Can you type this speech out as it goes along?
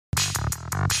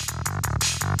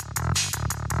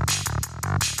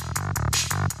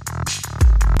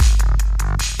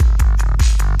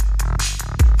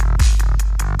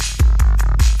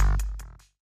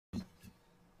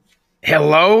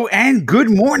Hello and good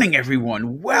morning,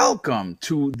 everyone. Welcome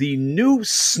to the new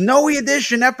snowy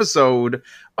edition episode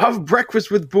of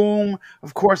Breakfast with Boom.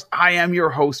 Of course, I am your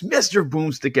host, Mr.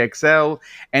 Boomstick XL,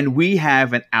 and we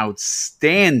have an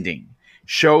outstanding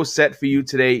show set for you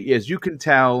today. As you can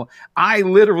tell, I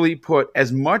literally put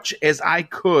as much as I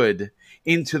could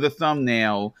into the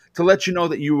thumbnail to let you know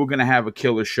that you were going to have a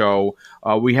killer show.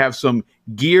 We have some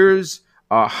Gears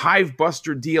Hive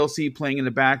Buster DLC playing in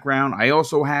the background. I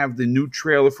also have the new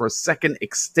trailer for Second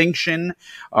Extinction.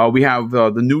 We have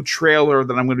the new trailer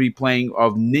that I'm going to be playing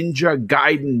of Ninja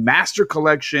Gaiden Master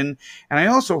Collection. And I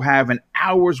also have an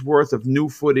hour's worth of new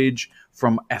footage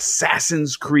from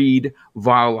Assassin's Creed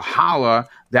Valhalla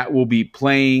that will be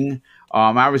playing.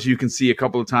 Obviously, you can see a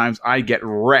couple of times I get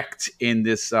wrecked in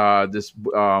this part of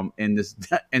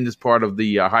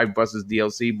the Hive Busters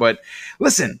DLC. But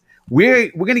listen, we're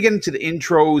going to get into the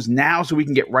intros now so we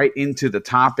can get right into the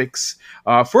topics.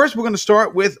 First, we're going to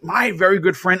start with my very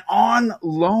good friend on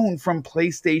loan from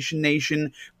PlayStation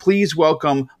Nation. Please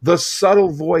welcome the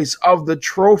subtle voice of the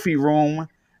trophy room,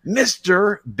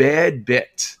 Mr. Bad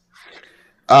Bit.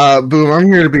 Boom, I'm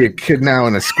here to be a kid now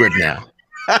and a squid now.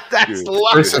 That's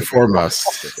first and foremost.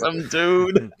 Awesome,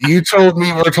 dude. You told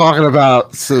me we're talking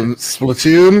about some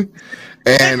Splatoon,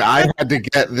 and I had to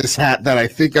get this hat that I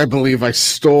believe I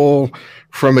stole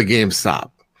from a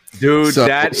GameStop. Dude,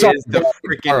 that is the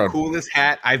freaking coolest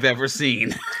hat I've ever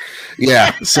seen.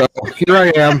 Yeah, so here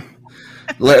I am,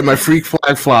 letting my freak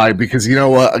flag fly, because you know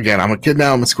what? Again, I'm a kid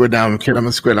now, I'm a squid now, I'm a kid, I'm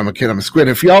a squid, I'm a kid, I'm a squid.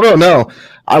 If y'all don't know,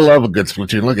 I love a good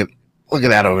Splatoon. Look at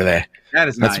that over there. That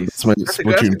is nice. That's a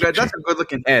good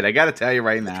looking head. I got to tell you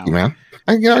right now, man.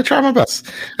 I try my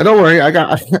best, and don't worry, I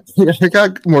got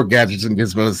more gadgets and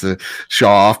gizmos to show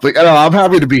off. But I'm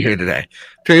happy to be here today.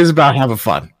 Today's about having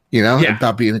fun,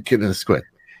 about being a kid and a squid.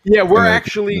 Yeah, we have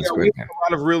a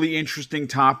lot of really interesting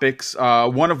topics.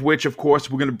 One of which, of course,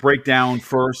 we're going to break down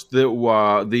first the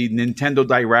Nintendo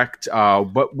Direct.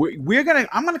 But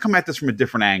I'm gonna come at this from a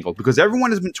different angle because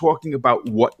everyone has been talking about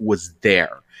what was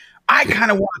there. I kind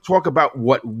of want to talk about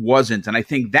what wasn't, and I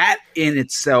think that in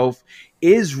itself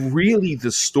is really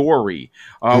the story.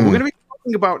 We're going to be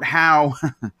talking about how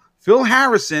Phil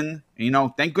Harrison,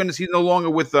 thank goodness he's no longer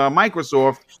with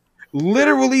Microsoft,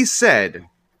 literally said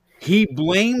he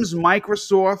blames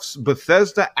Microsoft's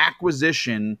Bethesda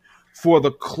acquisition for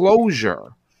the closure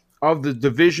of the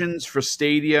divisions for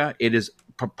Stadia. It is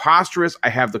preposterous. I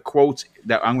have the quotes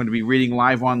that I'm going to be reading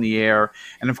live on the air.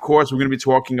 And of course, we're going to be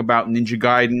talking about Ninja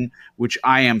Gaiden, which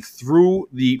I am through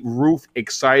the roof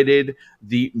excited.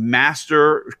 The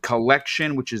Master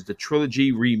Collection, which is the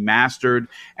trilogy remastered.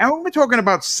 And we're going to be talking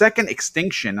about Second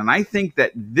Extinction. And I think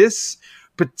that this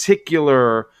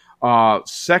particular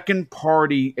second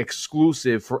party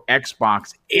exclusive for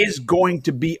Xbox is going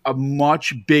to be a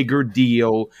much bigger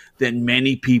deal than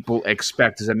many people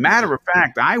expect. As a matter of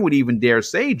fact, I would even dare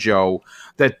say, Joe,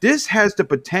 that this has the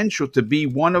potential to be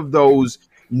one of those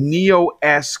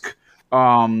Neo-esque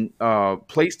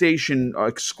PlayStation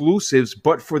exclusives,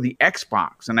 but for the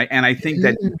Xbox. And I think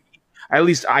that, at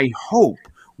least I hope,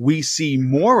 we see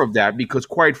more of that because,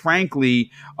 quite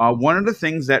frankly, one of the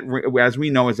things that, as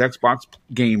we know as Xbox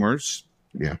gamers,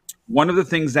 one of the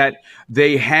things that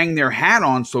they hang their hat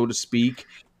on, so to speak,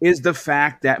 is the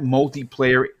fact that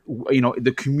multiplayer,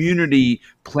 the community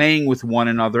playing with one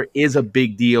another is a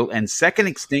big deal. And Second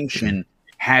Extinction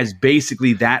has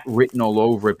basically that written all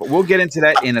over it. But we'll get into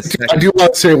that in a second. I do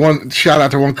want to say one shout out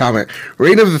to one comment.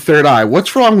 Rain of the Third Eye.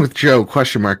 What's wrong with Joe? ?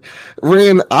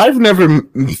 Rain, I've never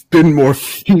been more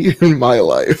free in my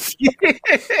life. Here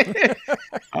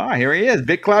he is.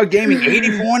 BitCloud Gaming,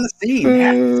 84 on the scene.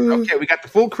 Okay, we got the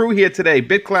full crew here today.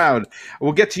 BitCloud,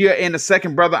 we'll get to you in a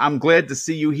second, brother. I'm glad to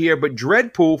see you here. But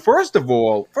Dreadpool, first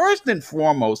and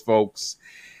foremost, folks,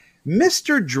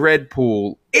 Mr.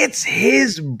 Dreadpool, it's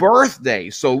his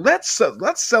birthday. So let's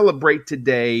celebrate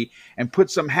today and put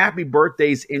some happy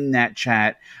birthdays in that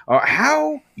chat.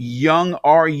 How young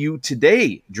are you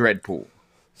today, Dreadpool?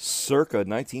 Circa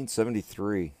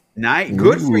 1973.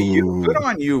 Good for you. Good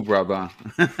on you, brother.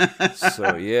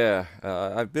 So yeah,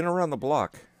 I've been around the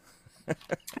block.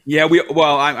 Yeah,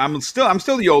 I'm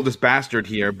still the oldest bastard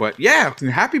here, but yeah,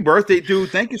 happy birthday, dude.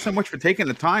 Thank you so much for taking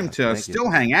the time to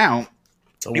hang out.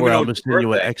 Don't worry, I'll just send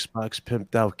you an Xbox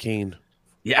pimped out cane.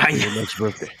 Yeah, your next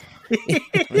birthday.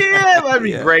 Yeah, that'd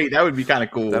be great. That would be kind of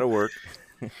cool. That'll work.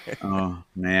 Oh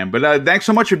man, but thanks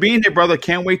so much for being here, brother.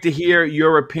 Can't wait to hear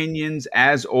your opinions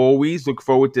as always. Look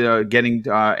forward to getting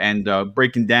and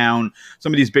breaking down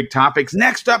some of these big topics.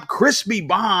 Next up, Crispy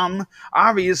Bomb.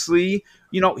 Obviously,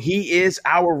 he is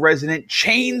our resident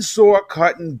chainsaw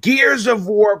cutting, Gears of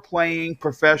War playing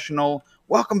professional.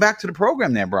 welcome back to the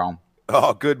program there, bro.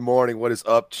 Oh, good morning. What is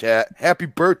up, chat? Happy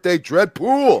birthday,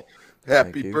 Dreadpool.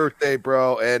 Happy birthday,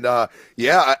 bro. And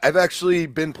I've actually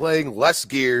been playing less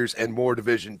Gears and more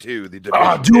Division 2. The Division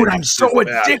Oh, dude, I'm so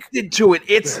addicted to it.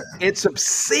 It's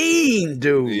obscene,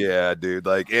 dude. Yeah, dude.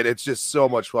 Like, it's just so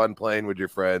much fun playing with your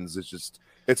friends.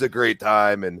 It's a great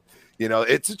time, and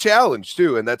it's a challenge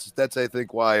too. And that's I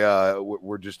think why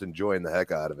we're just enjoying the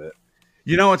heck out of it.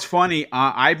 You know, it's funny.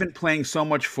 I've been playing so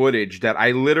much footage that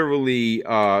I literally,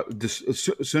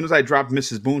 as soon as I dropped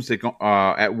Mrs. Boomstick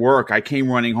at work, I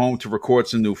came running home to record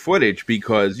some new footage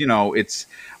because, it's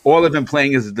all I've been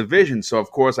playing is the Division. So,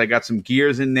 of course, I got some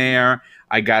Gears in there.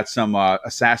 I got some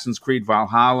Assassin's Creed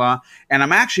Valhalla. And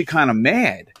I'm actually kind of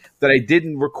mad that I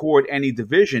didn't record any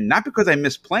Division, not because I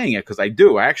miss playing it, because I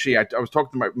do. I was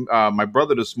talking to my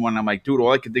brother this morning. I'm like, dude,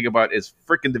 all I can think about is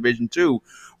freaking Division 2.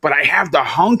 But I have the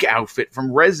hunk outfit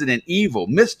from Resident Evil,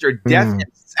 Mr. Death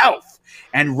himself.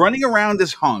 And running around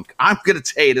this hunk, I'm going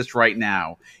to tell you this right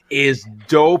now, is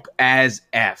dope as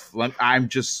F. I'm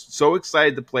just so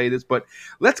excited to play this. But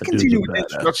let's continue with the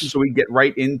introduction so we get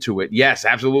right into it. Yes,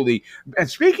 absolutely. And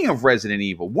speaking of Resident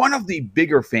Evil, one of the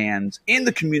bigger fans in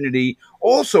the community,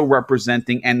 also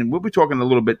representing, and we'll be talking a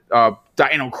little bit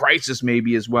Dino Crisis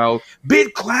maybe as well,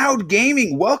 Big Cloud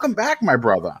Gaming. Welcome back, my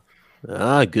brother.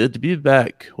 Good to be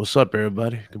back. What's up,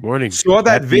 everybody? Good morning. Saw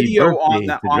that video on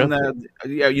the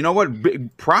you know what?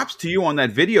 Big props to you on that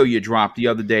video you dropped the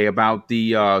other day about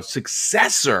the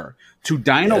successor to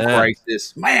Dino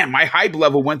Crisis. Man, my hype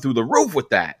level went through the roof with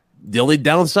that. The only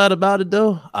downside about it,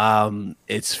 though,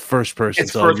 it's first person.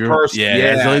 It's first person. Yeah,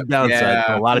 that's the only downside.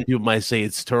 Yeah. A lot of people might say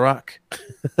it's Turok.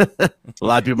 A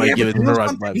lot of people might give it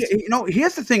Turok vibes.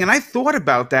 Here's the thing, and I thought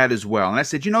about that as well. And I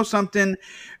said, something?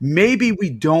 Maybe we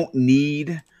don't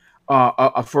need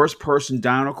a first-person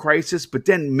Dino Crisis. But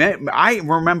then I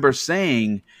remember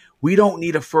saying, we don't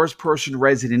need a first-person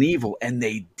Resident Evil. And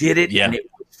they did it, and it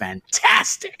was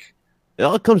fantastic. It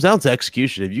all comes down to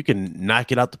execution. If you can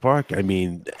knock it out the park, I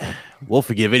mean, we'll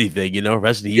forgive anything,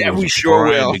 Resident Evil we sure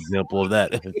will. Example of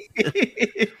that.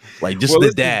 Like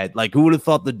the dad. Like, who would have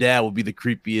thought the dad would be the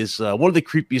creepiest, one of the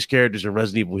creepiest characters in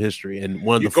Resident Evil history, and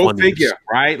one of the funniest. Go figure,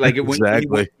 right? Like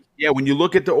exactly. When you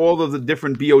look at all of the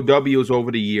different BOWs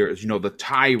over the years, the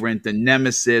Tyrant, the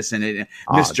Nemesis, and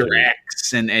Mr.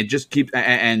 X, and just keep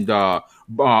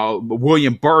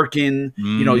William Birkin.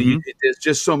 There's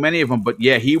just so many of them. But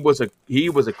yeah, he was a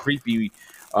creepy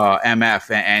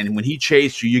MF, and when he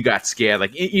chased you, you got scared.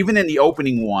 Like even in the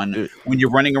opening one, when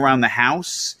you're running around the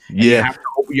house, you have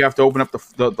to open up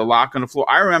the lock on the floor.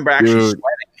 I remember actually sweating.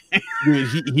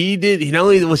 Dude, he did. Not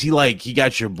only was he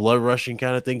got your blood rushing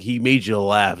kind of thing, he made you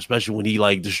laugh, especially when he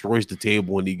destroys the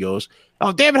table and he goes,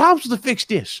 "Oh damn it, how am I supposed to fix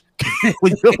this?"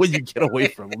 when you get away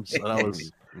from him. So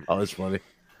that was funny.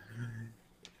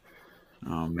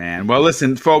 Oh man! Well,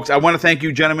 listen, folks. I want to thank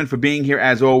you, gentlemen, for being here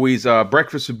as always.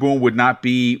 Breakfast with Boom would not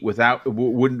be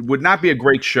a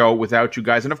great show without you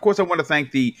guys. And of course, I want to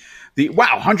thank the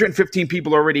 115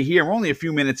 people already here. We're only a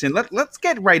few minutes in. Let's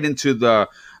get right into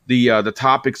the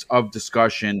topics of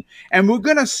discussion, and we're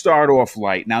gonna start off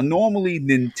light. Now, normally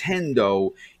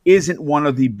Nintendo isn't one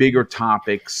of the bigger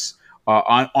topics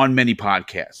on many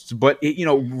podcasts, but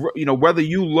whether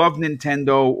you love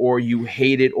Nintendo or you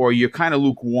hate it or you're kind of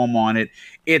lukewarm on it,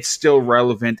 it's still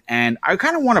relevant. And I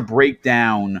kind of want to break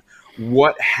down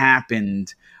what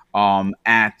happened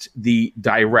at the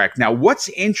Direct. Now, what's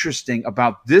interesting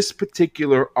about this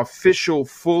particular official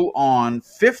full-on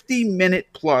 50-minute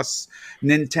plus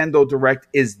Nintendo Direct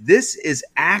is this is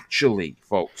actually,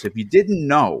 folks, if you didn't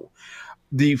know,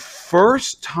 the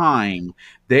first time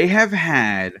they have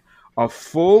had a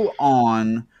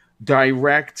full-on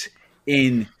Direct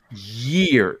in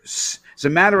years. As a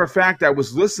matter of fact, I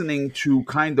was listening to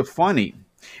Kind of Funny,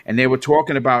 and they were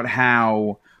talking about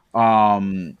how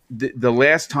the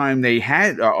last time they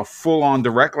had a full-on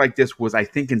Direct like this was, I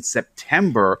think, in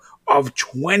September of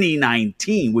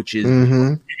 2019, which is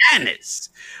bananas.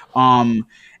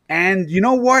 And you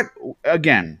know what?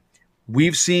 Again,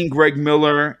 we've seen Greg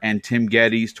Miller and Tim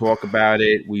Geddes talk about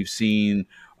it. We've seen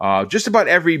just about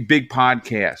every big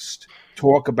podcast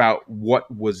talk about what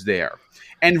was there.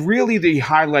 And really the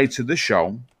highlights of the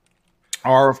show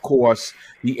are, of course,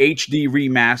 the HD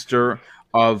remaster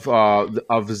of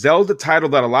Zelda title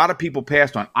that a lot of people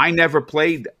passed on. I never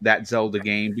played that Zelda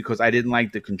game because I didn't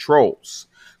like the controls.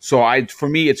 So for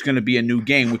me, it's going to be a new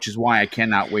game, which is why I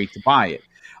cannot wait to buy it.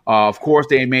 Of course,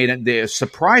 they made the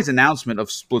surprise announcement of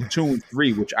Splatoon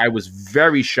 3, which I was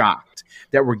very shocked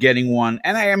that we're getting one.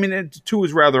 And I mean, 2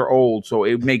 is rather old, so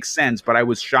it makes sense, but I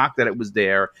was shocked that it was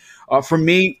there. For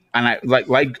me, and I like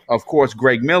of course,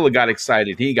 Greg Miller got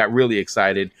excited. He got really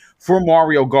excited for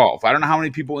Mario Golf. I don't know how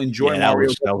many people enjoy Mario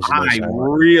Golf.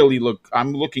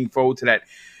 I'm looking forward to that.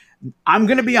 I'm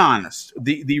going to be honest.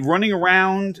 The running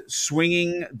around,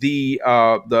 swinging the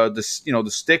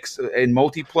sticks in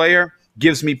multiplayer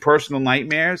gives me personal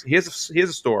nightmares. Here's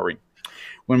a story.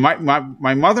 When my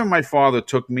mother and my father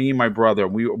took me and my brother,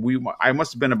 I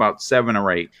must have been about 7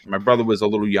 or 8. My brother was a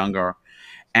little younger,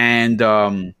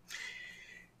 and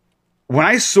when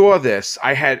I saw this,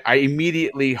 I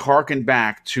immediately hearkened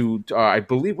back to I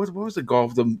believe what was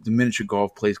the miniature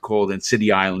golf place called in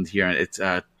City Island here. It's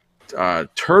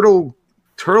Turtle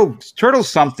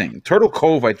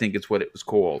Cove, I think it's what it was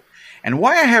called. And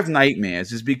why I have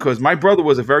nightmares is because my brother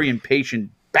was a very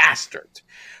impatient bastard.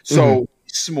 So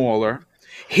smaller.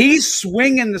 He's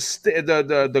swinging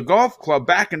the golf club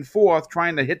back and forth,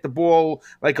 trying to hit the ball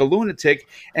like a lunatic,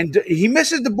 and he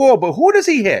misses the ball. But who does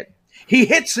he hit? He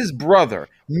hits his brother,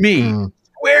 me,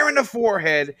 square in the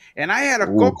forehead, and I had a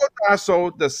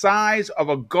cocotazo the size of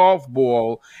a golf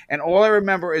ball, and all I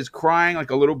remember is crying like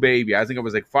a little baby. I think I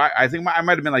was like 5. I think I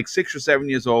might have been like 6 or 7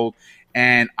 years old,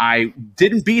 and I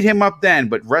didn't beat him up then,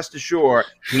 but rest assured,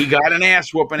 he got an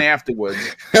ass whooping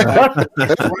afterwards. So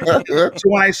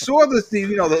when I saw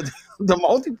the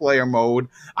multiplayer mode,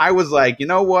 I was like, you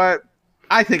know what?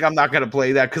 I think I'm not going to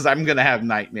play that because I'm going to have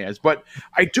nightmares. But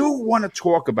I do want to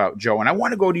talk about, Joe, and I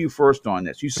want to go to you first on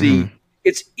this. You see,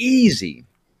 it's easy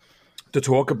to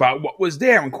talk about what was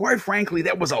there. And quite frankly,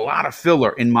 that was a lot of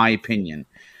filler, in my opinion.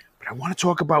 But I want to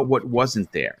talk about what wasn't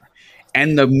there.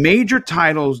 And the major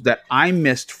titles that I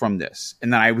missed from this,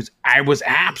 and that I was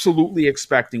absolutely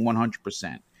expecting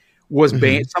 100%, was some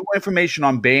more information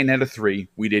on Bayonetta 3.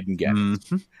 We didn't get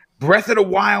it. Breath of the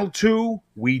Wild 2,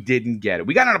 we didn't get it.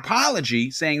 We got an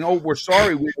apology saying, "Oh, we're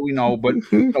sorry, we know, but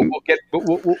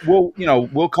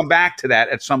we'll come back to that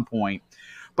at some point."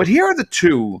 But here are the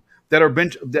two that are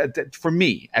that for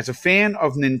me, as a fan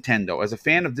of Nintendo, as a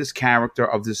fan of this character,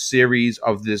 of this series,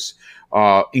 of this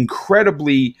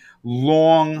incredibly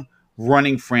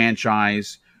long-running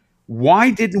franchise. Why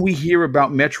didn't we hear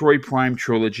about Metroid Prime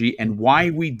Trilogy, and why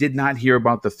we did not hear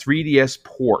about the 3DS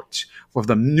port of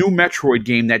the new Metroid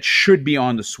game that should be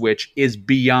on the Switch is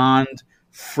beyond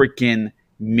freaking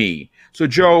me. So,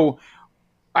 Joe,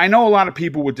 I know a lot of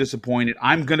people were disappointed.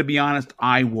 I'm going to be honest,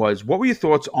 I was. What were your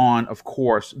thoughts on, of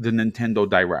course, the Nintendo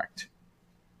Direct?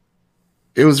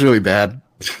 It was really bad.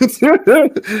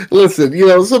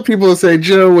 Listen, some people will say,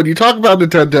 Joe, when you talk about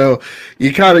Nintendo,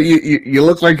 you kind of you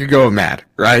look like you're going mad,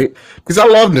 right? Because I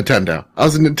love Nintendo. I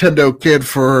was a Nintendo kid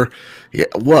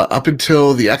up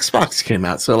until the Xbox came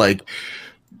out. So like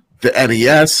the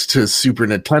NES to Super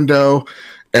Nintendo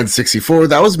and 64,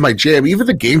 that was my jam. Even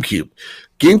the GameCube.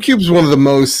 GameCube's one of the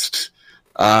most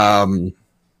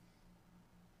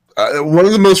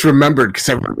remembered, because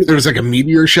I remember there was like a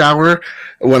meteor shower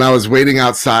when I was waiting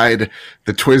outside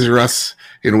the Toys R Us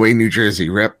in Wayne, New Jersey.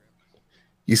 Rip,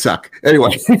 you suck.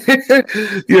 Anyway,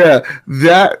 yeah,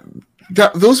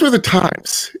 those were the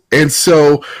times. And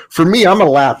so for me, I'm a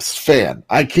lapsed fan.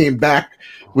 I came back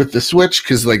with the Switch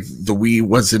because like the Wii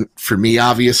wasn't for me.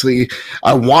 Obviously,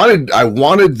 I wanted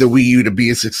the Wii U to be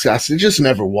a success. It just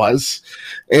never was.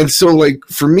 And so like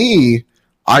for me,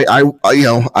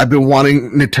 I've been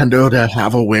wanting Nintendo to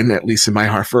have a win, at least in my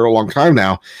heart, for a long time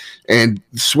now. And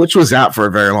Switch was out for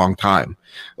a very long time.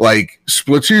 Like,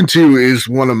 Splatoon 2 is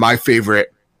one of my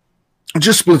favorite,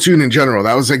 just Splatoon in general.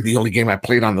 That was like the only game I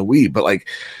played on the Wii. But like,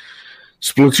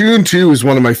 Splatoon 2 is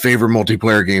one of my favorite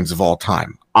multiplayer games of all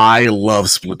time. I love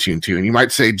Splatoon 2. And you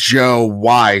might say, Joe,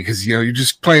 why? Because, you're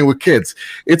just playing with kids.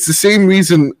 It's the same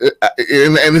reason,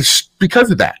 and it's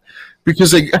because of that.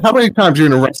 Because like, how many times you're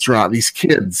in a restaurant, these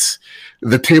kids,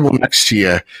 the table next to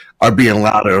you, are being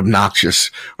loud or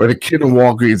obnoxious, or the kid in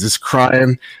Walgreens is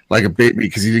crying like a baby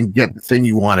because he didn't get the thing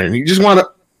you wanted, and you just want to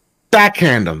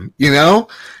backhand them, you want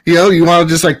to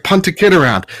just like punt a kid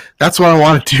around. That's what I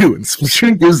want to do, and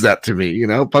Splatoon gives that to me,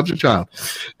 punch a child.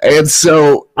 And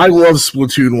so I love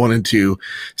Splatoon 1 and 2.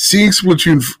 Seeing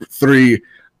Splatoon 3,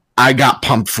 I got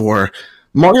pumped for.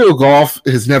 Mario Golf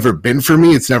has never been for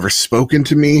me. It's never spoken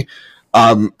to me.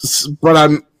 But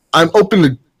I'm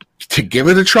open to give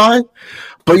it a try.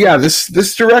 But yeah, this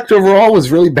Direct overall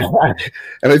was really bad.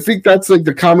 And I think that's like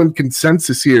the common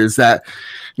consensus here is that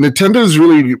Nintendo's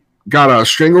really got a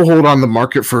stranglehold on the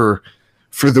market for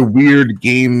the weird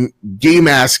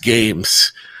game-ass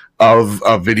games of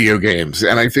video games.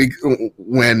 And I think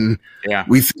when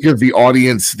we think of the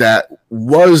audience that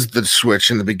was the Switch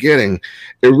in the beginning,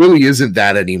 it really isn't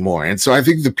that anymore. And so I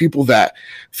think the people that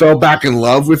fell back in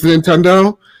love with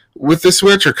Nintendo with the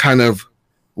Switch are kind of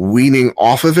weaning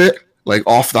off of it, like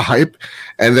off the hype,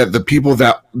 and that the people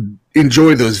that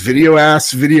enjoy those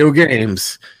video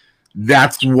games,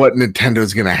 that's what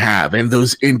Nintendo's going to have, and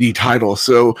those indie titles.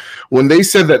 So when they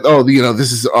said that, oh,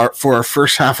 this is for our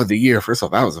first half of the year, first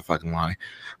off, that was a fucking lie.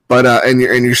 But and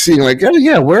you're seeing like,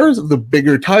 yeah, where's the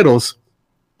bigger titles?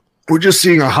 We're just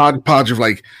seeing a hodgepodge of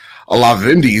like a lot of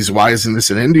indies. Why isn't this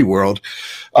an indie world?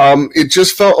 It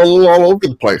just felt a little all over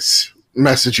the place,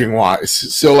 messaging wise.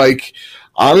 So like,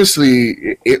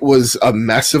 honestly, it was a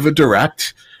mess of a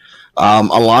direct. A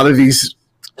lot of these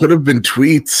could have been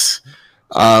tweets.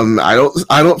 I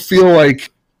don't feel like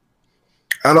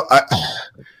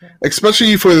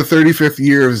especially for the 35th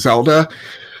year of Zelda,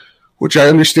 which I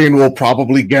understand will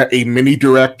probably get a mini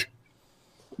direct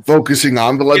focusing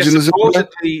on the Legend of Zelda.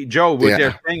 Joe, what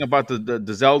they're saying about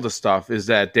the Zelda stuff is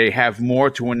that they have more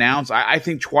to announce. I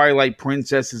think Twilight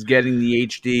Princess is getting the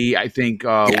HD. I think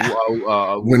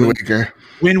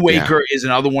Wind Waker is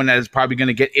another one that is probably going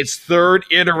to get its third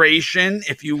iteration,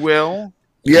 if you will.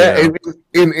 Yeah.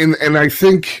 And I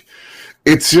think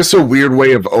it's just a weird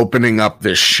way of opening up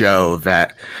this show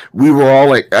that we were all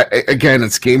like, again,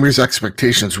 it's gamers'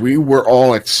 expectations. We were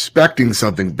all expecting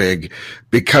something big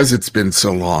because it's been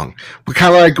so long. But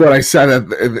kind of like what I said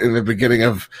in the beginning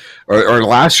of, or the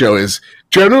last show, is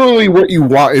generally what you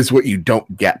want is what you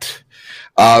don't get.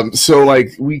 So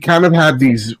like we kind of had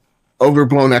these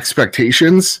overblown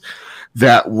expectations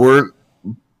that weren't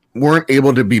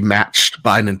able to be matched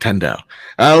by Nintendo.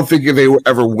 I don't think they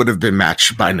ever would have been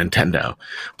matched by Nintendo.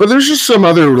 But there's just some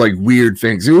other like weird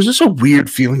things. It was just a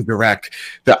weird feeling direct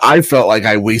that I felt like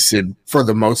I wasted, for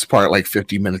the most part, like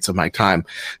 50 minutes of my time.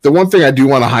 The one thing I do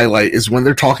want to highlight is when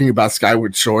they're talking about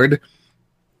Skyward Sword.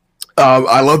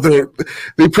 I love that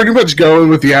they pretty much go in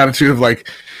with the attitude of like,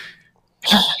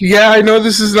 yeah, I know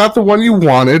this is not the one you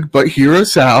wanted, but hear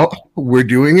us out. We're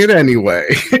doing it anyway.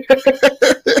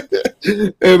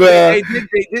 And, they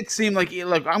did seem like,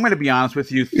 look, I'm going to be honest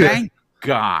with you. Thank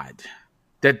God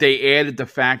that they added the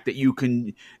fact that you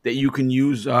can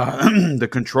use the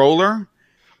controller.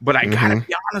 But I gotta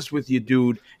be honest with you,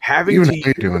 dude. Having to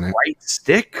use the right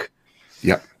stick.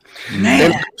 Yep.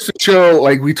 Man. And the show,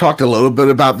 like we talked a little bit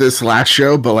about this last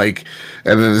show, but like,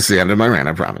 and then this is the end of my rant,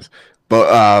 I promise. But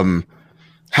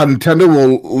how Nintendo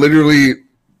will literally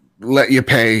let you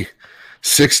pay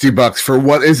 $60 for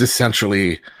what is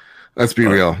essentially, let's be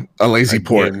real, a lazy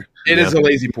port. It is a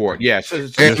lazy port, yes.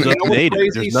 There's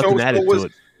nothing added to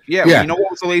it. Yeah, you know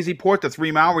what was a lazy port? The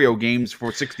 3 Mario games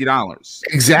for $60.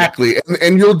 Exactly.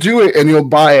 And you'll do it and you'll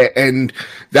buy it. And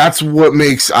that's what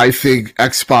makes, I think,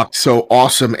 Xbox so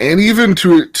awesome. And even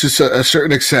to a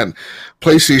certain extent,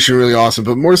 PlayStation really awesome,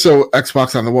 but more so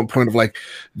Xbox on the one point of like,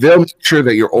 they'll make sure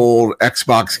that your old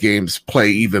Xbox games play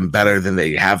even better than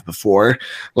they have before.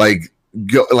 Like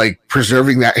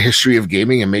preserving that history of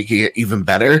gaming and making it even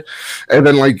better. And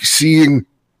then like seeing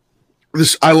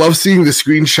this, I love seeing the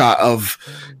screenshot of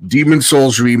Demon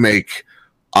Souls remake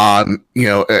on,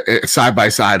 side by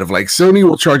side of like Sony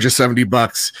will charge you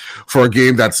 $70 for a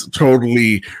game that's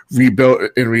totally rebuilt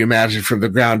and reimagined from the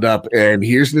ground up, and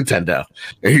here's Nintendo,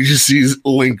 and he just sees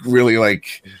Link really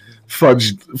like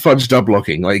fudged up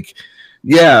looking. Like,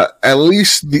 yeah, at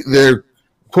least their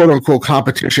quote unquote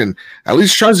competition at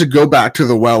least tries to go back to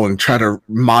the well and try to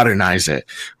modernize it,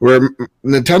 where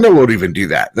Nintendo won't even do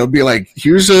that. They'll be like,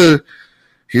 here's a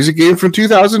game from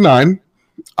 2009.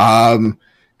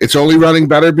 It's only running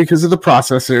better because of the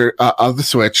processor of the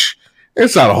Switch.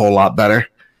 It's not a whole lot better.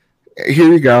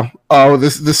 Here you go. Oh,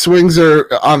 the swings are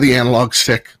on the analog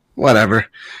stick. Whatever,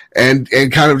 and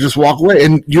kind of just walk away,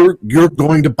 and you're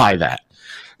going to buy that.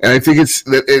 And I think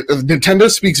Nintendo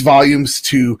speaks volumes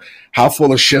to how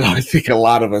full of shit I think a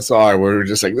lot of us are. Where we're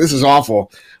just like, this is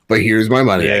awful, but here's my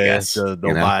money. I guess. So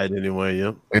don't buy it anyway.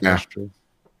 Yep. Yeah. That's true.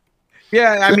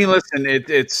 Yeah, I mean, listen,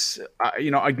 it's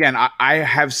again, I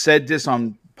have said this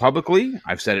on publicly,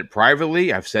 I've said it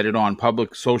privately, I've said it on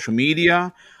public social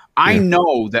media. I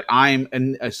know that I'm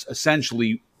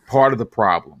essentially part of the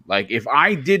problem. Like, if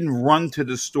I didn't run to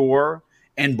the store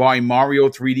and buy Mario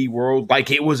 3D World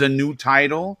like it was a new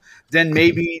title, then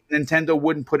maybe Nintendo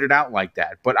wouldn't put it out like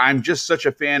that. But I'm just such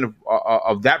a fan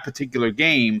of that particular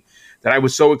game that I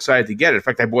was so excited to get it. In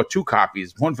fact, I bought 2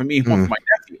 copies, one for me and one for my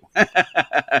nephew,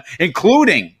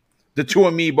 including the 2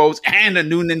 amiibos and a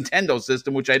new Nintendo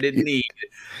system, which I didn't need,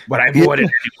 but I bought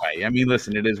it anyway. I mean,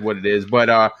 listen, it is what it is.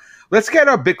 But let's get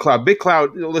our BitCloud.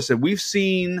 BitCloud, listen, we've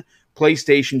seen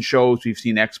PlayStation shows, we've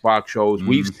seen Xbox shows,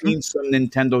 we've seen some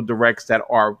Nintendo Directs that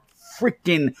are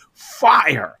freaking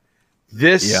fire.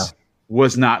 This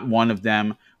was not one of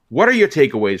them. What are your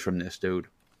takeaways from this, dude?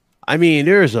 I mean,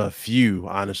 there's a few,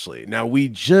 honestly. Now, we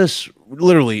just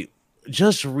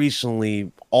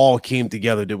recently all came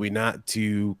together, did we not,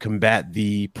 to combat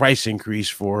the price increase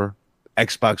for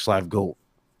Xbox Live Gold.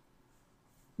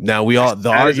 Now, the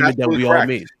argument that we all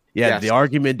made. Yeah, yes. The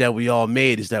argument that we all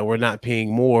made is that we're not paying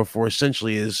more for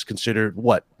essentially is considered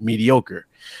what? Mediocre.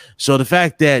 So the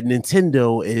fact that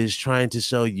Nintendo is trying to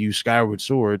sell you Skyward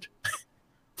Sword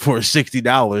for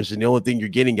 $60 and the only thing you're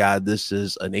getting out of this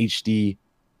is an HD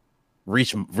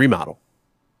remodel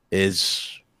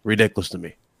is ridiculous to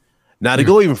me. Now, to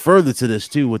go even further to this,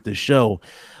 too, with the show,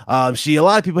 see, a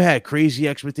lot of people had crazy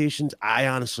expectations. I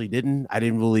honestly didn't. I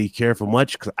didn't really care for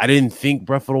much because I didn't think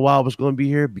Breath of the Wild was going to be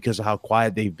here because of how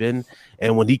quiet they've been.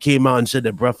 And when he came out and said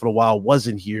that Breath of the Wild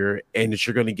wasn't here and that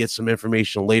you're going to get some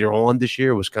information later on this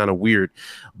year, it was kind of weird.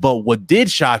 But what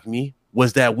did shock me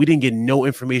was that we didn't get no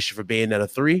information for Bayonetta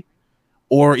 3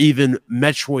 or even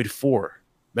Metroid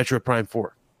Prime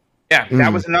 4. Yeah,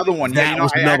 that was another one. I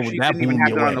actually didn't even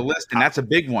have that on the list, and that's a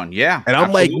big one. Yeah. And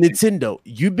I'm absolutely. Like,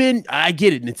 Nintendo, I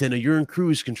get it, Nintendo. You're in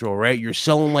cruise control, right? You're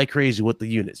selling like crazy with the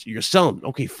units. You're selling.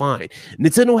 Okay, fine.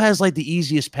 Nintendo has like the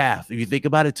easiest path, if you think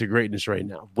about it, to greatness right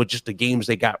now, with just the games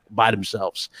they got by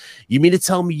themselves. You mean to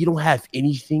tell me you don't have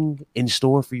anything in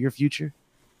store for your future?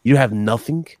 You have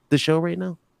nothing to show right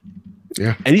now?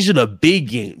 Yeah. And these are the big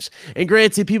games. And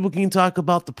granted, people can talk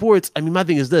about the ports. I mean, my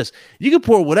thing is this. You can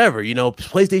port whatever,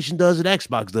 PlayStation does it,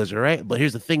 Xbox does it, right? But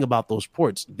here's the thing about those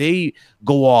ports. They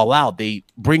go all out. They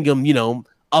bring them,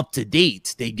 up to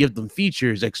date. They give them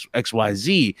features,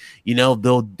 XYZ.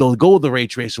 They'll go with the ray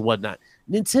trace and whatnot.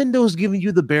 Nintendo's giving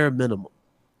you the bare minimum.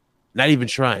 Not even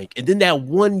trying. And then that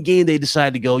one game they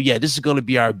decided to go, yeah, this is going to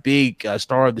be our big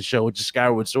star of the show, which is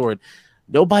Skyward Sword.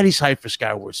 Nobody's hyped for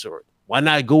Skyward Sword. Why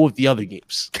not go with the other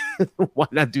games? Why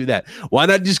not do that? Why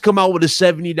not just come out with a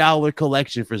 $70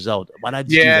 collection for Zelda? Why not?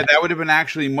 That would have been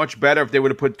actually much better if they would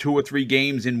have put 2 or 3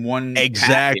 games in one.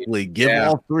 Exactly. Give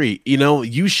all 3.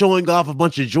 You showing off a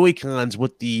bunch of Joy-Cons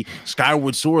with the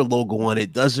Skyward Sword logo on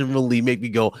it doesn't really make me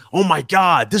go, oh my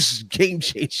God, this is game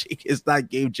changing. It's not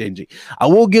game changing. I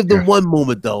will give them one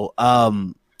moment though.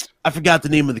 I forgot the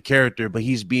name of the character, but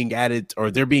he's being added, or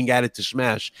they're being added to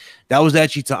Smash. That was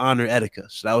actually to honor Etika,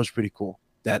 so that was pretty cool.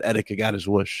 That Etika got his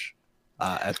wish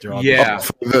after all. Yeah,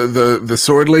 the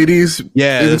sword ladies.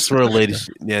 Yeah, the sword ladies.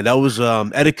 Yeah, that was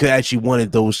Etika actually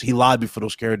wanted those. He lobbied for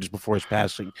those characters before his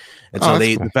passing, and so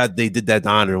the fact they did that to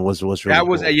honor him was really that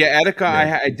was cool. Etika.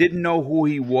 Yeah. I didn't know who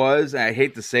he was. I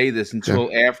hate to say this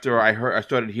until after I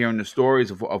started hearing the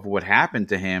stories of what happened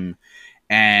to him.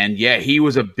 And he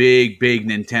was a big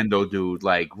Nintendo dude,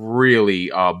 like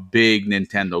really a big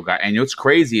Nintendo guy. And what's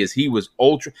crazy is he was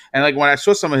ultra. And like when I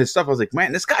saw some of his stuff, I was like,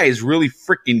 man, this guy is really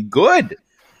freaking good.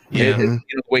 Yeah, the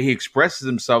way he expresses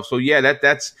himself. So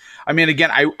that's. I mean,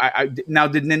 again, I now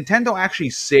did Nintendo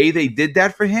actually say they did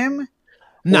that for him?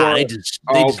 No, they just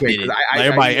did it.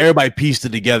 Everybody pieced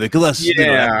it together. I'll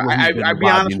be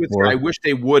honest with you. I wish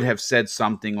they would have said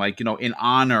something like, in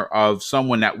honor of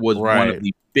someone that was one of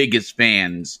the biggest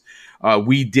fans.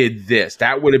 We did this.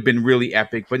 That would have been really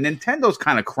epic. But Nintendo's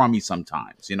kind of crummy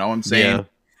sometimes. You know what I'm saying? Yeah.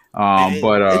 I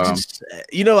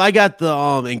got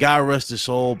the and God rest his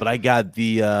soul, but I got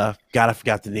the I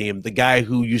forgot the name. The guy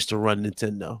who used to run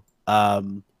Nintendo.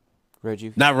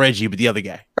 Reggie. Not Reggie, but the other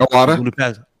guy.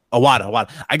 Iwata.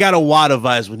 I got Iwata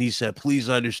vibes when he said, please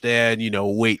understand,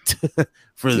 wait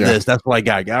for this. That's what I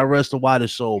got. God rest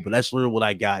Iwata's soul, but that's literally what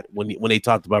I got when they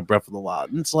talked about Breath of the Wild.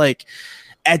 And it's like,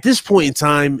 at this point in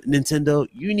time, Nintendo,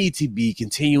 you need to be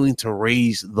continuing to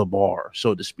raise the bar,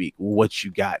 so to speak, what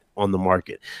you got on the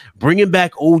market. Bringing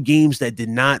back old games that did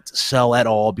not sell at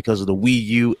all because of the Wii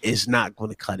U is not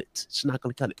going to cut it. It's not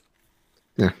going to cut it.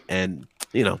 Yeah. And,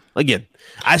 again,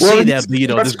 I say that,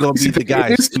 but, there's going to be the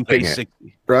guys who pay 60.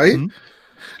 Right?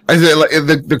 Mm-hmm. I said,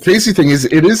 like, the crazy thing is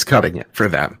it is cutting it for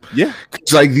them. Yeah.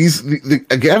 It's like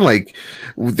again, like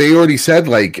they already said,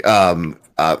 like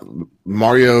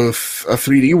Mario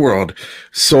 3D World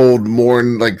sold more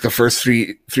in like the first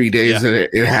three days that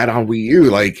it had on Wii U.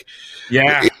 Like,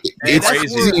 it's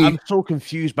crazy. I'm so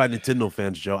confused by Nintendo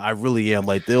fans, Joe. I really am.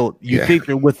 Like, think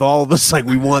they're with all of us. Like,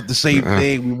 we want the same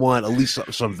thing. We want at least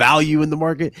some value in the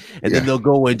market, and then they'll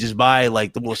go and just buy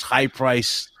like the most high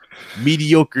price,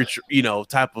 mediocre,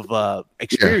 type of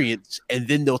experience, and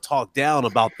then they'll talk down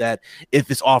about that if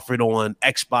it's offered on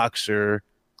Xbox or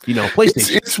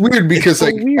PlayStation. It's weird because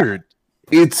it's so weird.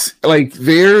 It's like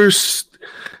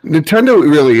Nintendo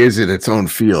really is in its own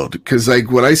field because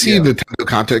like when I see Nintendo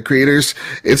content creators,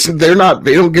 they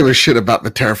don't give a shit about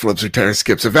the teraflips or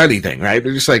teraskips of anything, right?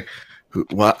 They're just like,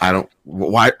 what?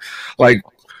 Why? Like,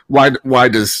 Why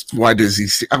does he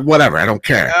see, whatever? I don't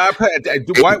care.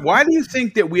 Why do you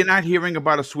think that we're not hearing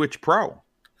about a Switch Pro?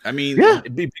 I mean,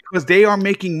 because they are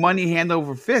making money hand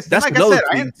over fist. That's like another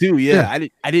I said, thing too. Yeah,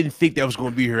 I didn't think that was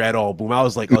going to be here at all. Boom! I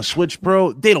was like, a Switch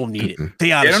Pro, they don't need it.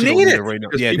 They honestly don't need it right now.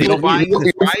 Yeah, they don't need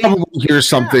it. We'll probably hear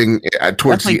something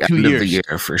towards the end of the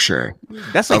year for sure.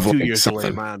 That's like 2 years away,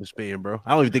 in my understanding, bro.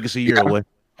 I don't even think it's a year away.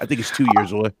 I think it's 2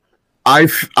 years away. I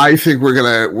think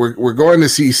we're going to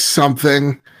see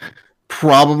something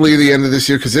probably the end of this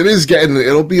year because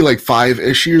it'll be like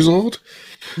 5-ish years old.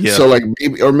 Yeah. So like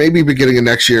maybe beginning of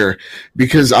next year,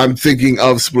 because I'm thinking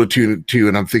of Splatoon 2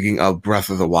 and I'm thinking of Breath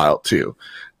of the Wild 2,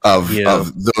 of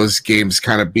those games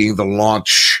kind of being the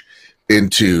launch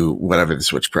into whatever the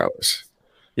Switch Pro is.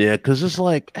 Yeah, because it's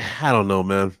like, I don't know,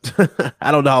 man.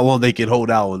 I don't know how long they can hold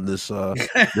out on this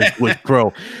Switch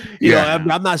Pro. You know,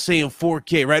 I'm not saying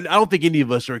 4K, right? I don't think any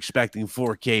of us are expecting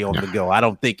 4K on the go. I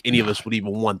don't think any of us would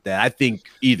even want that. I think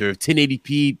either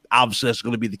 1080p, obviously that's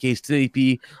going to be the case,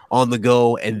 1080p on the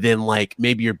go, and then like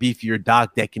maybe your beefier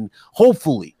dock that can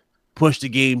hopefully push the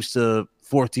games to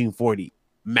 1440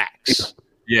 max.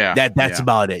 Yeah, that's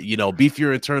about it. You know,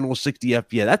 beefier internal 60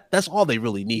 FPS. That's all they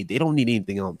really need. They don't need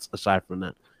anything else aside from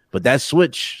that. But that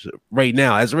Switch right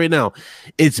now, as of right now,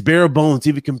 it's bare bones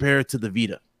even compared to the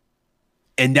Vita.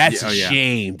 And that's a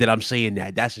shame that I'm saying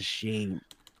that. That's a shame.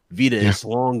 Vita is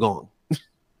long gone.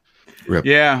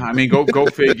 Yeah, I mean, go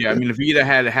figure. I mean, the Vita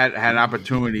had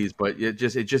opportunities, but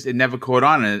it never caught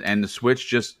on, and the Switch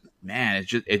just. Man,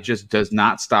 it just does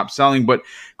not stop selling. But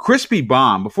Crispy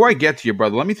Bomb, before I get to you,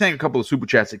 brother, let me thank a couple of super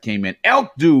chats that came in. Elk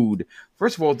Dude,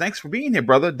 first of all, thanks for being here,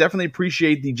 brother. Definitely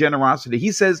appreciate the generosity.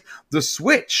 He says the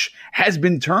Switch has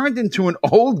been turned into an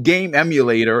old game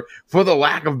emulator, for the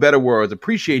lack of better words.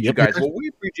 Appreciate you guys. Well, we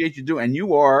appreciate you doing, and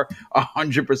you are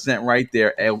 100% right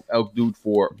there, Elk Dude,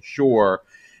 for sure.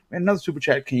 And another super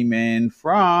chat came in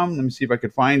from. Let me see if I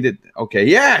could find it. Okay,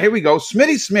 yeah, here we go.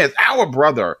 Smitty Smith, our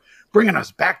brother, bringing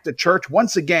us back to church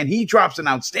once again. He drops an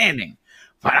outstanding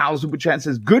 $5 super chat and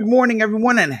says, "Good morning,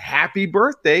 everyone, and happy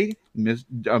birthday, Mr.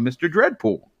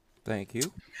 Dreadpool." Thank you.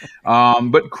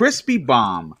 But Crispy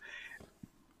Bomb,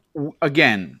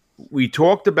 again, we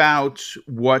talked about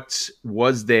what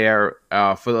was there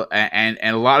and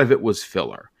a lot of it was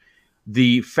filler.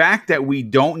 The fact that we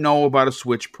don't know about a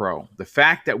Switch Pro, the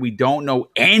fact that we don't know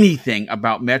anything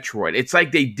about Metroid, it's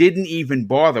like they didn't even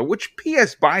bother. Which,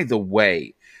 P.S., by the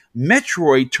way,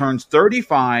 Metroid turns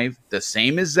 35, the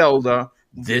same as Zelda,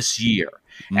 this year.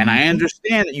 Mm-hmm. And I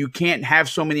understand that you can't have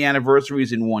so many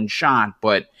anniversaries in one shot,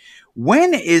 but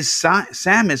when is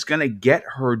Samus going to get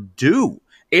her due?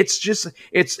 It's just,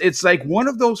 it's like one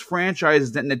of those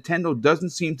franchises that Nintendo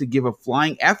doesn't seem to give a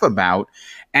flying F about.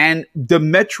 And the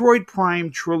Metroid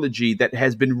Prime trilogy that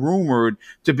has been rumored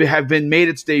to have been made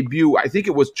its debut, I think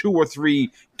it was 2 or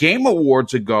 3 Game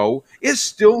Awards ago, is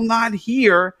still not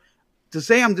here. To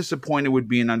say I'm disappointed would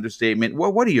be an understatement.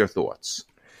 Well, what are your thoughts?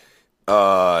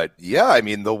 Yeah, I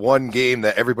mean, the one game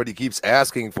that everybody keeps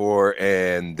asking for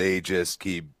and they just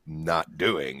keep not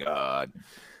doing.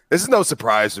 This is no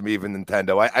surprise to me, even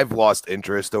Nintendo. I've lost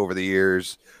interest over the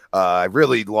years. I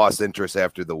really lost interest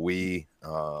after the Wii.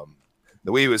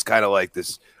 The Wii was kind of like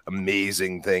this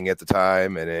amazing thing at the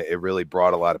time, and it really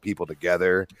brought a lot of people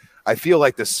together. I feel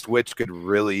like the Switch could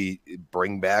really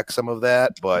bring back some of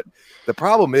that, but the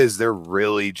problem is they're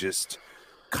really just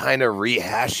kind of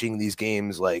rehashing these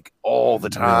games like all the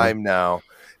time now.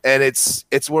 And it's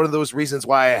one of those reasons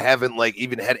why I haven't like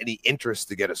even had any interest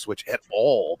to get a Switch at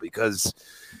all, because,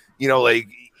 you know, like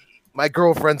my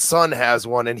girlfriend's son has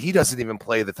one and he doesn't even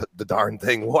play the darn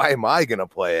thing. Why am I going to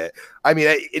play it? I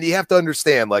mean, and you have to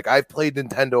understand, like, I've played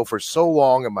Nintendo for so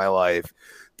long in my life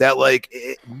that like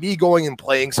me going and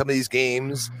playing some of these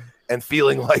games and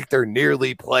feeling like they're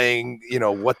nearly playing, you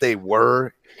know, what they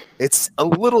were, it's a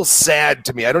little sad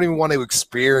to me. I don't even want to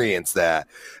experience that.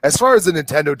 As far as the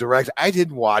Nintendo Direct, I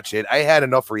didn't watch it. I had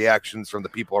enough reactions from the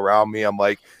people around me. I'm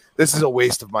like, this is a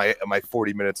waste of my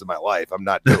 40 minutes of my life. I'm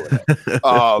not doing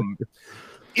it.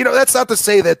 You know, that's not to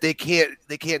say that they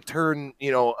can't turn,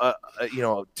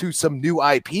 to some new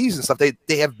IPs and stuff.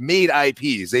 They have made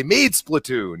IPs. They made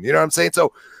Splatoon. You know what I'm saying?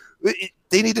 So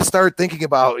they need to start thinking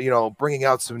about, bringing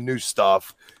out some new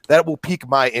stuff that will pique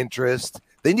my interest.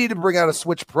 They need to bring out a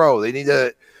Switch Pro. They need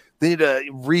to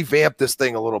revamp this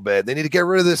thing a little bit. They need to get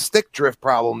rid of this stick drift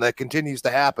problem that continues to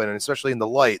happen, and especially in the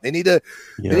light. They need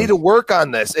to work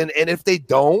on this. And if they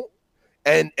don't,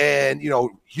 and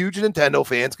huge Nintendo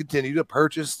fans continue to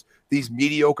purchase these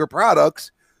mediocre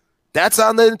products, that's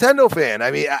on the Nintendo fan.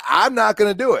 I mean, I'm not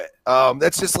going to do it.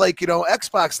 That's just like,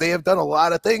 Xbox, they have done a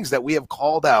lot of things that we have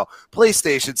called out.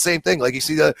 PlayStation, same thing. Like you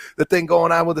see the thing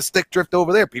going on with the stick drift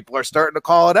over there. People are starting to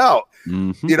call it out,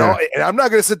 and I'm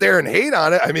not going to sit there and hate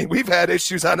on it. I mean, we've had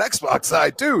issues on Xbox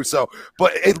side too. So,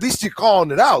 but at least you're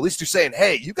calling it out. At least you're saying,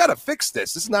 hey, you got to fix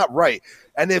this. This is not right.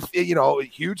 And if,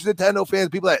 huge Nintendo fans,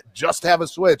 people that just have a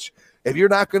Switch, if you're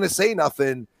not going to say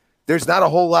nothing, there's not a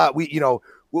whole lot.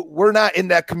 We're not in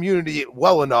that community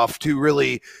well enough to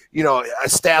really,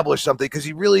 establish something, because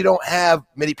you really don't have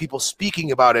many people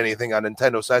speaking about anything on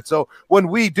Nintendo side. So when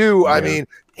we do, I mean,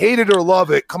 hate it or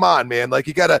love it, come on, man. Like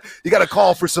you gotta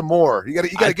call for some more. You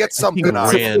gotta get something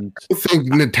on. I don't think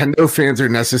Nintendo fans are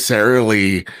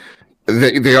necessarily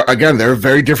they're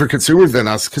very different consumers than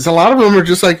us, because a lot of them are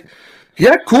just like,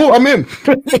 yeah, cool, I'm in.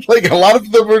 Like a lot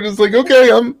of them are just like, okay,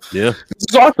 this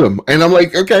is awesome. And I'm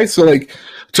like, okay, so like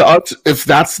to us, if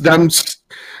that's them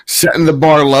setting the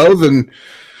bar low, then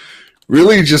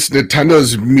really just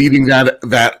Nintendo's meeting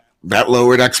that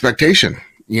lowered expectation,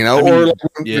 or like,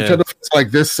 Nintendo's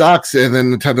like, this sucks, and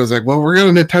then Nintendo's like, well, we're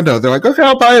going to Nintendo. They're like, okay,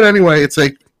 I'll buy it anyway. It's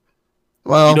like,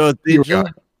 well,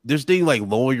 there's things like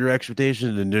lower your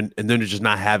expectations, and then they're just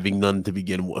not having none to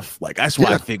begin with. Like that's what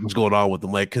I think was going on with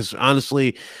them. Like, because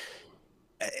honestly,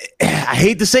 I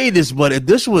hate to say this, but if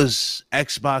this was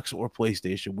Xbox or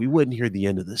PlayStation, we wouldn't hear the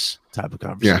end of this type of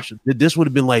conversation. This would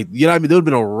have been like, there would have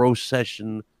been a roast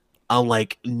session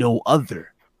unlike no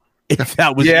other. If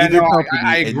that was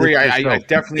I agree. I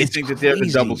definitely think that there's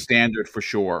a double standard for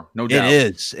sure. No doubt. It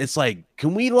is. It's like,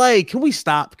 can we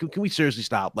stop? Can we seriously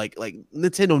stop? Like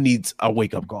Nintendo needs a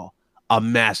wake up call, a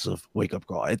massive wake up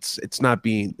call.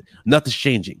 Nothing's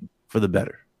changing for the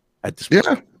better at this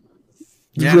point.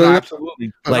 Yeah, no,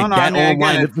 absolutely. Like that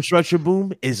online infrastructure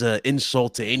boom is an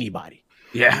insult to anybody.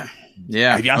 Yeah.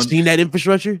 Have y'all seen that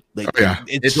infrastructure? Like,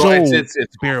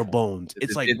 it's bare bones.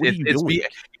 It's like, what are you doing? You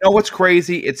know what's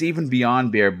crazy? It's even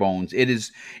beyond bare bones.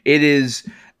 It's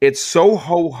so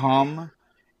ho hum.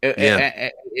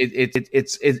 It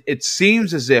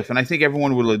seems as if, and I think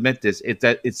everyone will admit this,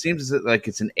 it seems as if like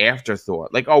it's an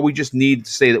afterthought. Like, we just need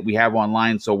to say that we have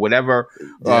online, so whatever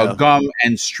gum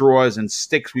and straws and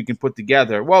sticks we can put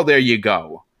together, well, there you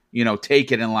go.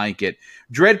 Take it and like it.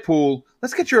 Dreadpool,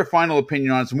 let's get your final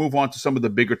opinion on it, so move on to some of the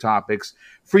bigger topics.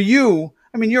 For you,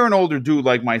 I mean, you're an older dude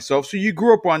like myself, so you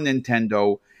grew up on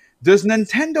Nintendo. Does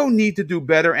Nintendo need to do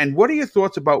better? And what are your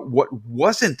thoughts about what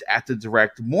wasn't at the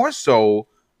Direct, more so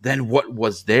than what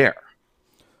was there?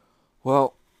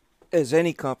 Well, as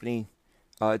any company,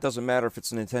 it doesn't matter if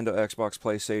it's Nintendo, Xbox,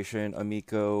 PlayStation,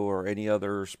 Amico, or any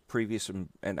others previous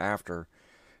and after.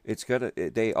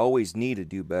 They always need to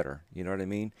do better. You know what I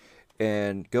mean?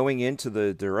 And going into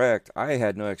the Direct, I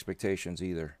had no expectations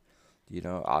either.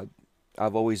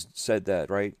 I've always said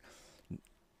that, right?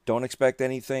 Don't expect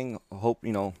anything. Hope,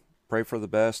 pray for the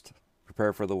best,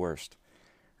 prepare for the worst,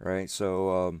 right?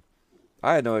 So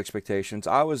I had no expectations.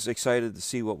 I was excited to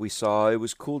see what we saw. It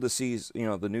was cool to see,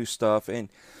 the new stuff, and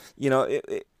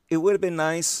it would have been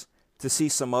nice to see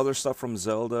some other stuff from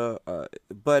Zelda,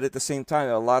 but at the same time,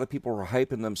 a lot of people were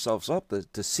hyping themselves up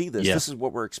to see this. Yeah. This is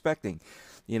what we're expecting,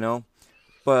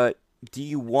 But do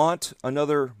you want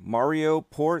another Mario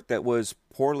port that was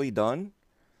poorly done?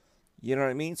 You know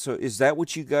what I mean? So is that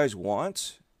what you guys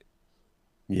want?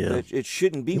 Yeah. It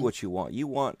shouldn't be what you want. You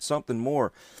want something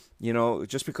more.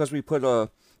 Just because we put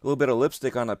a little bit of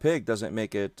lipstick on a pig doesn't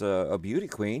make it a beauty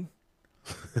queen.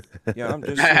 Yeah, I'm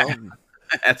just,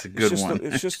 That's a good one.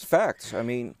 It's just facts. I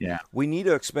mean, we need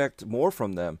to expect more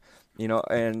from them,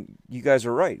 and you guys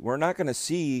are right. We're not going to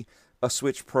see a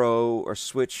Switch Pro or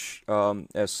Switch,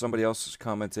 as somebody else has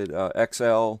commented,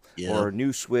 XL or a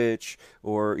new Switch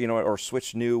or, or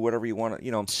Switch New, whatever you want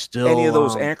to, any of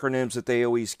those acronyms that they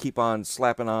always keep on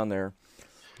slapping on there.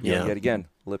 Yet again,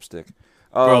 lipstick.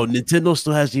 Bro, Nintendo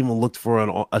still hasn't even looked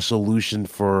for a solution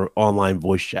for online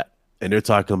voice chat. And they're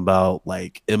talking about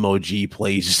like emoji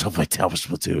plays and stuff like that with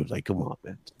Splatoon. Like, come on,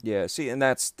 man. Yeah, see, and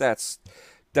that's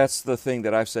the thing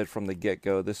that I've said from the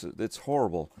get-go. It's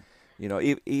horrible.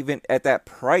 Even at that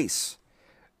price,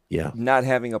 not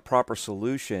having a proper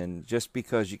solution just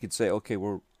because you could say, okay,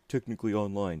 we're technically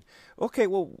online. Okay,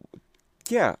 well,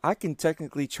 yeah, I can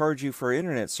technically charge you for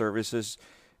internet services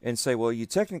and say, well, you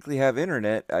technically have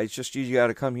internet. It's just you got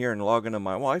to come here and log into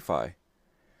my Wi-Fi.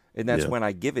 And that's when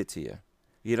I give it to you.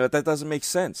 That doesn't make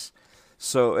sense.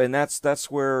 So, and that's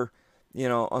where,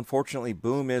 unfortunately,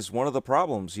 Boom is one of the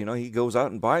problems. He goes out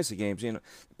and buys the games,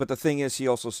 but the thing is, he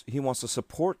wants to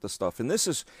support the stuff. And this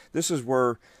is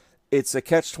where it's a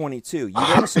catch-22. You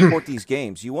want to support these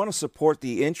games. You want to support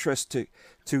the interest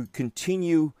to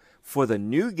continue for the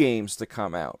new games to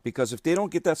come out, because if they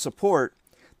don't get that support,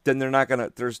 then they're not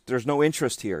gonna. There's no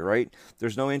interest here, right?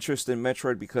 There's no interest in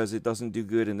Metroid because it doesn't do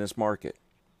good in this market.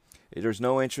 There's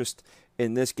no interest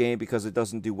in this game because it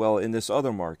doesn't do well in this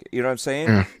other market. You know what I'm saying?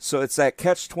 Yeah. So it's that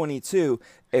catch-22.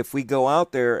 If we go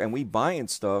out there and we buying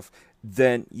stuff,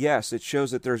 then yes, it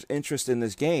shows that there's interest in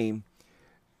this game.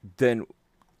 Then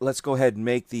let's go ahead and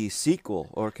make the sequel.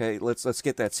 Okay, let's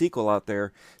get that sequel out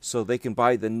there so they can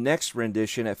buy the next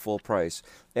rendition at full price.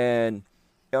 And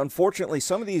unfortunately,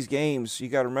 some of these games, you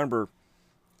got to remember,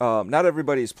 not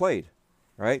everybody's played.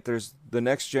 Right? There's the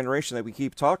next generation that we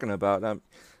keep talking about.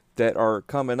 That are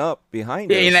coming up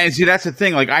behind us. And see, that's the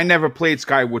thing. Like, I never played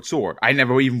Skyward Sword. I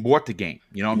never even bought the game.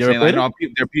 You know what I'm saying? I know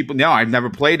there are people. No, I've never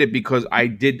played it because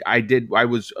I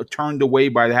was turned away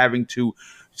by having to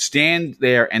stand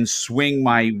there and swing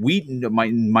my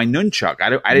nunchuck. I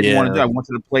didn't want to do. I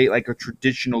wanted to play like a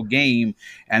traditional game,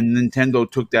 and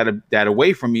Nintendo took that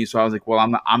away from me. So I was like, well,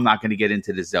 I'm not going to get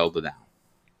into the Zelda now.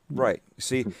 Right.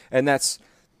 See, and that's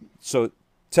so.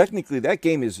 Technically, that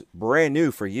game is brand new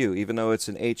for you, even though it's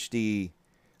an HD.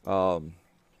 I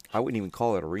wouldn't even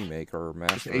call it a remake or a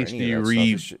master. It's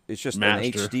HD it's just master.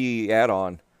 An HD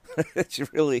add-on. It's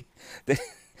really they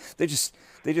just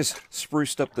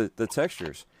spruced up the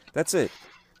textures. That's it.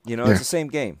 You know, it's the same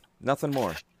game, nothing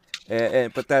more.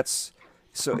 But that's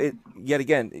so it yet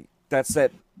again. That's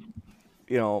that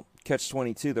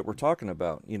catch-22 that we're talking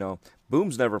about. You know,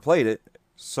 Boom's never played it.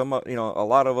 A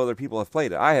lot of other people have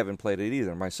played it. I haven't played it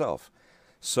either myself.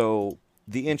 So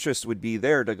the interest would be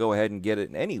there to go ahead and get it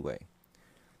anyway.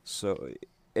 So,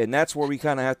 and that's where we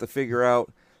kind of have to figure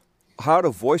out how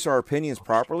to voice our opinions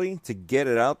properly to get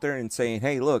it out there and saying,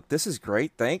 hey, look, this is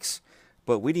great, thanks,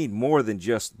 but we need more than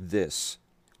just this.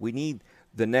 We need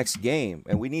the next game,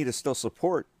 and we need to still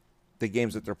support the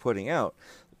games that they're putting out.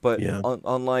 But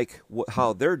unlike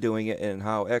how they're doing it and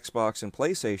how Xbox and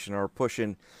PlayStation are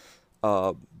pushing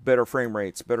better frame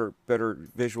rates, better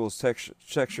visuals,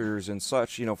 textures, and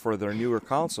such, for their newer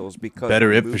consoles, because better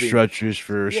infrastructures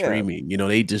for streaming.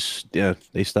 They just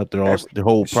they stopped their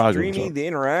whole progress. Streaming, the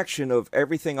interaction of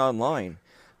everything online,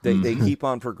 they keep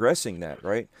on progressing that,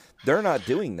 right? They're not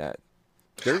doing that.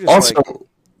 They're just also.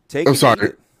 I'm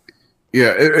sorry.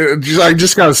 Yeah, I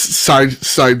just got to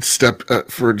sidestep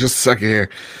for just a second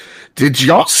here. Did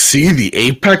y'all see the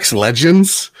Apex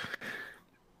Legends?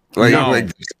 No.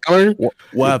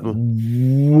 What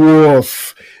happened?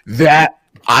 Woof.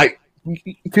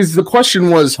 Because the question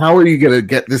was, how are you going to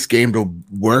get this game to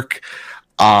work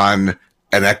on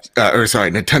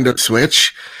Nintendo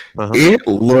Switch? Uh-huh. It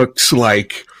looks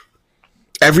like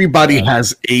everybody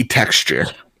has a texture.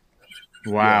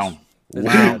 Wow. Yes.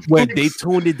 Wow. Wait, they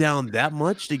toned it down that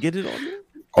much to get it on there?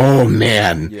 Oh,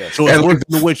 man. Yeah. So it's worse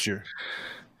than The Witcher.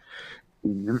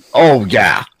 Oh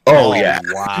yeah.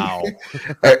 Wow.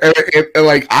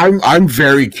 I'm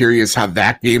very curious how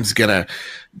that game's gonna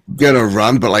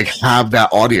run, but have that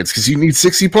audience, because you need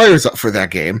 60 players up for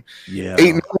that game. Yeah.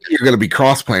 Ain't no way you're gonna be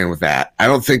cross playing with that. I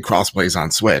don't think cross plays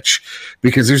on Switch,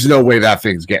 because there's no way that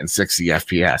thing's getting 60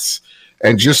 FPS.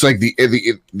 And just like the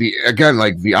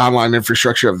online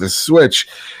infrastructure of the Switch,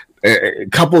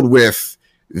 coupled with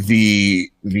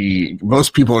the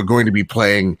most people are going to be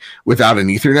playing without an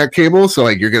Ethernet cable, so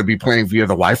you're going to be playing via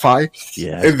the Wi-Fi.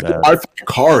 Yeah, and the Wi-Fi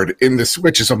card in the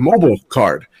Switch is a mobile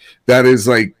card that is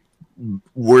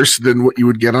worse than what you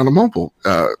would get on a mobile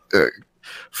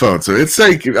phone. So it's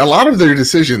a lot of their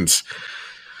decisions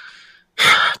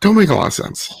don't make a lot of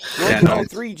sense. Well,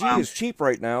 3G is cheap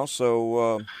right now,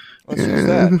 so let's use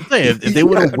that. If they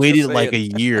would have waited a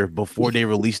year before they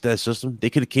released that system,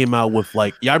 they could have came out with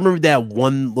I remember that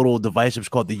one little device. It was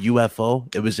called the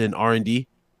UFO. It was in R&D.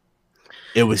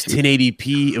 It was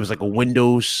 1080p. It was like a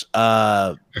Windows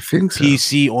I think so.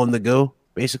 PC on the go,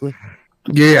 basically.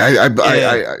 Yeah, It's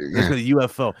the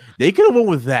UFO. They could have went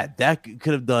with that. That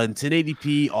could have done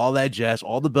 1080p, all that jazz,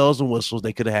 all the bells and whistles.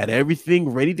 They could have had everything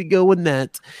ready to go in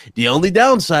that. The only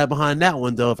downside behind that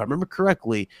one, though, if I remember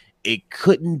correctly, it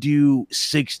couldn't do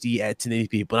 60 at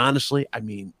 1080p. But honestly,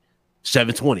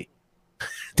 720.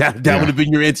 That would have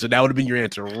been your answer. That would have been your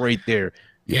answer right there.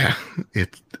 Yeah,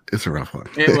 it's a rough one.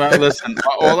 Well, listen,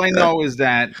 all I know is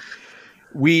that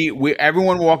we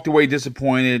everyone walked away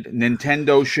disappointed.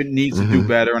 Nintendo needs to do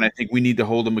better, and I think we need to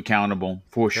hold them accountable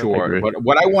for sure. But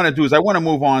what I want to do is I want to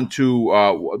move on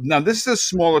to now. This is a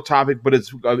smaller topic, but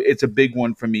it's a big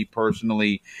one for me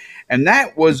personally, and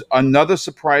that was another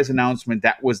surprise announcement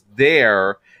that was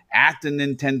there at the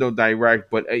Nintendo Direct.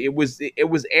 But it was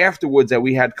afterwards that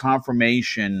we had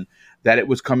confirmation that it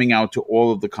was coming out to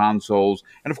all of the consoles.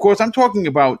 And of course, I'm talking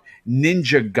about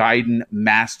Ninja Gaiden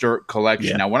Master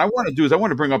Collection. Now, what I want to do is I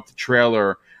want to bring up the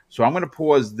trailer. So I'm going to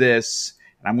pause this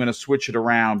and I'm going to switch it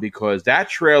around because that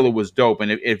trailer was dope.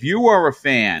 And if you are a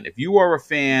fan,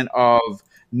 of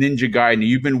Ninja Gaiden,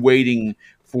 you've been waiting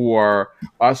for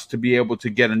us to be able to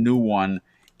get a new one.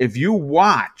 If you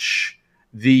watch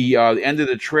the end of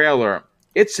the trailer,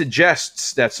 it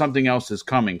suggests that something else is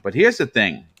coming. But here's the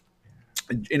thing.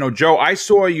 Joe, I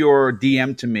saw your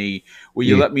DM to me where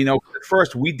you let me know. At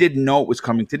first, we didn't know it was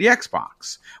coming to the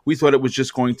Xbox. We thought it was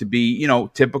just going to be,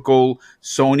 typical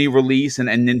Sony release and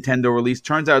Nintendo release.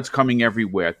 Turns out it's coming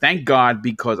everywhere. Thank God,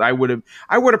 because I would have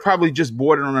probably just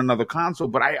bought it on another console,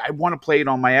 but I want to play it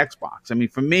on my Xbox. I mean,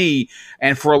 for me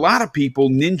and for a lot of people,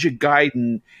 Ninja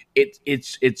Gaiden,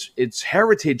 its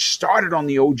heritage started on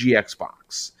the OG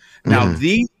Xbox. Now,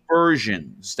 these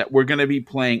versions that we're going to be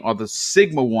playing are the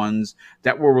Sigma ones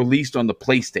that were released on the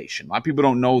PlayStation. A lot of people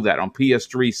don't know that. On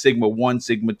PS3, Sigma 1,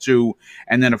 Sigma 2,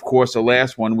 and then, of course, the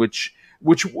last one, which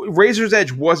Razor's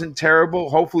Edge wasn't terrible.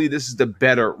 Hopefully, this is the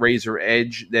better Razor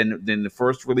Edge than the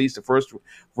first release. The first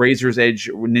Razor's Edge,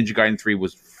 Ninja Gaiden 3,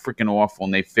 was freaking awful,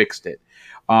 and they fixed it.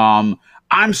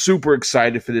 I'm super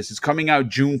excited for this. It's coming out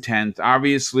June 10th.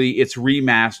 Obviously, it's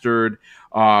remastered.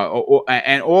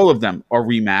 And all of them are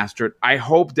remastered. I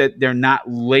hope that they're not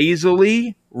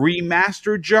lazily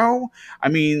remastered, Joe. I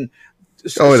mean,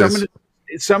 some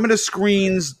of the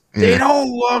screens, they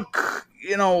don't look,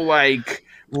 like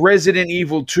Resident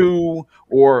Evil 2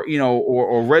 or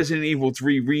Resident Evil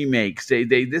 3 remakes.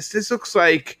 This looks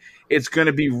like it's going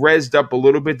to be rezzed up a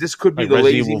little bit. This could be like the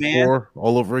Resident Lazy Evil Man 4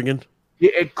 all over again.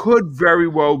 It could very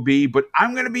well be, but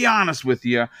I'm going to be honest with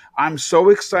you. I'm so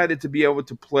excited to be able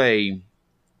to play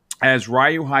as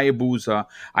Ryu Hayabusa.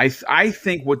 I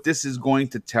think what this is going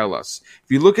to tell us,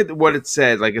 if you look at what it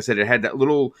said, like I said, it had that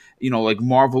little, like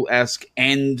Marvel-esque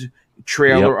end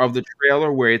trailer of the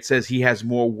trailer where it says he has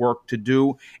more work to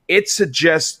do. It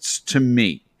suggests to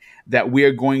me that we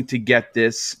are going to get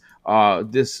this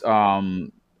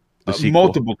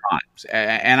multiple times,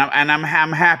 and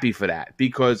I'm happy for that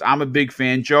because I'm a big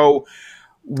fan. Joe,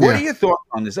 what are your thoughts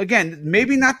on this? Again,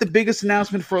 maybe not the biggest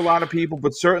announcement for a lot of people,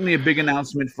 but certainly a big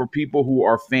announcement for people who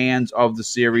are fans of the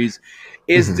series.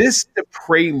 Is this the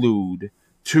prelude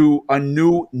to a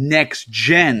new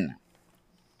next-gen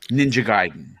Ninja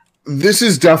Gaiden? This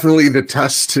is definitely the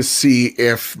test to see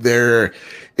if there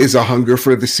is a hunger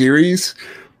for the series,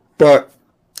 but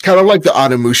kind of like the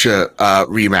Onimusha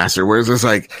remaster, where it's just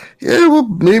like, we'll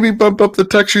maybe bump up the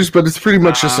textures, but it's pretty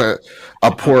much just a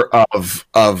port of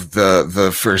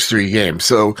the first three games.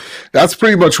 So that's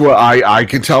pretty much what I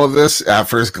can tell of this at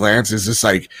first glance. Is just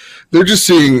like they're just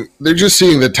seeing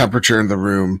the temperature in the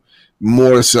room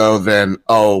more so than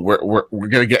we're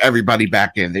gonna get everybody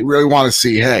back in. They really want to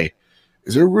see, hey,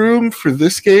 is there room for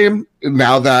this game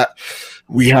now that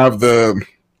we have the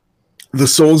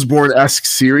Soulsborne-esque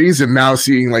series, and now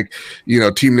seeing Team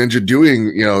Ninja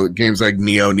doing games like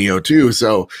Neo 2.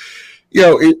 So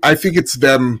I think it's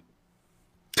them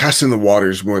testing the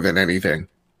waters more than anything.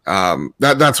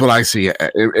 That's what I see.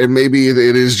 And maybe it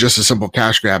is just a simple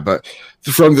cash grab, but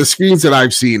from the screens that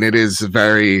I've seen, it is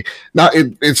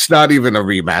it's not even a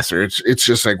remaster. It's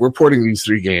just like we're porting these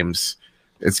three games.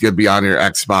 It's going to be on your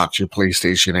Xbox, your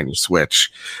PlayStation, and your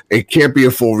Switch. It can't be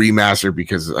a full remaster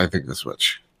because I think the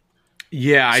Switch.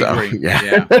 Yeah, I agree.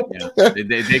 Yeah.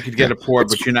 They could get a port,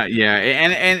 but you're not. Yeah,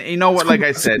 and you know what? Like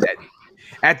I said,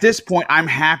 at this point, I'm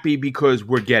happy because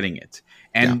we're getting it,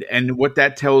 and what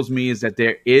that tells me is that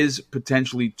there is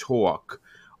potentially talk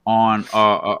on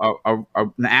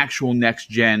an actual next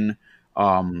gen,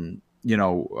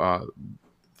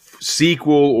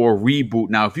 sequel or reboot.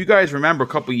 Now, if you guys remember a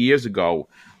couple of years ago,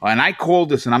 and I called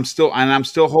this, and I'm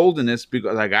still holding this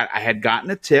because I had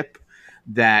gotten a tip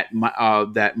that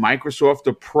that Microsoft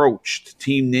approached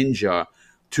Team Ninja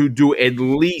to do at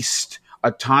least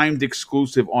a timed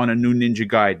exclusive on a new Ninja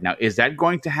Gaiden. Now, is that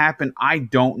going to happen? I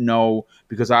don't know,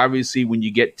 because obviously when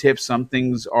you get tips, some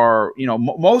things are,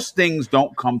 most things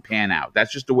don't pan out.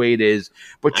 That's just the way it is.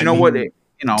 But to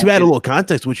add a little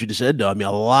context to what you just said, though, I mean,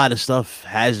 a lot of stuff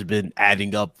has been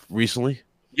adding up recently.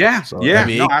 Yeah, so, I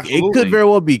mean, it could very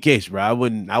well be a case, bro. I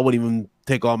wouldn't even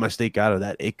take all my stake out of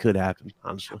that. It could happen,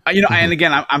 honestly. And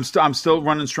again, I'm still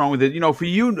running strong with it. For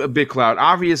you, Big Cloud,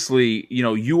 obviously,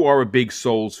 you are a big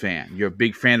Souls fan. You're a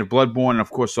big fan of Bloodborne, and of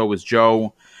course, so is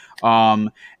Joe.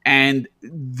 And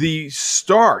the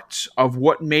start of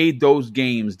what made those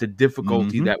games, the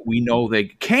difficulty that we know they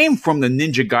came from the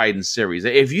Ninja Gaiden series.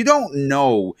 If you don't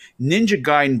know, Ninja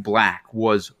Gaiden Black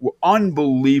was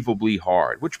unbelievably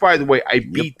hard, which, by the way, I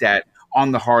beat that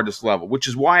on the hardest level, which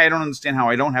is why I don't understand how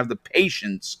I don't have the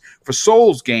patience for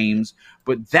Souls games.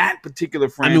 But that particular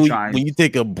franchise, I mean, when you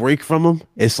take a break from them,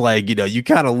 it's like, you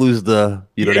kind of lose the,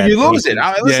 that you lose it. Listen,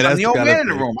 I'm that's the old man in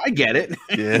the thing. room. I get it.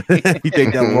 Yeah, you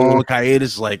take that long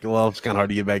hiatus, like, well, it's kind of hard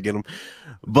to get back in them.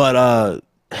 But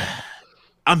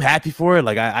I'm happy for it.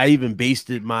 Like, I even based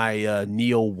my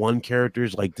Neo 1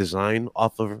 characters like design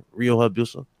off of Rio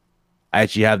Hayabusa. I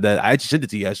actually have that. I actually sent it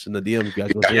to you guys in the DM. You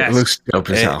guys It looks dope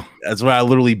as hell. That's where I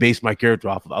literally based my character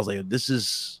off of. I was like, this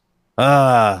is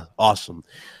awesome.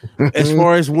 As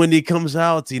far as when it comes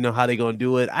out, how they gonna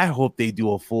do it, I hope they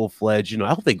do a full-fledged, I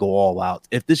hope they go all out.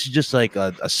 If this is just like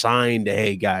a sign to,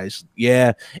 hey guys,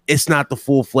 it's not the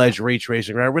full-fledged ray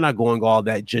tracing, right? We're not going all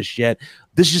that just yet.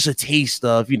 This is just a taste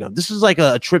of, this is like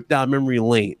a trip down memory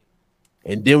lane,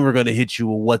 and then we're gonna hit you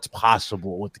with what's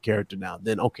possible with the character now.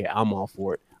 Then okay, I'm all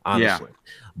for it, honestly.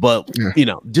 But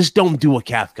just don't do a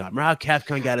Capcom. Remember how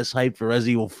Capcom got us hyped for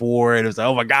Resident Evil 4, and it was like,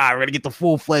 oh my god, we're gonna get the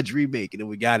full-fledged remake, and then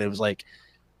we got it. It was like,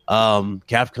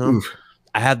 Capcom,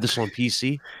 I have this on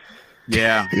PC.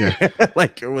 Yeah.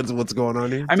 Like, what's going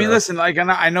on here? I mean, listen, like,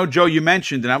 I know, Joe, you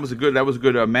mentioned, and that was a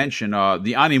good mention.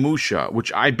 The Onimusha,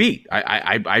 which I beat.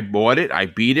 I bought it, I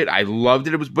beat it, I loved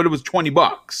it. It was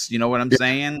 $20. You know what I'm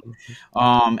saying?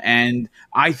 And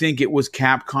I think it was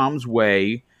Capcom's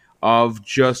way of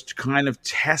just kind of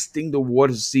testing the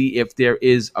water to see if there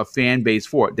is a fan base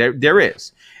for it. There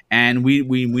is. And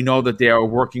we know that they are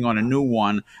working on a new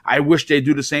one. I wish they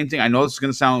do the same thing. I know this is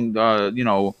going to sound,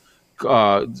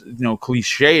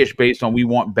 cliche-ish based on we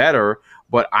want better,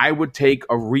 but I would take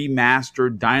a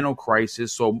remastered Dino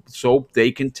Crisis so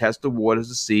they can test the waters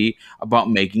to see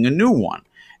about making a new one.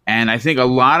 And I think a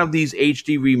lot of these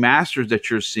HD remasters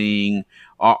that you're seeing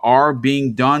are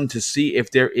being done to see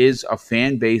if there is a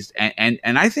fan base, and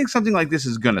I think something like this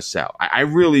is going to sell. I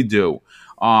really do.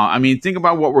 I mean, think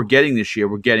about what we're getting this year.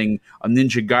 We're getting a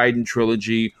Ninja Gaiden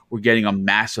trilogy. We're getting a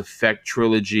Mass Effect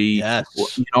trilogy. Yes.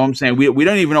 You know what I'm saying? We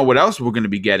don't even know what else we're going to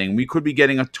be getting. We could be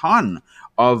getting a ton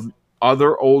of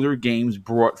other older games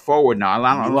brought forward. Now,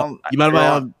 you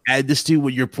might add this to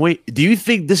with your point. Do you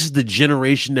think this is the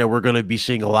generation that we're going to be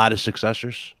seeing a lot of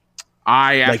successors?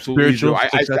 I absolutely do.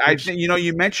 I think,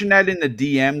 you mentioned that in the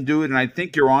DM, dude, and I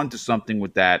think you're onto something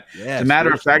with that. Yeah, as a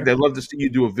matter of fact, I'd love to see you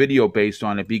do a video based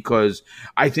on it, because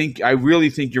I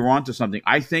really think you're onto something.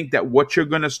 I think that what you're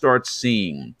going to start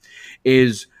seeing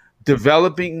is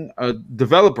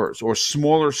developers or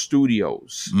smaller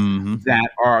studios that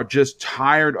are just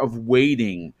tired of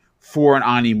waiting for an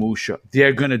Onimusha.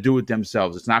 They're going to do it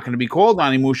themselves. It's not going to be called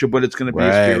Onimusha, but it's going to be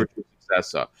a spiritual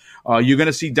successor. You're going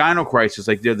to see Dino Crisis,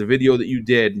 like the video that you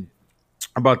did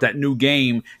about that new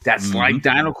game that's like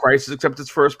Dino Crisis, except it's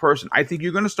first person. I think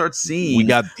you're going to start seeing. We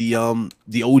got the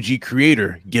OG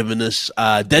creator giving us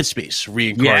Dead Space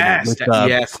reincarnated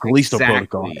with Callisto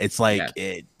Protocol. It's like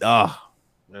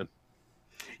man.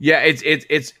 Yeah,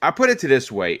 it's. I put it to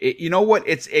this way. You know what?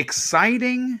 It's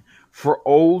exciting for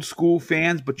old school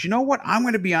fans, but you know what? I'm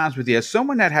going to be honest with you. As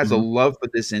someone that has a love for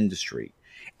this industry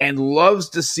and loves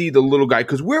to see the little guy,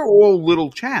 because we're all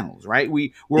little channels, right?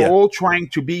 We're all trying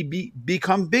to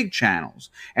become big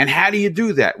channels. And how do you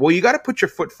do that? Well, you got to put your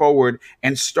foot forward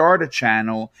and start a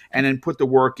channel and then put the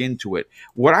work into it.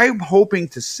 What I'm hoping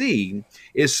to see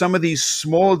is some of these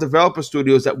small developer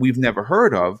studios that we've never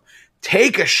heard of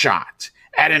take a shot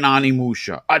at an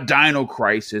Onimusha, a Dino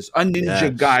Crisis, a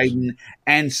Ninja Gaiden,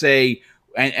 and say,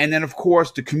 and then, of course,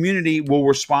 the community will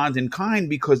respond in kind,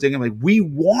 because they're going to be like, we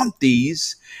want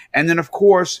these. And then, of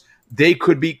course, they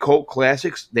could be cult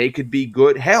classics. They could be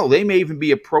good. Hell, they may even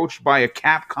be approached by a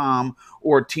Capcom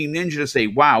or a Team Ninja to say,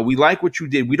 wow, we like what you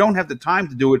did. We don't have the time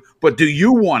to do it, but do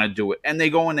you want to do it? And they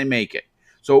go and they make it.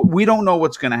 So we don't know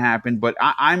what's going to happen, but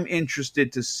I'm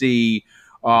interested to see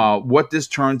what this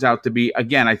turns out to be.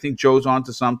 Again, I think Joe's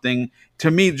onto something.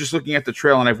 To me, just looking at the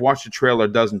trailer, and I've watched the trailer a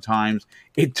dozen times,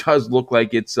 it does look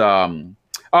like it's a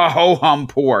ho-hum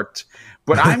port.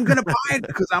 But I'm going to buy it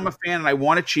because I'm a fan and I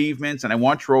want achievements and I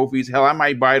want trophies. Hell, I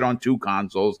might buy it on 2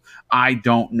 consoles. I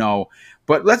don't know.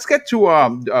 But let's get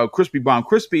to Crispy Bomb.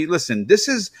 Crispy, listen, this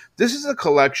is a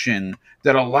collection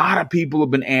that a lot of people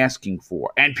have been asking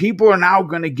for, and people are now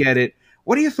going to get it.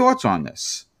 What are your thoughts on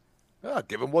this?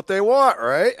 Give them what they want,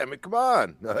 right? I mean, come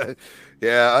on.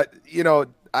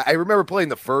 I remember playing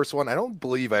the first one. I don't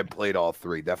believe I played all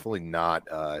 3. Definitely not.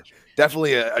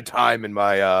 Definitely a time in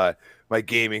my my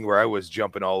gaming where I was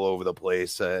jumping all over the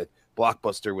place.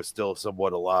 Blockbuster was still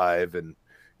somewhat alive, and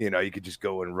you could just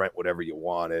go and rent whatever you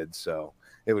wanted. So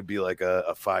it would be like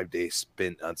a 5-day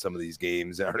spent on some of these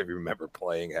games. I don't even remember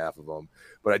playing half of them,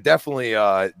 but I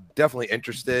definitely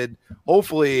interested.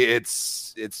 Hopefully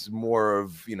it's more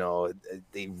of,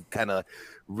 they kind of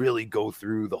really go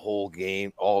through the whole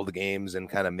game, all the games, and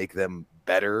kind of make them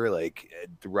better, like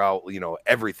throughout,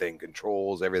 everything,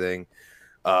 controls, everything.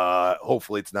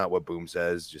 Hopefully it's not what Boom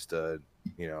says, just a,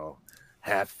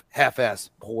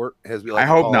 half-ass port, as we like I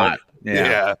to hope call not. it. Yeah.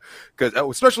 Yeah, because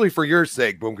especially for your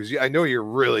sake, Boom, because I know you're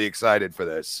really excited for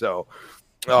this. So,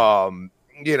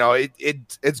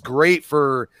 it's great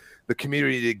for the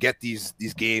community to get these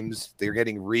games. They're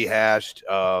getting rehashed.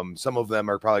 Some of them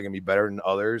are probably going to be better than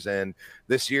others, and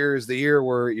this year is the year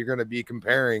where you're going to be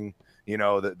comparing,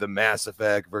 the Mass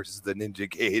Effect versus the Ninja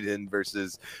Gaiden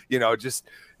versus,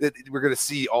 we're going to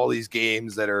see all these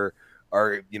games that are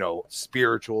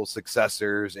spiritual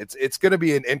successors. It's going to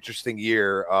be an interesting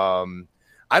year.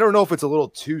 I don't know if it's a little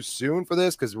too soon for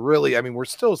this, because really, I mean, we're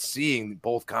still seeing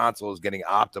both consoles getting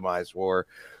optimized for,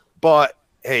 but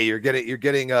hey, you're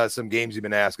getting some games you've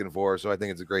been asking for, so I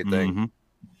think it's a great thing. Mm-hmm.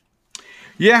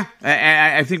 Yeah,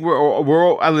 I think we're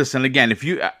all listen again. If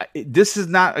you this is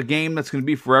not a game that's going to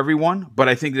be for everyone, but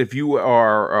I think that if you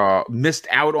are missed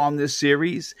out on this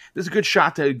series, this is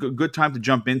a good time to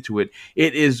jump into it.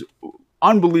 It is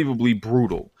unbelievably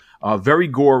brutal, very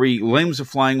gory. Limbs are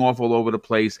flying off all over the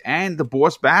place, and the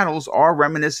boss battles are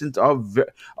reminiscent of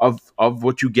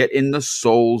what you get in the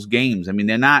Souls games. I mean,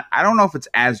 they're not. I don't know if it's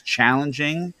as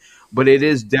challenging, but it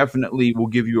is definitely will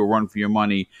give you a run for your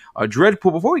money.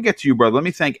 Dreadpool, before we get to you, brother, let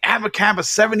me thank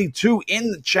Avacaba72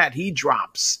 in the chat. He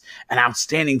drops an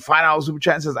outstanding $5 super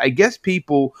chat and says, I guess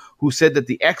people who said that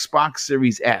the Xbox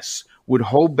Series S would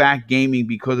hold back gaming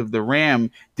because of the RAM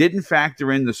didn't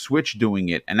factor in the Switch doing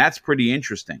it. And that's pretty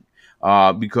interesting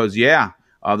because,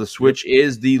 the Switch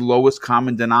is the lowest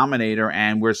common denominator,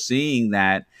 and we're seeing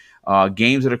that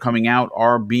games that are coming out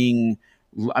are being –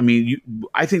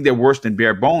 I think they're worse than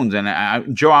Bare Bones.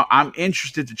 And Joe, I'm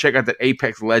interested to check out the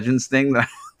Apex Legends thing.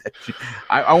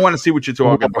 I want to see what you're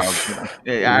talking about. Let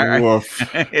me try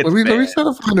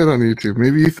to find it on YouTube.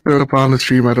 Maybe you throw it up on the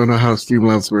stream. I don't know how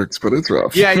Streamlabs works, but it's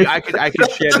rough. Yeah, I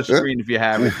could share the screen if you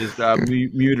have it. Just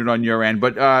muted on your end.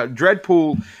 But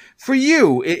Dreadpool, for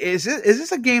you, is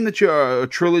this a game that a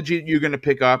trilogy you're going to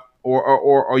pick up?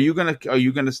 Or are you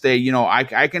gonna stay?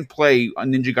 I can play a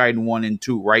Ninja Gaiden 1 and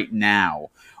 2 right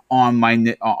now on my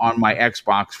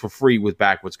Xbox for free with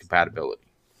backwards compatibility.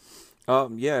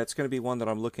 It's going to be one that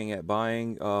I'm looking at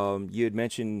buying. You had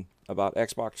mentioned about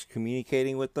Xbox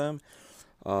communicating with them.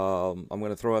 I'm going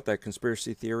to throw out that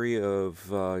conspiracy theory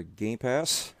of Game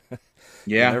Pass.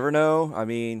 Yeah, you never know. I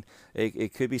mean,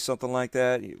 it could be something like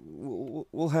that.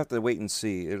 We'll have to wait and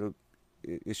see.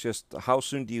 It's just, how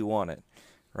soon do you want it?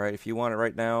 Right? If you want it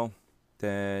right now,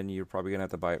 then you're probably going to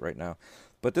have to buy it right now.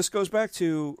 But this goes back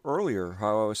to earlier,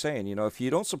 how I was saying, if you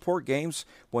don't support games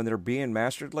when they're being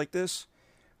mastered like this,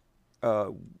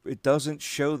 it doesn't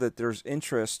show that there's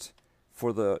interest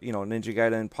for the, Ninja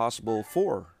Gaiden Impossible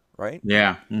 4, right?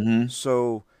 Yeah. Mm-hmm.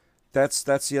 So that's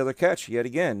the other catch. Yet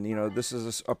again, this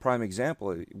is a prime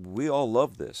example. We all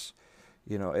love this,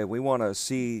 and we want to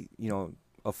see,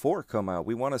 a 4 come out.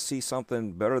 We want to see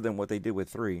something better than what they did with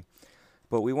 3.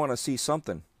 But we want to see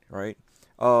something, right?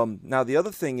 Now, the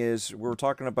other thing is, we're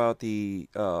talking about the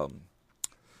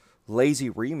lazy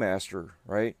remaster,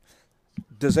 right?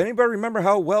 Does anybody remember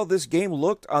how well this game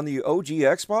looked on the OG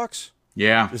Xbox?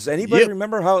 Yeah. Does anybody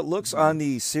remember how it looks on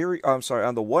the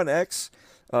on the One X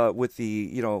with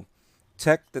the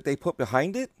tech that they put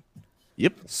behind it?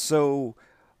 Yep. So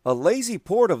a lazy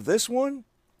port of this one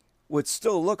would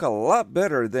still look a lot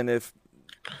better than if,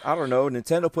 I don't know,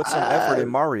 Nintendo put some effort in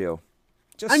Mario.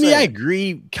 I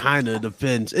agree. Kind of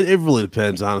depends. It really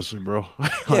depends, honestly, bro.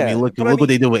 I mean, look what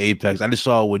they did with Apex. I just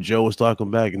saw what Joe was talking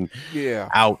back, and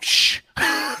ouch.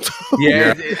 I'm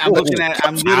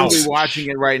literally watching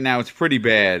it right now. It's pretty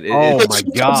bad. My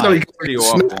god, it's pretty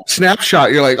awful.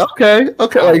 Snapshot. You're like, okay.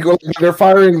 Like they're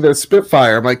firing the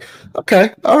Spitfire. I'm like,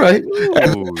 okay, all right.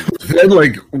 And then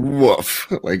like,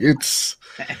 woof. Like it's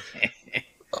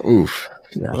oof.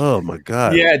 Yeah. Oh my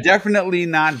god! Yeah, definitely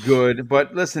not good.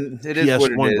 But listen, it is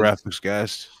what it is. Graphics,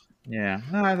 guys. Yeah,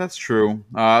 no, that's true.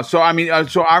 So obviously,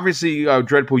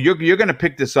 Dreadpool, you're going to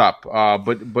pick this up.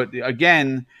 But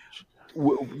again,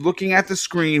 looking at the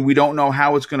screen, we don't know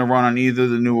how it's going to run on either of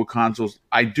the newer consoles.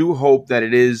 I do hope that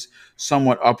it is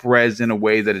somewhat up-res in a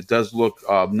way that it does look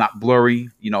not blurry.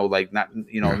 No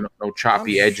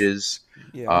choppy edges.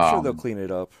 Yeah, I'm sure they'll clean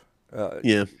it up.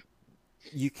 Yeah,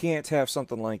 you can't have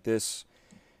something like this,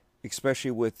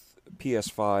 especially with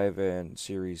PS5 and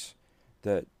series,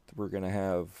 that we're going to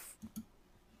have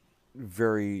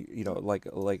very, like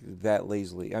that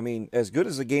lazily. I mean, as good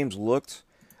as the games looked,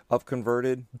 up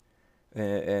converted,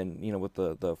 and with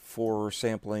the 4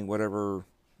 sampling, whatever,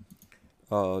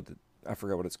 I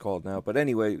forgot what it's called now. But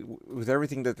anyway, with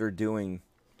everything that they're doing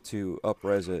to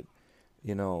up-res it,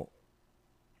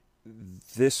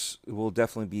 this will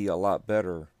definitely be a lot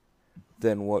better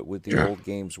than what with the old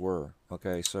games were.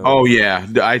 Okay, so. Oh yeah,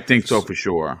 I think so for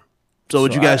sure. So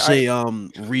would you guys say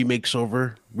remakes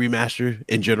over remaster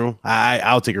in general?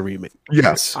 I'll take a remake.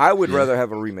 Yes, I would rather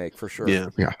have a remake for sure. Yeah.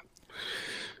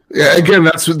 Again,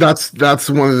 that's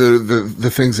one of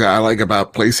the things that I like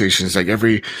about PlayStation is like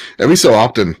every so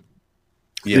often,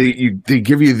 they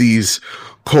give you these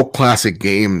cult classic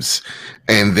games,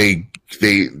 and they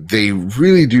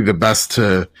really do the best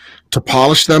to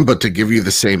polish them, but to give you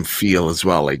the same feel as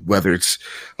well. Like whether it's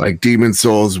like Demon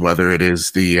Souls, whether it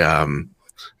is the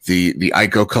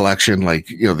Ico collection, like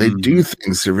they do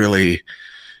things to really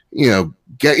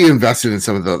get you invested in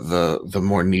some of the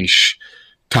more niche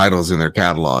titles in their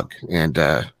catalog. And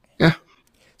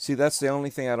see, that's the only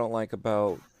thing I don't like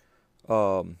about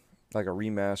like a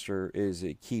remaster is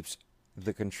it keeps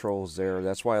the controls there.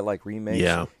 That's why I like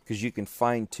remakes, because you can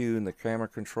fine tune the camera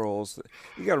controls.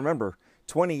 You got to remember,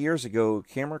 20 years ago,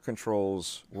 camera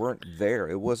controls weren't there.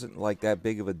 It wasn't like that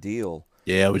big of a deal.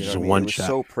 Yeah, it was just a one shot.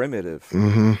 It was so primitive.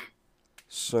 Mm-hmm.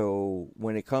 So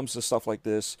when it comes to stuff like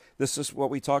this is what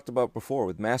we talked about before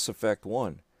with Mass Effect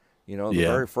 1. The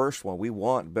very first one, we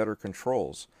want better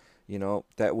controls.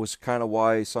 That was kind of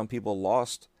why some people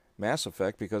lost Mass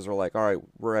Effect, because they're like, all right,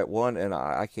 we're at 1 and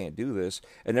I can't do this.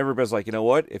 And everybody's like, you know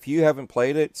what? If you haven't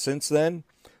played it since then,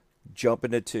 jump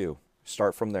into 2.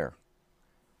 Start from there.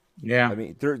 Yeah. I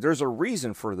mean, there's a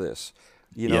reason for this.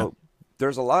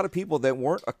 There's a lot of people that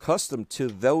weren't accustomed to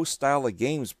those style of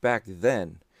games back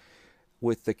then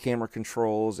with the camera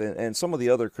controls and some of the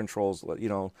other controls,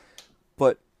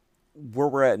 but where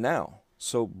we're at now.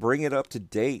 So bring it up to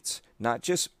date, not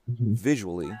just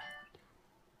visually,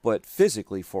 but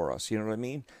physically for us. You know what I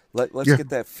mean? Let's get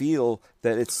that feel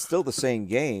that it's still the same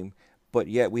game, but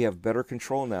yet we have better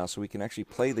control now, so we can actually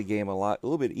play the game a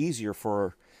little bit easier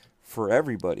for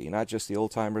everybody, not just the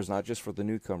old timers, not just for the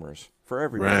newcomers, for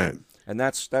everybody. Right. And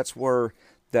that's where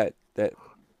that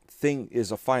thing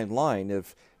is a fine line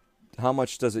of how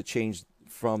much does it change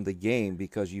from the game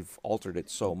because you've altered it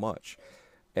so much.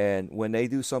 And when they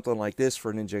do something like this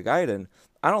for Ninja Gaiden,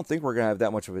 I don't think we're going to have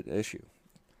that much of an issue.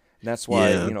 And that's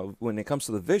why, when it comes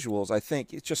to the visuals, I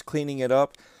think it's just cleaning it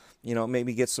up,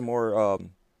 maybe get some more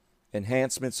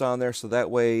enhancements on there so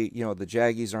that way, the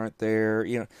jaggies aren't there,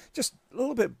 just a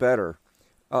little bit better.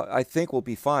 I think we'll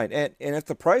be fine. And at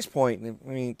the price point, I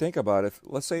mean, think about it.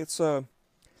 Let's say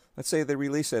they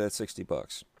release it at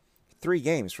 $60. 3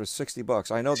 games for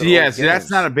 $60. I know that. Yes,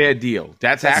 that's not a bad deal.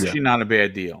 That's actually not a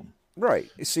bad deal. Right.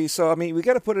 See, so I mean, we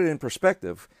got to put it in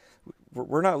perspective.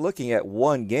 We're not looking at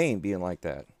one game being like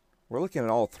that. We're looking at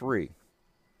all 3.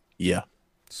 Yeah.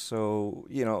 So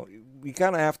we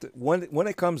kind of have to when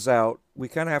it comes out, we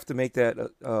kind of have to make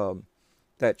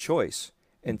that choice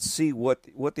and see what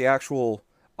the actual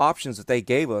options that they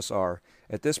gave us are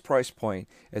at this price point,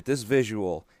 at this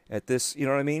visual, at this. You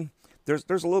know what I mean?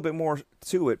 There's a little bit more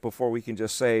to it before we can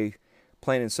just say,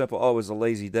 plain and simple, oh, it's a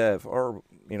lazy dev, or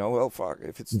well, fuck,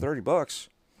 if it's $30,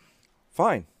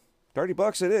 fine,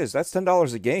 $30 it is. That's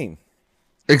 $10 a game.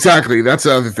 Exactly. That's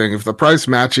the other thing. If the price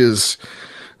matches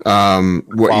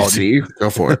what you see, go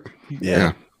for it.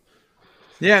 Yeah.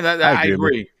 I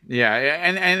agree. Yeah,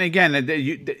 and again,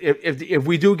 if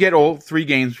we do get all 3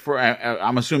 games for,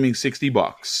 I'm assuming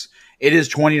 $60, it is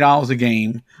 $20 a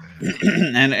game,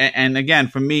 and again,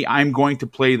 for me, I'm going to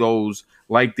play those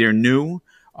like they're new.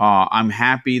 I'm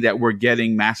happy that we're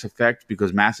getting Mass Effect,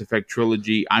 because Mass Effect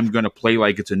Trilogy, I'm going to play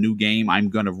like it's a new game. I'm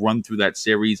going to run through that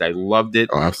series. I loved it.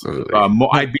 Oh, absolutely.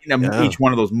 I've beaten each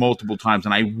one of those multiple times,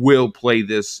 and I will play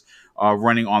this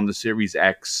running on the Series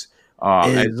X.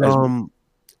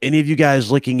 Any of you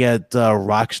guys looking at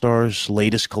Rockstar's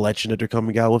latest collection that they're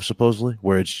coming out with, supposedly,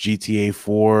 where it's GTA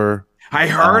 4? I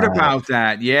heard about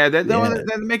that. Yeah,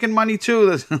 they're making money too.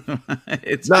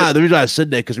 The reason I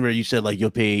said that, because remember you said like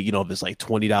you'll pay, if it's like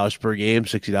 $20 per game,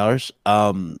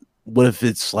 $60. What if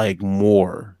it's like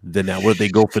more than that? What if they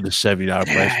go for the $70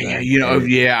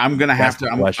 price? I'm gonna have to.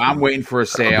 I'm waiting for a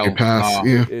sale.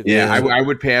 I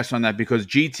would pass on that, because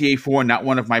GTA 4, not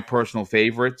one of my personal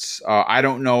favorites. I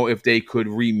don't know if they could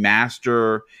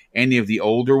remaster any of the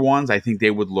older ones. I think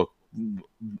they would look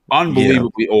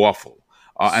unbelievably awful.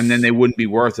 And then they wouldn't be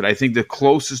worth it. I think the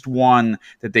closest one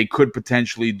that they could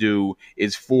potentially do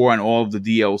is 4 and all of the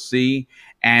DLC.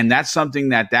 And that's something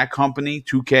that company,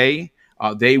 2K,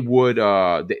 they would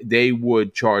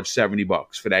charge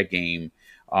 $70 for that game,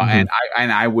 and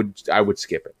I would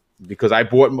skip it. Because I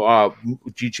bought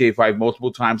GTA 5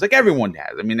 multiple times, like everyone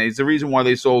has. I mean, it's the reason why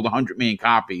they sold 100 million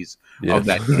copies of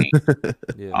that game.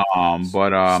 Yeah.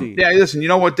 Listen, you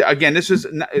know what? Again, this is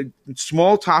a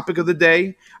small topic of the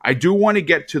day. I do want to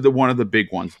get to one of the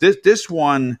big ones. This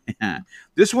one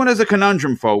is a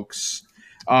conundrum, folks,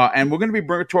 and we're going to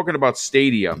be talking about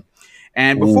Stadia.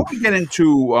 And before we get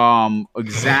into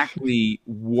exactly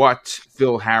what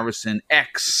Phil Harrison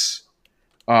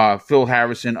of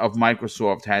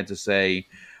Microsoft had to say.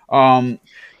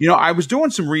 I was doing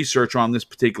some research on this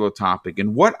particular topic,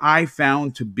 and what I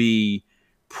found to be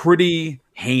pretty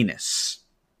heinous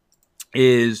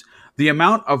is the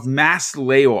amount of mass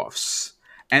layoffs.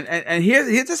 And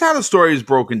here's how the story is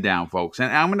broken down, folks. And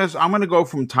I'm gonna go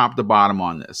from top to bottom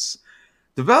on this.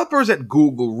 Developers at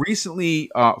Google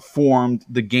recently formed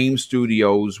the game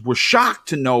studios were shocked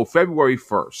to know February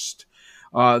 1st.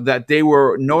 That they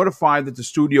were notified that the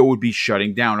studio would be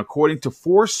shutting down, according to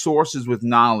 4 sources with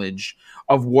knowledge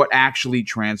of what actually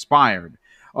transpired.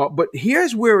 But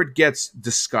here's where it gets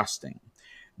disgusting.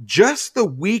 Just the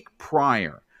week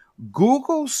prior,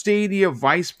 Google Stadia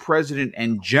Vice President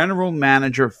and General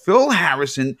Manager Phil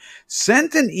Harrison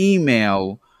sent an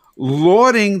email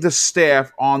lauding the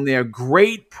staff on their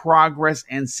great progress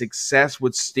and success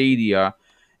with Stadia,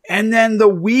 and then the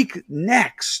week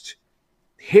next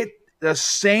hit the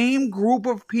same group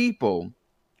of people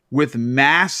with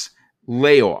mass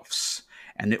layoffs.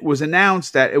 And it was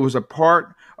announced that it was a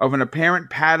part of an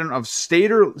apparent pattern of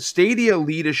Stadia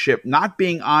leadership not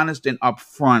being honest and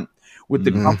upfront with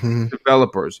the company's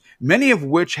developers, many of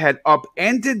which had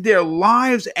upended their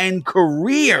lives and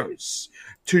careers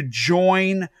to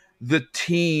join the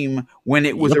team when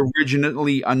it was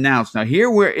originally announced. Now,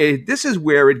 this is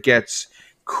where it gets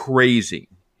crazy.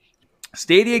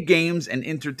 Stadia Games and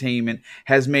Entertainment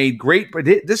has made great.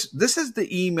 This is the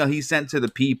email he sent to the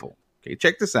people. Okay,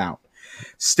 check this out.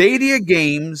 Stadia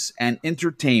Games and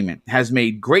Entertainment has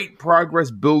made great progress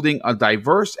building a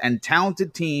diverse and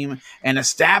talented team and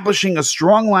establishing a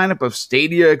strong lineup of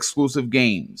Stadia exclusive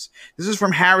games. This is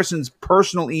from Harrison's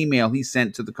personal email he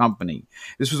sent to the company.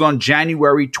 This was on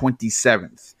January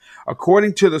 27th.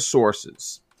 According to the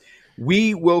sources,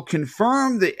 we will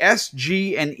confirm the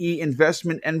SG&E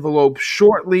investment envelope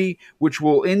shortly, which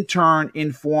will in turn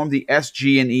inform the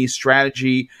SG&E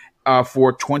strategy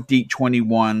for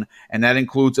 2021, and that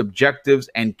includes objectives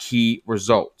and key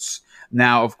results.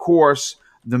 Now, of course,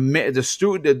 Kotaku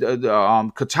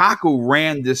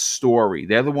ran this story.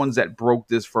 They're the ones that broke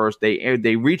this first.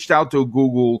 They reached out to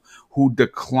Google, who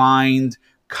declined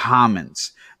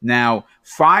comments. Now,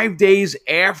 5 days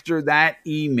after that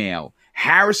email,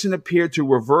 Harrison appeared to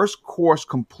reverse course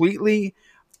completely,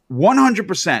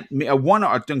 100%,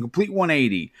 a complete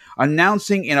 180,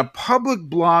 announcing in a public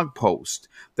blog post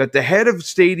that the head of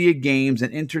Stadia Games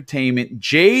and Entertainment,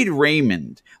 Jade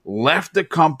Raymond, left the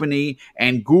company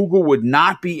and Google would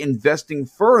not be investing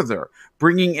further,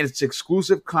 bringing its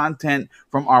exclusive content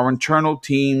from our internal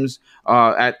teams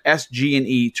at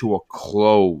SG&E to a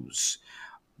close.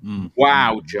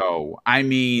 Wow, Joe. I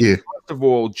mean, first of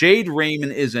all, Jade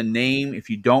Raymond is a name. If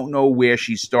you don't know where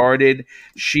she started,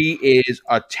 she is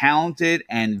a talented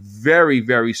and very,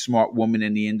 very smart woman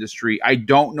in the industry. I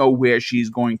don't know where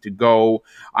she's going to go.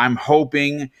 I'm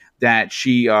hoping that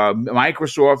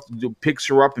Microsoft picks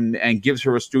her up and gives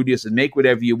her a studio, says, make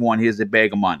whatever you want. Here's a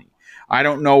bag of money. I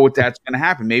don't know what that's going to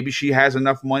happen. Maybe she has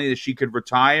enough money that she could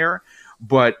retire,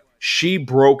 but she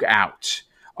broke out.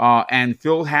 And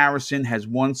Phil Harrison has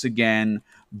once again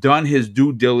done his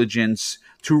due diligence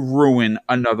to ruin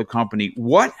another company.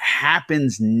 What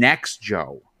happens next,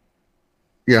 Joe?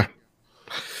 Yeah.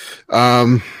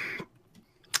 I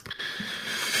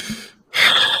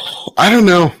don't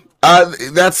know.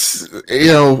 That's,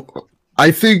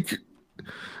 I think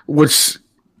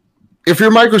if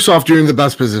you're Microsoft, you're in the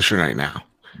best position right now,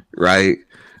 right?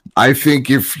 I think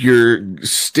if you're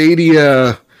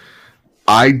Stadia,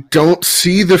 I don't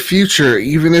see the future,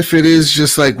 even if it is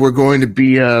just like we're going to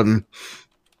be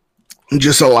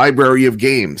just a library of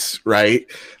games, right?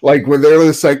 Like when they're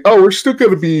just like, oh, we're still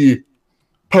going to be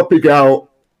pumping out,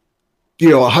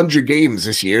 100 games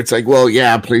this year. It's like, well,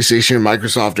 yeah, PlayStation and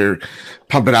Microsoft are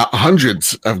pumping out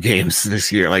hundreds of games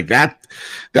this year. Like that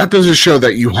doesn't show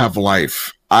that you have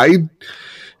life. A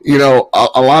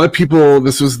lot of people,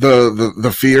 this was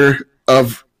the fear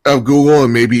of Google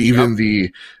and maybe even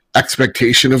the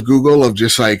expectation of Google of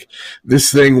just like this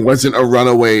thing wasn't a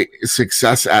runaway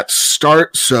success at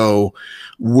start, so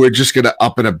we're just going to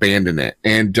up and abandon it.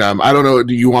 And I don't know,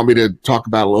 do you want me to talk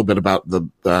about a little bit about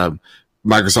the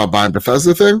Microsoft buying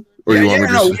Bethesda thing? Or you want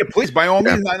me to please, by all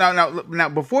means. Now,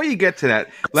 before you get to that,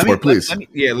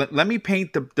 let me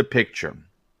paint the picture.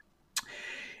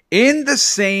 In the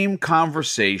same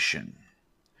conversation,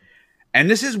 and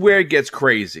this is where it gets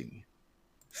crazy,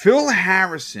 Phil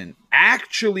Harrison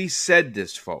actually said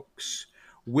this, folks,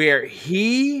 where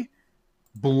he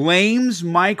blames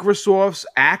Microsoft's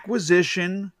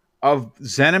acquisition of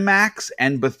ZeniMax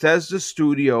and Bethesda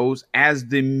Studios as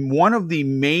one of the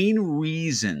main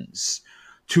reasons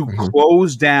to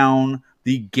close down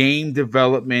the game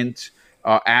development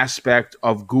aspect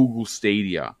of Google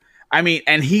Stadia. I mean,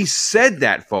 and he said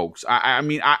that, folks. I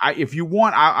mean, if you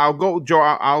want, I'll go, Joe.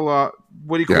 I'll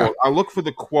what do you call it? I'll look for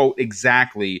the quote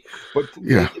exactly. But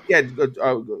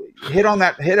hit on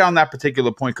that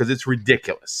particular point because it's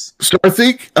ridiculous. So I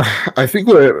think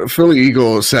what Philly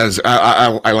Eagle says,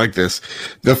 I like this.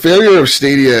 The failure of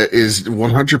Stadia is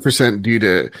 100% due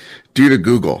to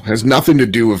Google. It has nothing to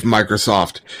do with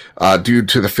Microsoft due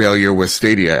to the failure with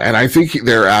Stadia. And I think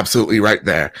they're absolutely right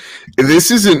there.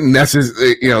 This isn't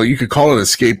necessarily, you could call it a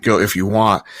scapegoat if you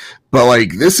want, but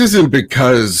like this isn't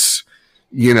because,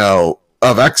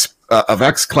 of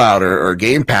xCloud or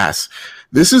Game Pass.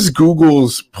 This is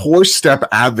Google's poor step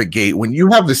out of the gate. When you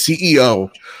have the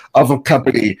CEO of a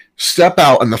company step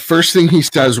out and the first thing he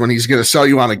says when he's going to sell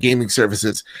you on a gaming service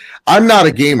is, I'm not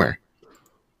a gamer.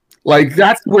 Like,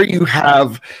 that's where you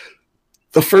have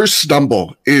the first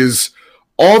stumble is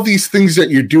all these things that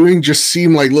you're doing just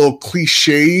seem like little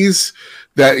cliches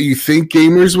that you think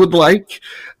gamers would like.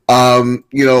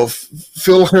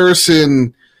 Phil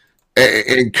Harrison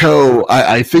and co,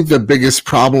 I think the biggest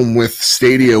problem with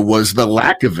Stadia was the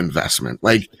lack of investment.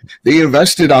 Like, they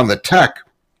invested on the tech,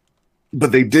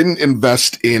 but they didn't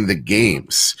invest in the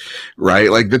games, right?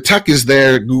 Like, the tech is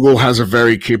there. Google has a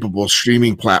very capable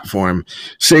streaming platform.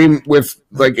 Same with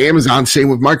like Amazon, same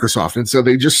with Microsoft. And so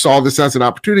they just saw this as an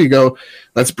opportunity to go,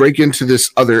 let's break into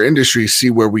this other industry, see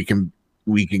where we can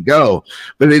go.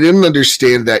 But they didn't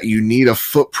understand that you need a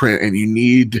footprint and you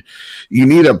need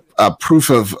a proof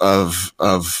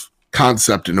of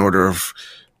concept in order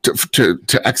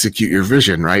to execute your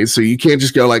vision, right? So you can't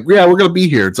just go like, yeah, we're going to be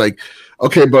here. It's like,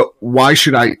 okay, but why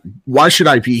should I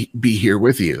be here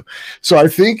with you? So I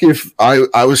think if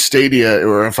I was Stadia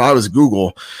or if I was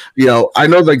Google, I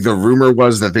know like the rumor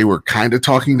was that they were kind of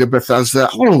talking to Bethesda.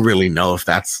 I don't really know if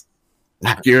that's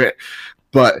accurate,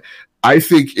 but I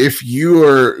think if you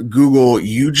are Google,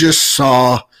 you just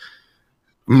saw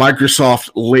Microsoft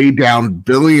lay down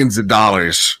billions of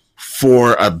dollars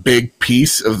for a big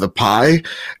piece of the pie.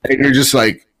 And you're just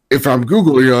like, if I'm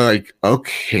Google, you're like,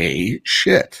 okay,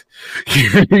 shit.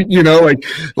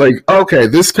 like, okay,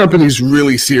 this company's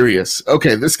really serious.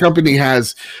 Okay, this company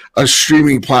has a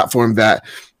streaming platform that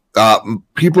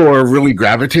people are really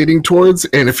gravitating towards.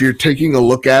 And if you're taking a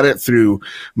look at it through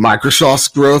Microsoft's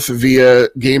growth via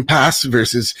Game Pass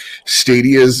versus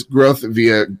Stadia's growth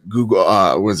via Google,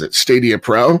 Stadia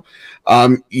Pro,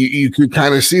 you could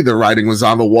kind of see the writing was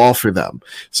on the wall for them.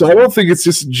 So I don't think it's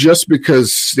just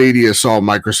because Stadia saw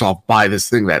Microsoft buy this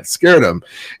thing that scared them.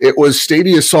 It was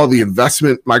Stadia saw the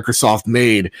investment Microsoft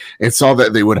made and saw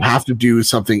that they would have to do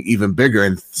something even bigger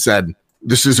and said,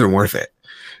 this isn't worth it.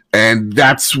 And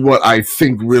that's what I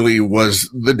think really was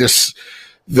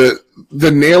the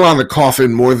nail on the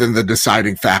coffin more than the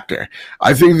deciding factor.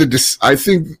 I think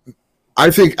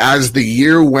as the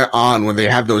year went on, when they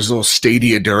had those little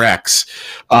Stadia Directs,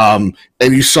 and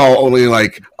you saw only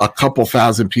like a couple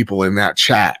thousand people in that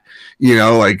chat,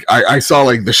 like I saw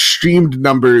like the streamed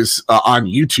numbers on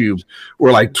YouTube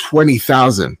were like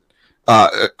 20,000.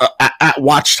 At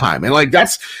watch time, and like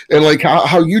that's and like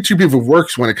how YouTube even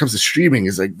works when it comes to streaming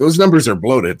is like those numbers are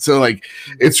bloated. So like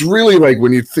it's really like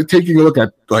when you're taking a look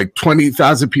at like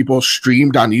 20,000 people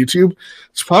streamed on YouTube,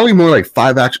 it's probably more like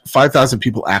 5,000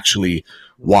 people actually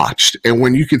watched. And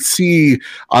when you could see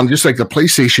on just like the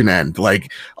PlayStation end,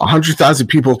 like 100,000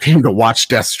 people came to watch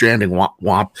Death Stranding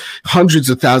womp. Hundreds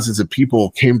of thousands of people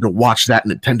came to watch that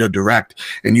Nintendo Direct,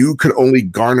 and you could only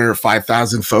garner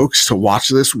 5,000 folks to watch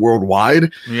this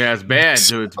worldwide. Yeah, it's bad,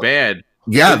 dude. It's bad.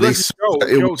 Yeah,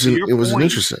 it was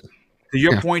interesting. To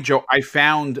your point, Joe, I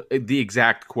found the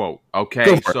exact quote.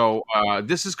 Okay, so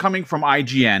this is coming from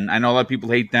IGN. I know a lot of people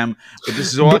hate them, but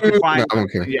this is all I can find.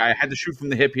 Yeah, I had to shoot from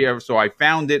the hip here, so I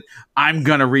found it. I'm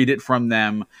gonna read it from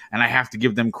them, and I have to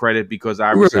give them credit because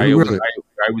I always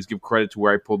give credit to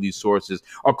where I pull these sources.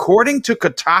 According to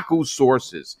Kotaku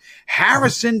sources,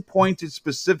 Harrison pointed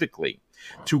specifically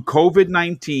to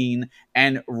COVID-19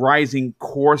 and rising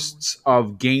costs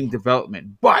of game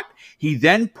development. But he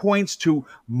then points to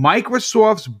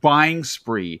Microsoft's buying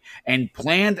spree and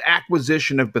planned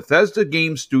acquisition of Bethesda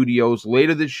Game Studios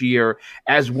later this year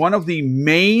as one of the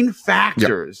main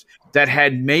factors that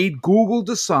had made Google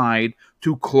decide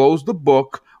to close the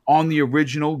book on the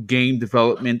original game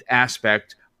development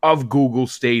aspect of Google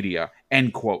Stadia,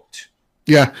 end quote.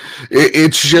 Yeah,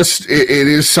 it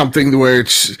is something where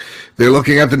they're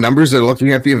looking at the numbers, they're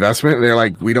looking at the investment, and they're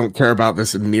like, we don't care about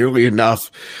this nearly enough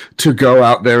to go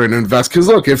out there and invest. Because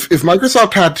look, if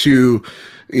Microsoft had to,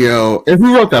 and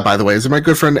who wrote that, by the way? Is it my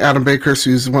good friend Adam Baker,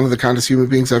 who's one of the kindest human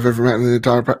beings I've ever met on the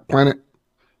entire planet,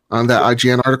 on that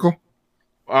IGN article?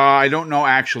 I don't know,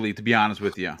 actually, to be honest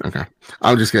with you. Okay,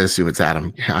 I'm just gonna assume it's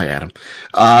Adam. Hi, Adam.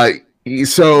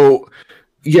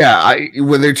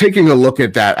 When they're taking a look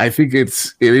at that, I think it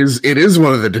is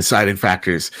one of the deciding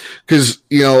factors. Because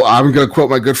I'm going to quote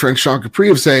my good friend Sean Capri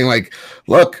of saying, like,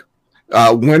 look,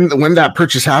 when that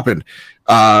purchase happened,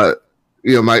 my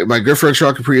good friend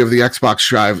Sean Capri of the Xbox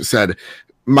Drive said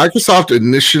Microsoft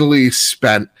initially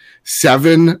spent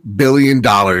 $7 billion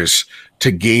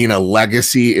to gain a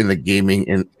legacy in the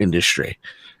gaming industry.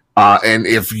 And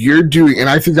if you're doing, and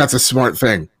I think that's a smart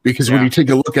thing, because when you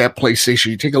take a look at PlayStation,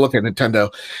 you take a look at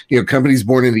Nintendo, companies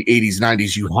born in the 80s,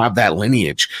 90s, you have that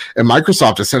lineage. And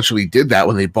Microsoft essentially did that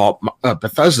when they bought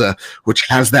Bethesda, which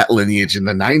has that lineage in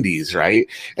the 90s, right?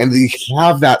 And they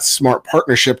have that smart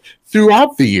partnership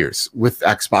throughout the years with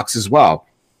Xbox as well.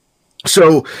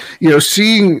 So,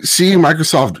 seeing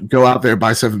Microsoft go out there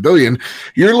by $7 billion,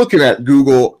 you're looking at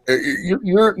Google,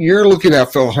 you're looking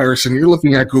at Phil Harrison, you're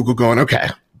looking at Google going, okay,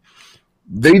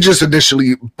 they just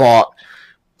initially bought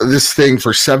this thing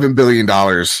for $7 billion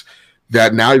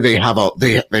that now they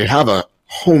have a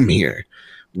home here.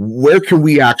 Where can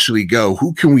we actually go?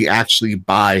 Who can we actually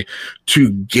buy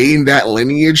to gain that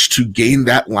lineage, to gain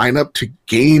that lineup, to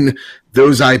gain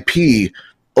those IP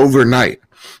overnight?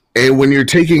 And when you're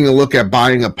taking a look at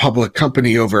buying a public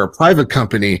company over a private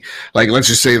company, like let's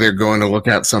just say they're going to look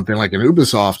at something like an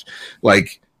Ubisoft,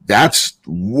 like that's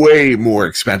way more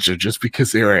expensive just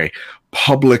because they're a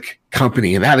public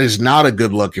company. And that is not a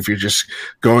good look if you're just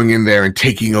going in there and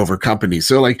taking over companies.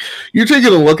 So like you're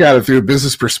taking a look at it through a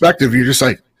business perspective. You're just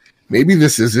like, maybe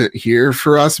this isn't here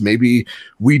for us. Maybe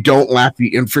we don't lack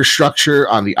the infrastructure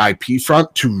on the IP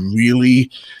front to really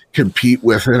compete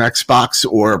with an Xbox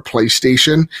or a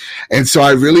PlayStation. And so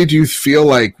I really do feel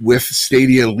like with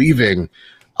Stadia leaving,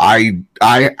 I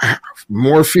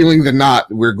more feeling than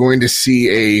not, we're going to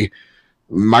see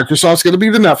Microsoft's going to be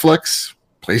the Netflix,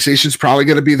 PlayStation's probably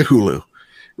going to be the Hulu,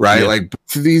 right? Yeah. Like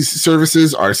both of these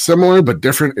services are similar but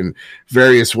different in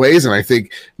various ways, and I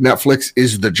think Netflix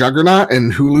is the juggernaut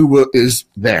and Hulu is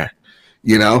there.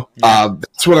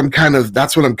 That's what I'm kind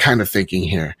of thinking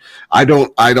here. I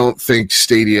don't think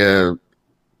Stadia,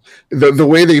 the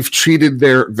way they've treated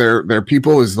their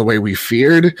people is the way we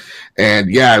feared,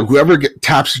 and whoever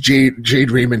taps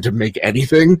Jade Raymond to make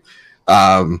anything,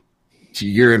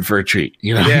 you're in for a treat.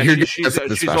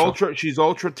 She's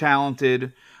ultra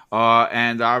talented.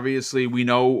 And obviously we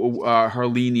know her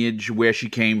lineage, where she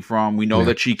came from. We know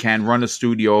that she can run a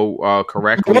studio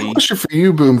correctly. One question for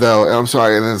you, Boom, though. I'm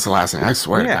sorry, and then it's the last thing. I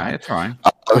swear. Yeah, it's fine.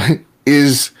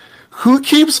 Is who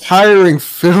keeps hiring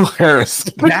Phil Harris?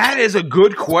 That is a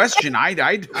good question. I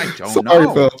don't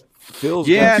know. Phil. Phil's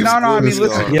I mean,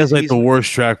 listen, he has like the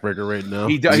worst track record right now.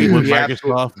 He does. With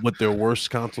Microsoft with their worst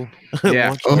console.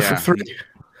 Yeah, for 3.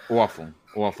 Awful.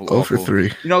 For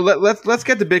 3. Let's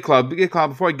get to Big Cloud. Big Cloud,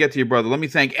 before I get to your brother, let me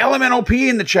thank Elemental P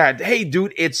in the chat. Hey,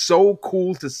 dude, it's so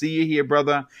cool to see you here,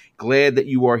 brother. Glad that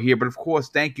you are here. But of course,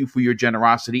 thank you for your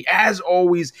generosity. As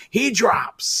always, he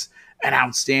drops an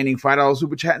outstanding $5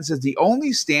 super chat and says the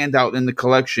only standout in the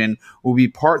collection will be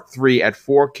part 3 at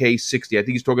 4K 60. I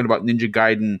think he's talking about Ninja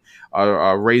Gaiden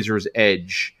Razor's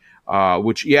Edge.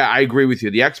 Which, I agree with you.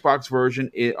 The Xbox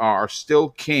version are still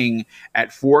king at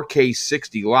 4K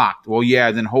 60 locked. Well,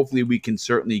 then hopefully we can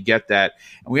certainly get that.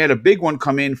 And we had a big one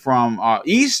come in from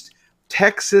East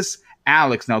Texas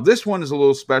Alex. Now, this one is a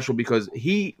little special because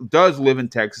he does live in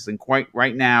Texas. And quite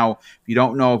right now, if you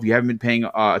don't know, if you haven't been paying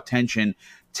attention,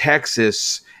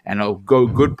 Texas and a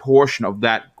good portion of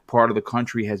that part of the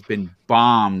country has been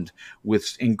bombed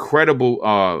with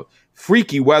incredible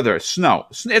freaky weather, snow.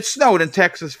 It snowed in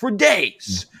Texas for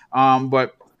days.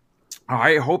 But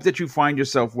I hope that you find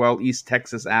yourself well, East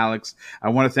Texas Alex. I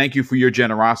want to thank you for your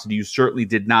generosity. You certainly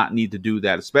did not need to do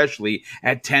that, especially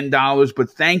at $10, but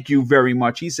thank you very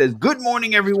much. He says, good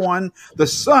morning, everyone. The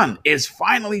sun is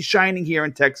finally shining here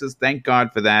in Texas. Thank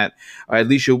God for that. At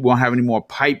least you won't have any more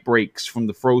pipe breaks from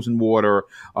the frozen water.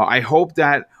 I hope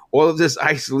that all of this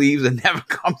ice leaves and never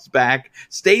comes back.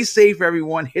 Stay safe,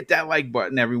 everyone. Hit that like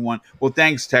button, everyone. Well,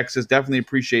 thanks, Texas. Definitely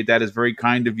appreciate that. It's very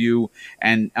kind of you,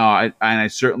 and I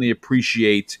certainly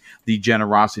appreciate the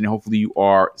generosity. And hopefully, you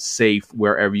are safe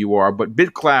wherever you are. But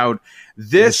BitCloud,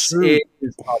 this is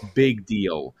a big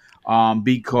deal.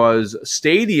 Because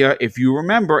Stadia, if you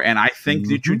remember, and I think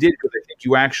that you did, because I think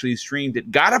you actually streamed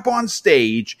it, got up on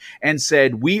stage and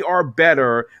said, we are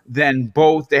better than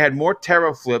both. They had more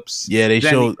teraflops. Yeah, they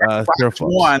showed the Xbox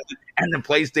One and the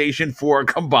PlayStation 4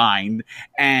 combined.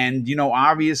 And, you know,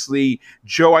 obviously,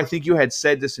 Joe, I think you had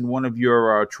said this in one of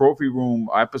your Trophy Room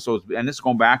episodes, and this is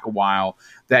going back a while,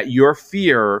 that your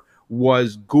fear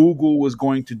was Google was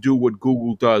going to do what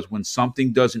Google does. When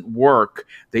something doesn't work,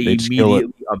 they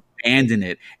immediately abandon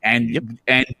it. And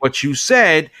and what you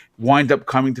said wind up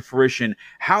coming to fruition.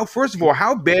 First of all,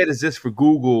 how bad is this for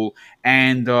Google?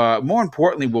 And more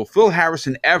importantly, will Phil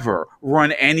Harrison ever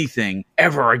run anything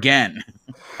ever again?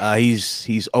 He's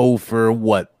 0 for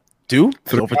what? 2?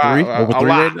 Over 3? Over 3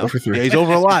 right now? Yeah, he's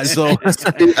over a lot. So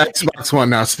Xbox One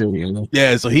now Stadia.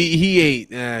 Yeah, so he ain't.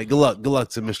 Good luck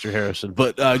to Mr. Harrison.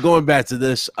 But going back to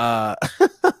this,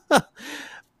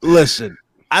 listen,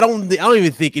 I don't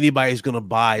even think anybody's gonna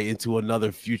buy into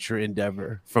another future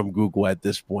endeavor from Google at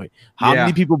this point. How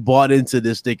many people bought into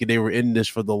this thinking they were in this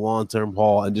for the long-term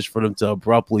haul, and just for them to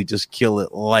abruptly just kill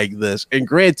it like this? And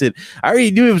granted, I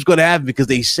already knew it was going to happen because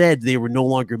they said they were no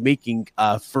longer making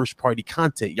first-party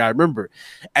content. Y'all remember,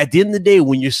 at the end of the day,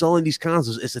 when you're selling these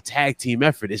consoles, it's a tag team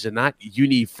effort, is it not? You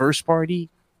need first-party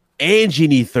and you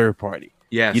need third-party.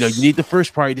 Yes. You know, you need the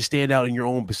first party to stand out in your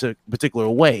own particular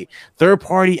way. Third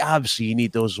party, obviously, you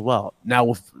need those as well. Now,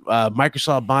 with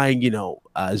Microsoft buying,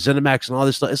 ZeniMax and all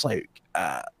this stuff, it's like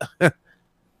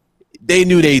they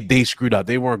knew they screwed up.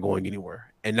 They weren't going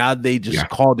anywhere. And now they just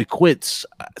called it quits.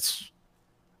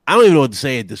 I don't even know what to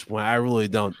say at this point. I really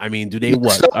don't. I mean, do they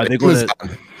what? Are they going to...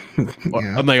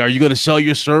 I'm like, are you going to sell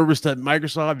your service to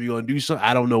Microsoft? Are you going to do something?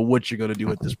 I don't know what you're going to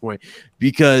do at this point,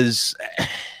 because...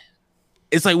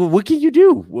 It's like, well, what can you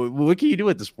do? What can you do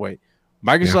at this point?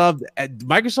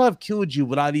 Microsoft killed you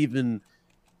without even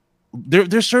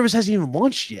their service hasn't even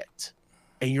launched yet,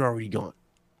 and you're already gone.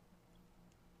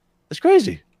 It's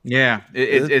crazy. Yeah,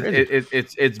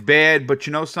 it's bad, but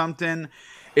you know something?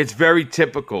 It's very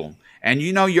typical, and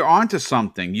you know you're onto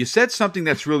something. You said something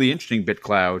that's really interesting,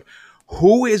 BitCloud.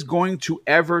 Who is going to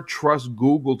ever trust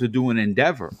Google to do an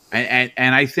endeavor? And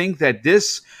I think that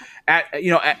this.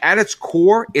 At its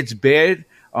core, it's bad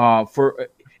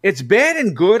it's bad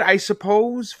and good, I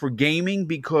suppose, for gaming,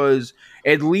 because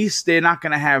at least they're not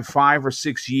going to have 5 or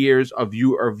 6 years of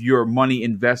your money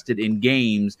invested in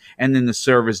games and then the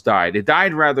service died. It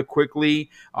died rather quickly.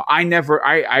 I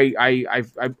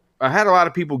had a lot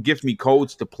of people gift me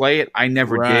codes to play it. I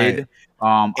never did.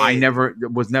 I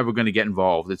was never going to get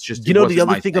involved. It's just, the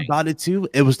other thing about it too,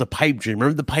 it was the pipe dream.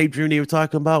 Remember the pipe dream they were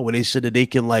talking about, when they said that they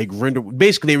can like render,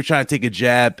 basically they were trying to take a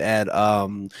jab at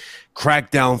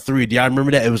Crackdown 3. Do y'all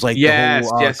remember that? It was like the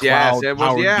whole cloud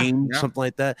powered game, something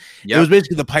like that. Yep. It was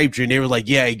basically the pipe dream. They were like,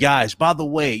 yeah, guys, by the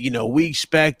way, we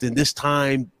expect in this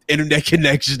time internet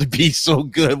connections to be so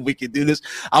good we can do this.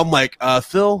 I'm like,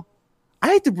 Phil, I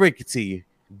hate to break it to you.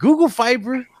 Google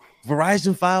Fiber,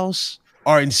 Verizon Files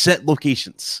are in set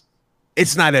locations.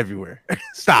 It's not everywhere.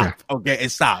 Stop. Okay,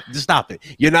 and stop. Just stop it.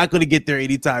 You're not going to get there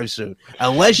anytime soon,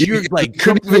 unless you're like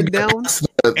tripling down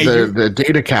the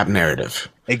data cap narrative.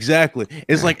 Exactly.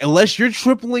 It's like, unless you're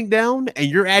tripling down and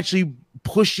you're actually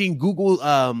pushing Google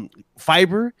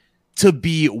Fiber to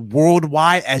be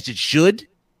worldwide as it should,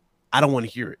 I don't want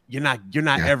to hear it. You're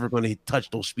not ever going to touch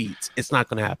those speeds. It's not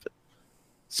going to happen.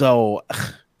 So,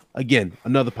 again,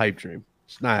 another pipe dream.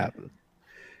 It's not happening.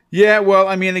 Yeah, well,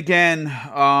 I mean, again,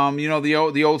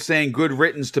 the old saying, "Good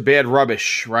riddance to bad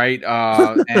rubbish," right?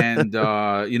 Again,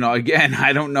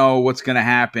 I don't know what's going to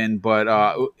happen, but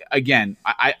again,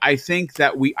 I think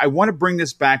that I want to bring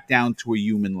this back down to a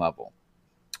human level,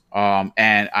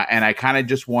 and I kind of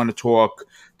just want to talk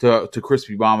to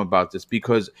Crispy Bomb about this,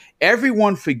 because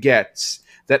everyone forgets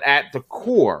that at the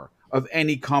core of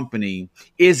any company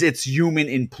is its human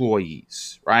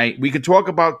employees, right? We could talk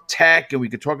about tech, and we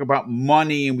could talk about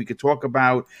money, and we could talk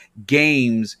about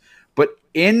games, but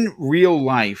in real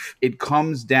life, it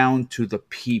comes down to the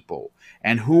people.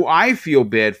 And who I feel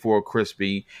bad for,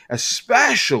 Crispy,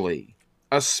 especially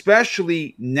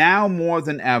especially now more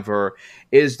than ever,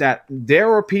 is that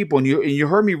there are people, and you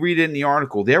heard me read it in the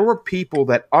article, there were people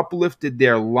that uplifted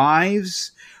their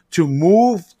lives to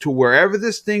move to wherever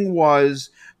this thing was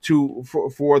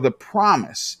for the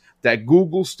promise that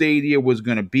Google Stadia was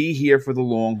going to be here for the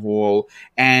long haul.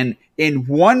 And in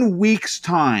 1 week's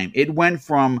time, it went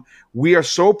from, we are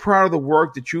so proud of the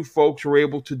work that you folks were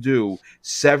able to do.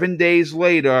 7 days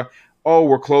later, oh,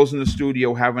 we're closing the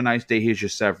studio. Have a nice day. Here's your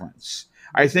severance.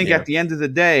 I think at the end of the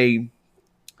day,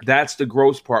 that's the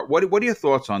gross part. What are your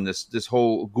thoughts on this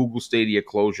whole Google Stadia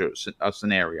closure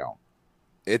scenario?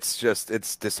 It's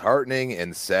disheartening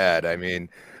and sad. I mean,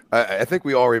 I think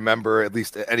we all remember, at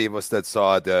least any of us that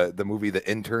saw the movie The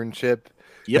Internship.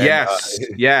 Yep.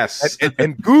 Yes.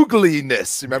 And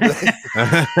googliness. Remember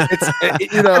that?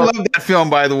 I love that film,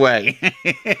 by the way.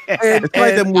 It's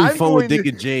like that movie Fun with Dick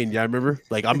and Jane. Yeah, I remember.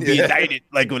 Like, I'm being indicted.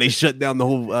 Like when they shut down the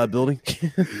whole building.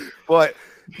 But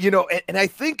and I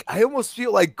think I almost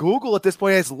feel like Google at this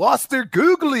point has lost their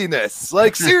googliness.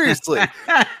 Like, seriously,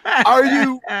 are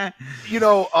you?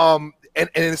 And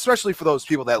especially for those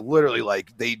people that literally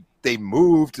like they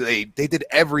moved, they did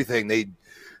everything.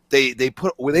 They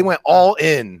went all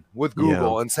in with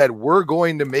Google and said, we're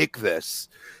going to make this.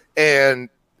 And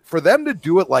for them to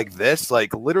do it like this,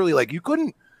 like literally, like you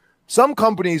couldn't, some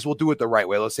companies will do it the right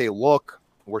way. Let's say, look,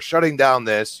 we're shutting down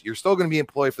this. You're still going to be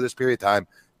employed for this period of time.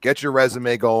 Get your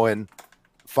resume going,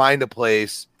 find a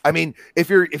place. I mean, if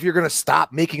you're going to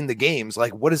stop making the games,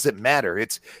 like, what does it matter?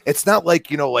 It's not like,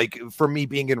 like for me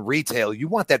being in retail, you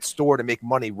want that store to make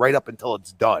money right up until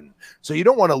it's done. So you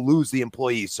don't want to lose the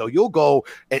employees. So you'll go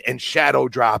and shadow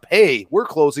drop, hey, we're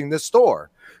closing this store.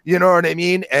 You know what I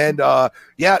mean? And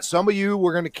some of you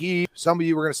we're going to keep, some of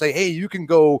you we're going to say, hey, you can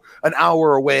go an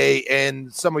hour away,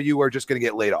 and some of you are just going to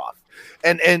get laid off.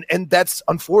 And that's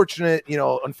unfortunate,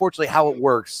 unfortunately how it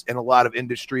works in a lot of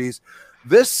industries.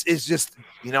 This is just,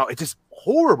 it's just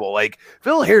horrible. Like,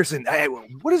 Phil Harrison,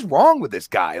 what is wrong with this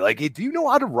guy? Like, do you know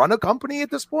how to run a company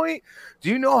at this point? Do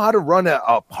you know how to run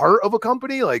a part of a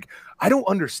company? Like, I don't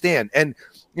understand. And,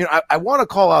 I want to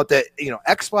call out that,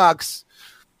 Xbox,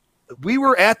 we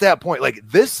were at that point. Like,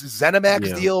 this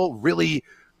ZeniMax deal really,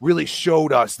 really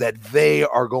showed us that they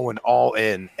are going all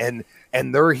in and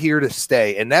they're here to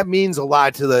stay. And that means a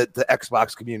lot to the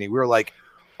Xbox community. We were like,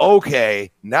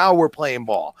 okay, now we're playing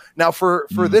ball. Now for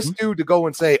this dude to go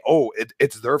and say, oh,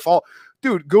 it's their fault,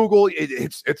 dude, Google,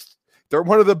 it's they're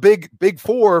one of the big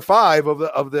 4 or 5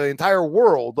 of the entire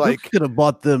world. Like, could have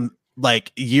bought them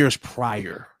like years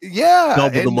prior. Yeah.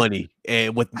 Double the money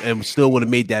and still would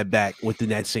have made that back within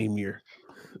that same year.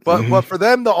 But for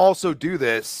them to also do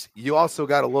this, you also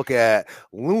got to look at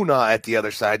Luna at the other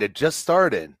side that just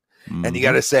started. And you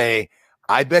got to say,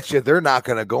 I bet you they're not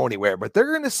going to go anywhere, but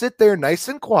they're going to sit there nice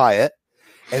and quiet,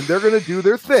 and they're going to do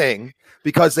their thing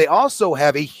because they also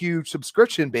have a huge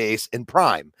subscription base in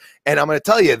Prime. And I'm going to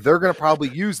tell you, they're going to probably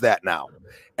use that now.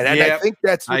 And I think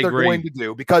that's what they're going to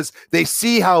do because they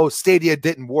see how Stadia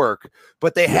didn't work,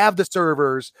 but they have the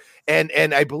servers, and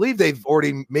I believe they've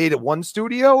already made it one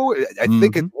studio. I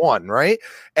think it's one, right?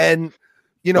 And,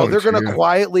 they're going to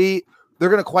quietly –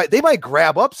 they might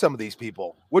grab up some of these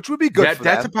people, which would be good for them.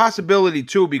 That's a possibility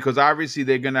too, because obviously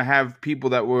they're going to have people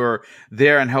that were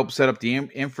there and help set up the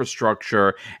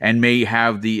infrastructure and may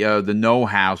have the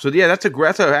know-how. So yeah, that's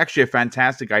actually a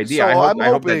fantastic idea. So I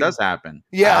hope that does happen.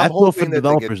 Yeah, I feel for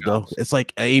developers though. It's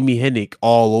like Amy Hennig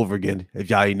all over again. If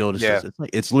y'all notice this,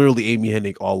 it's literally Amy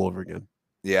Hennig all over again.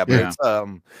 Yeah, but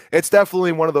it's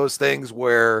definitely one of those things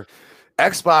where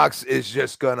Xbox is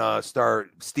just gonna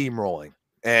start steamrolling.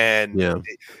 And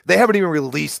they haven't even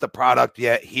released the product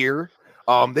yet here.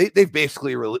 They've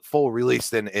basically full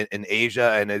released in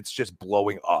Asia, and it's just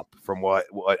blowing up from what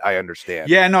I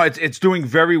understand. Yeah, no, it's doing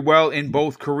very well in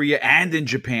both Korea and in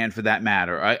Japan for that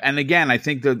matter. And again, I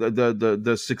think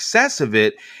the success of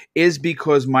it is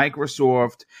because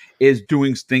Microsoft is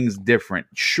doing things different.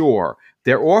 Sure,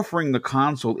 they're offering the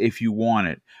console if you want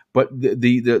it, but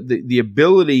the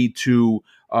ability to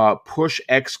push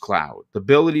xCloud, the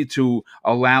ability to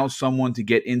allow someone to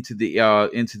get into the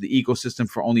ecosystem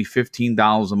for only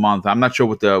 $15 a month. I'm not sure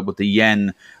what the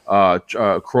yen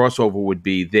crossover would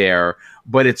be there,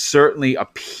 but it's certainly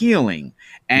appealing.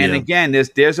 And again,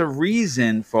 there's a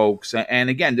reason, folks. And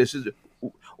again, this is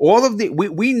all of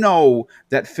we know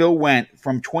that Phil went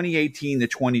from 2018 to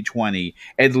 2020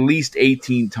 at least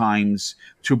 18 times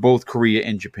to both Korea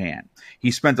and Japan. He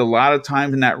spent a lot of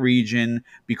time in that region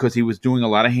because he was doing a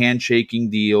lot of handshaking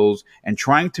deals and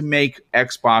trying to make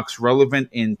Xbox relevant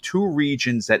in 2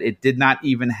 regions that it did not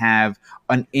even have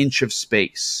an inch of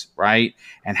space, right?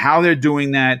 And how they're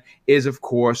doing that is, of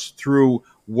course, through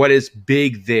what is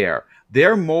big there.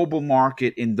 Their mobile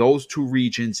market in those two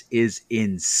regions is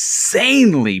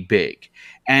insanely big.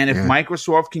 And if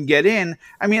Microsoft can get in,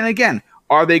 I mean, again,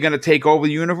 are they going to take over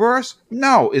the universe?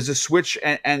 No. Is the Switch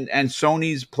and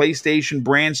Sony's PlayStation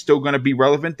brand still going to be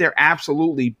relevant there?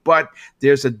 Absolutely. But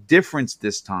there's a difference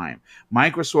this time.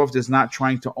 Microsoft is not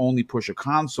trying to only push a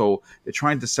console. They're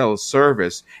trying to sell a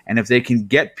service. And if they can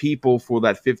get people for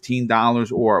that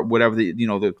 $15 or whatever the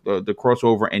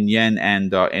crossover in yen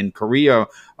and Korea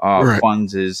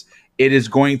funds is, it is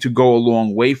going to go a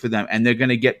long way for them, and they're going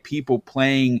to get people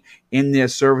playing in their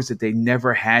service that they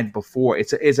never had before.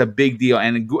 It's a big deal,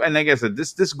 and like I said,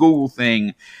 this Google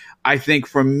thing, I think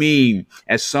for me,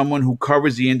 as someone who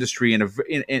covers the industry in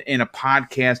a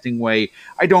podcasting way,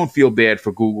 I don't feel bad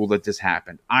for Google that this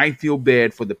happened. I feel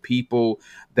bad for the people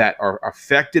that are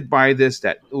affected by this,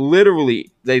 that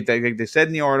literally, they said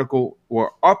in the article,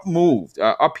 were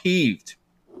upheaved,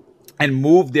 and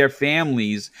moved their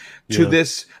families to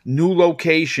this new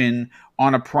location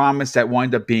on a promise that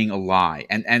wound up being a lie.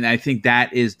 And I think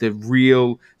that is the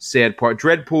real sad part.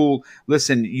 Dreadpool,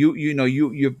 listen,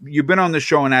 you've been on the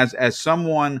show, and as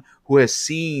someone who has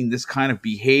seen this kind of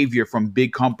behavior from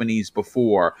big companies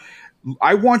before,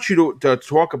 I want you to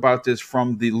talk about this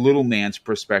from the little man's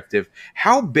perspective.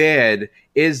 How bad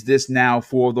is this now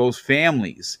for those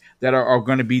families that are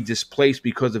going to be displaced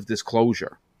because of this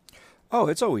closure? Oh,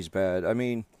 it's always bad. I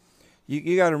mean,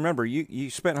 you got to remember, you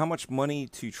spent how much money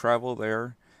to travel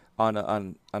there on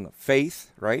a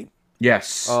faith, right?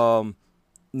 Yes.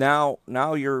 Now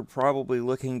you're probably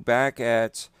looking back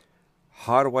at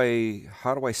how do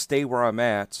I stay where I'm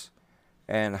at,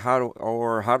 and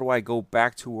how do I go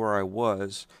back to where I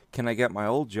was? Can I get my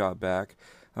old job back?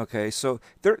 Okay, so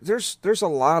there's a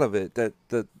lot of it that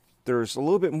there's a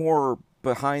little bit more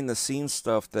behind the scenes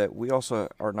stuff that we also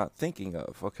are not thinking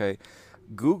of. Okay,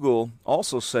 Google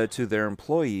also said to their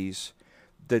employees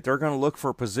that they're going to look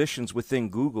for positions within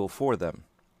Google for them.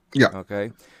 Yeah.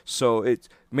 Okay, so it's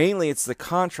the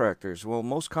contractors. Well,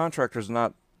 most contractors are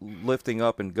not lifting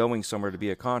up and going somewhere to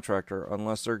be a contractor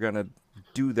unless they're going to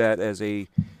do that as a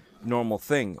normal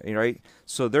thing, right?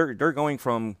 So they're going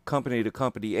from company to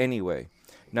company anyway.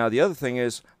 Now the other thing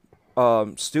is,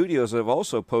 studios have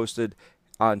also posted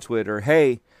on Twitter,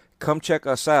 hey, come check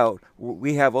us out.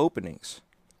 We have openings.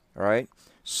 All right.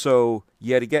 So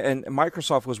yet again, and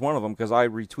Microsoft was one of them because I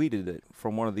retweeted it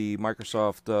from one of the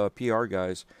Microsoft PR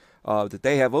guys that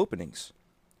they have openings.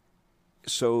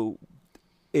 So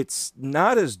it's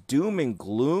not as doom and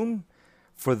gloom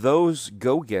for those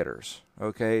go-getters.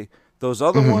 Okay. Those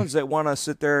other ones that want to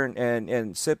sit there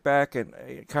and sit back and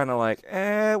kind of like,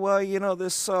 well,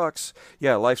 this sucks.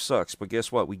 Yeah, life sucks. But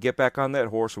guess what? We get back on that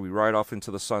horse and we ride off into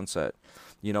the sunset.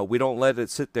 We don't let it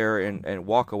sit there and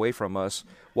walk away from us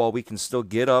while we can still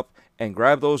get up and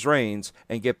grab those reins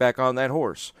and get back on that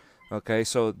horse. Okay,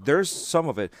 so there's some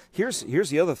of it. Here's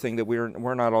the other thing that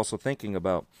we're not also thinking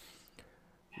about.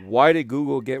 Why did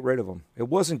Google get rid of them? It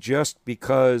wasn't just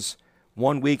because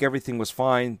one week everything was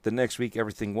fine, the next week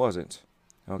everything wasn't.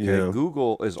 Okay, yeah.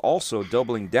 Google is also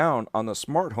doubling down on the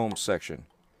smart home section.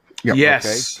 Yep.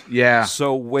 Yes. Okay? Yeah.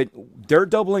 So when they're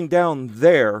doubling down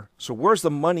there, so where's the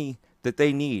money that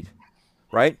they need,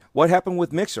 right? What happened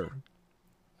with Mixer,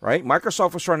 right?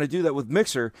 Microsoft was trying to do that with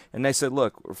Mixer, and they said,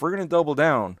 look, if we're going to double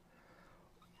down,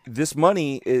 this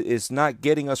money is not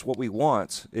getting us what we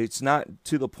want. It's not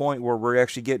to the point where we're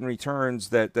actually getting returns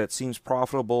that seems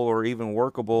profitable or even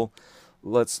workable.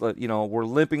 We're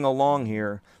limping along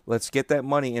here. Let's get that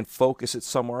money and focus it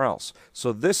somewhere else.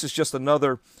 So this is just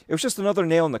another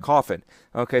nail in the coffin.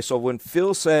 Okay, so when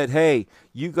Phil said, hey,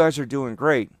 you guys are doing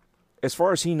great, as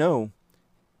far as he knows,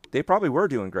 they probably were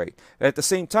doing great. At the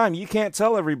same time, you can't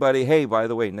tell everybody, hey, by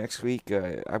the way, next week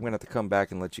I'm going to have to come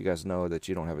back and let you guys know that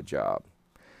you don't have a job.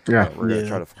 Yeah. We're going to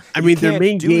try to. I mean, their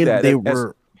main game, they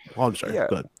were. Oh, I'm sorry. Yeah,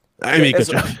 go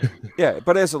ahead. Yeah,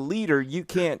 but as a leader, you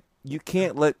can't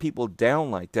let people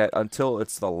down like that until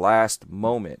it's the last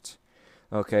moment.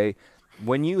 Okay?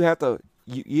 When you have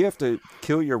to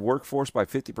kill your workforce by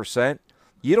 50%,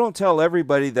 you don't tell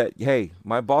everybody that, hey,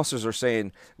 my bosses are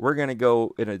saying we're going to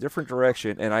go in a different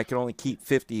direction and I can only keep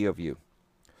 50 of you.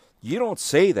 You don't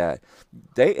say that.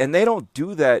 They don't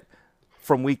do that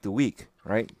from week to week,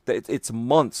 right? It's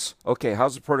months. Okay,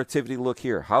 how's the productivity look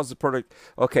here?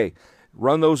 Okay,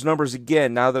 run those numbers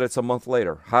again now that it's a month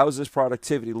later. How's this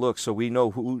productivity look so we know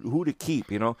who to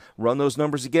keep, Run those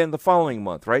numbers again the following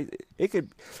month, right? It could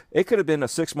have been a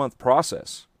 6-month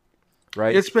process.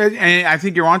 right? It's been, and I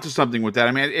think you're onto something with that.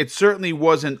 I mean, it certainly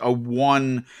wasn't a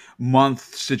 1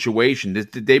 month situation.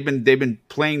 They've been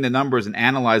playing the numbers and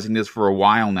analyzing this for a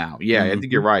while now. Yeah, I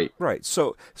think you're right. Right.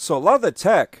 So a lot of the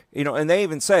tech, and they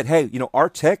even said, hey, our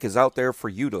tech is out there for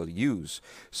you to use.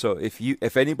 So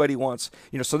if anybody wants,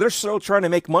 so they're still trying to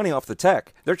make money off the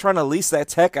tech. They're trying to lease that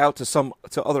tech out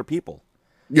to other people.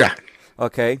 Yeah.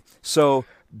 Okay. So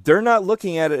they're not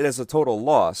looking at it as a total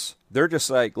loss. They're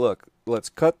just like, look, let's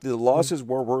cut the losses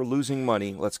where we're losing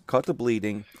money. Let's cut the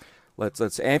bleeding.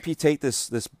 Let's amputate this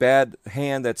bad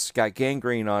hand that's got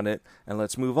gangrene on it, and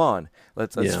let's move on.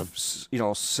 Let's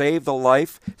save the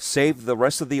life, save the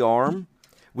rest of the arm.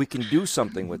 We can do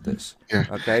something with this. Yeah.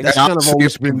 Okay. That's kind of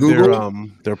always been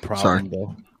their problem, Sorry.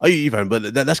 though. Oh, you're fine,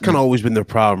 but that's kind of always been their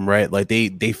problem, right? Like they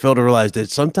fail to realize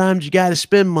that sometimes you got to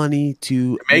spend money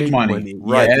to Make money.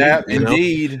 right? Yeah,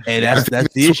 indeed. And that's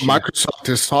the issue. what Microsoft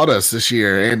has taught us this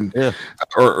year, and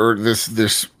or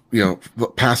this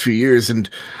past few years. And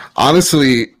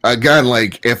honestly, again,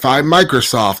 like if I'm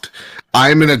Microsoft,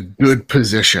 I'm in a good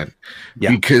position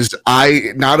because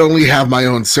I not only have my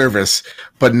own service,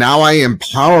 but now I am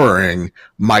empowering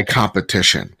my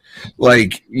competition.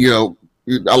 Like,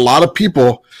 a lot of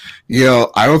people,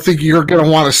 I don't think you're going to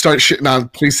want to start shitting on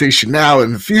PlayStation Now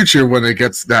in the future when it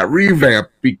gets that revamp,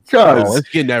 because it's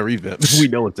getting that revamp. We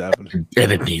know what's happening,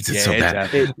 and it needs it so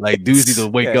bad. Like dudes need to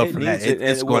wake up for that.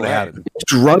 It's going to happen.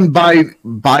 It's run by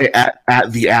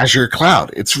at the Azure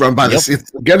cloud. It's run by this. It's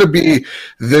going to be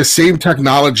the same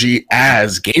technology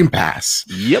as Game Pass.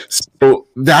 Yep. So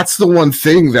that's the one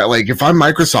thing that, like, if I'm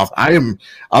Microsoft, I'm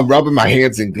rubbing my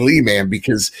hands in glee, man,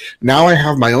 because now I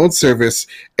have my own service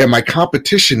and my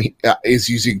competition is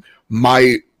using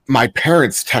my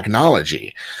parents'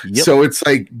 technology. Yep. So it's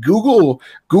like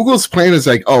Google's plan is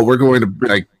like, oh, we're going to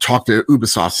like talk to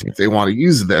Ubisoft, see if they want to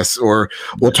use this, or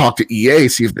we'll talk to EA,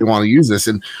 see if they want to use this.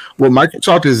 And what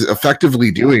Microsoft is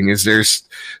effectively doing is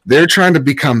they're trying to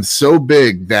become so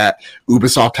big that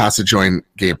Ubisoft has to join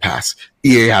Game Pass,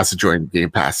 EA has to join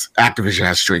Game Pass, Activision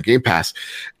has to join Game Pass.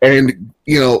 And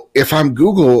if I'm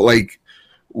Google, like,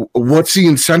 what's the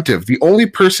incentive? The only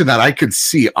person that I could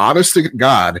see, honest to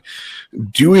God,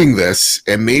 doing this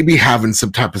and maybe having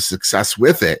some type of success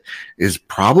with it is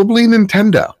probably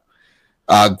Nintendo.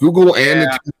 Google and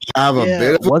Nintendo have a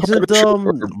bit of wasn't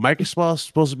Microsoft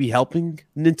supposed to be helping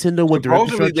Nintendo with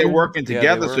supposedly they're working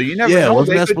together, so you never know.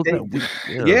 They actually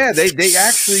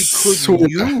could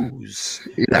use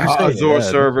Azure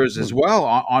servers as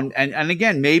well and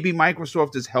again, maybe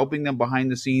Microsoft is helping them behind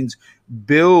the scenes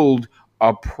build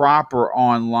a proper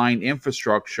online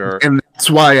infrastructure. And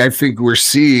that's why I think we're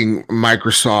seeing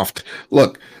Microsoft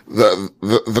look.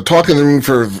 The talk in the room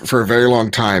for a very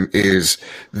long time is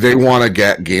they want to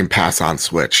get Game Pass on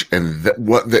Switch, and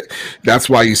that's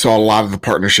why you saw a lot of the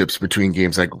partnerships between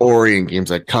games like Ori and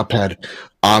games like Cuphead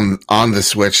on the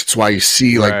Switch. It's why you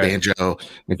see like Banjo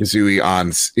and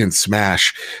Kazooie in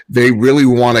Smash. They really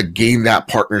want to gain that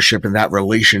partnership and that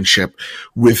relationship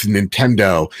with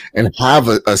Nintendo and have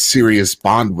a serious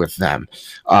bond with them.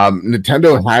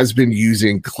 Nintendo has been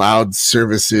using cloud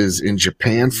services in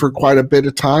Japan for quite a bit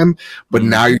of time, but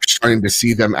now you're starting to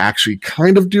see them actually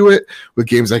kind of do it with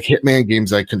games like Hitman,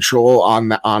 games like Control on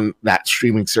that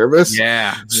streaming service.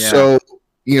 So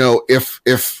if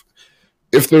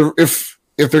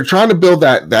they're trying to build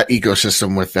that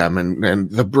ecosystem with them, and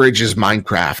the bridge is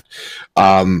Minecraft,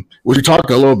 we talked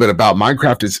a little bit about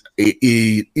Minecraft is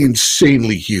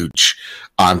insanely huge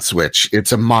on Switch.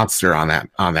 It's a monster on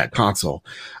that console.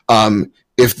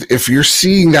 If you're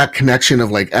seeing that connection of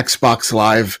like Xbox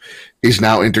Live is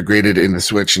now integrated in the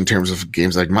Switch in terms of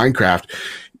games like Minecraft,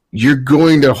 you're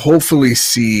going to hopefully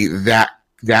see that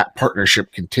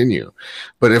partnership continue.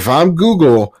 But if I'm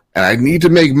Google and I need to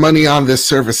make money on this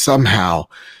service somehow,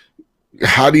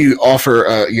 how do you offer,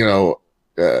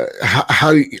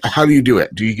 how do you do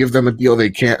it? Do you give them a deal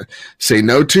they can't say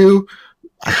no to?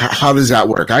 How does that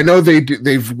work? I know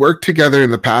they've worked together in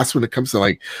the past when it comes to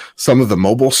like some of the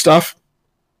mobile stuff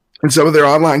and some of their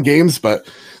online games, but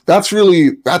that's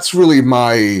really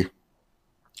my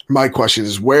question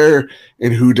is where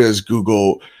and who does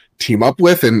Google team up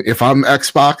with? And if I'm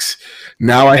Xbox,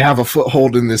 now I have a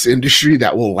foothold in this industry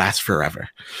that will last forever.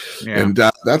 And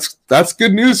that's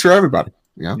good news for everybody.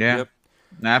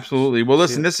 Absolutely. Well,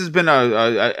 listen, this has been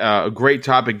a great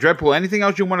topic. Dreadpool, anything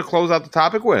else you want to close out the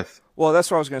topic with? Well,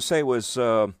 that's what I was going to say was,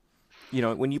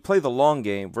 when you play the long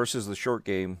game versus the short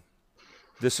game,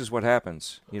 this is what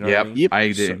happens. You know what I mean?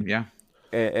 I did.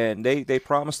 And they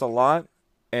promised a lot,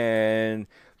 and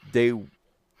they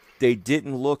they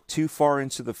didn't look too far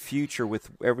into the future with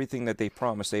everything that they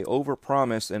promised. They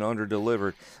overpromised and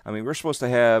underdelivered. I mean, we're supposed to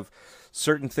have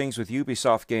certain things with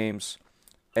Ubisoft games,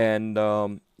 and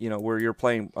where you're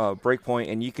playing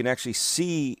Breakpoint, and you can actually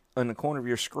see in the corner of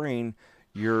your screen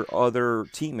your other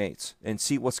teammates and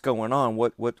see what's going on,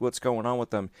 what's going on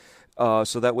with them,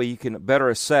 so that way you can better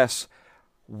assess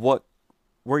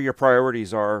where your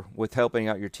priorities are with helping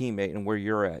out your teammate and where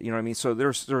you're at. You know what I mean? So there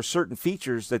are certain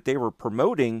features that they were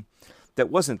promoting that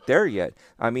wasn't there yet.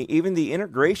 I mean, even the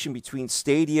integration between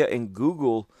Stadia and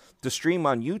Google to stream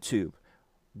on YouTube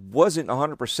wasn't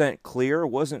 100% clear.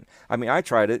 I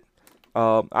tried it.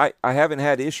 I haven't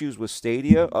had issues with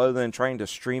Stadia other than trying to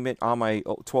stream it on my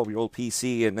 12-year-old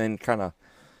PC and then kind of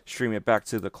stream it back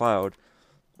to the cloud.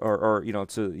 Or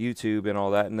to YouTube and all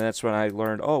that, and that's when I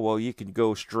learned, you can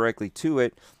go directly to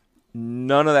it.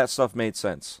 None of that stuff made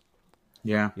sense.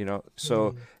 Yeah.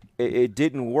 So it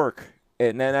didn't work,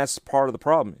 and then that's part of the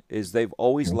problem is they've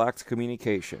always lacked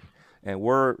communication. And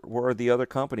where are the other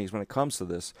companies when it comes to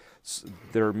this?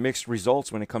 There are mixed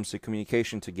results when it comes to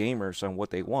communication to gamers on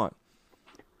what they want.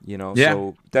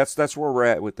 So that's where we're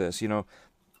at with this.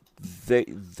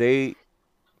 They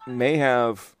may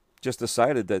have just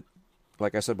decided that,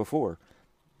 like I said before,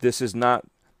 this is not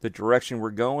the direction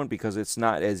we're going because it's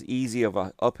not as easy of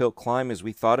an uphill climb as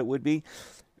we thought it would be.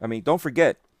 I mean, don't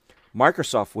forget,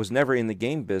 Microsoft was never in the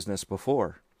game business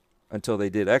before until they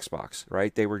did Xbox,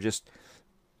 right? They were just,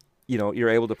 you're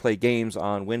able to play games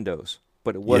on Windows,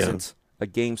 but it wasn't a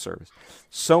game service.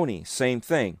 Sony, same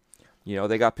thing.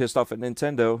 They got pissed off at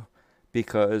Nintendo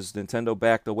because Nintendo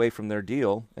backed away from their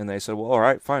deal, and they said, well, all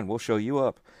right, fine, we'll show you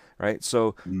up, right?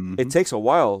 So it takes a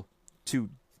while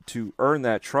to earn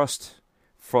that trust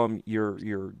from your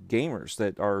gamers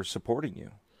that are supporting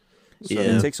you. So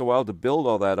it takes a while to build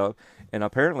all that up, and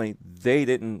apparently they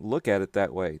didn't look at it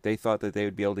that way. They thought that they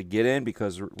would be able to get in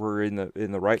because we're in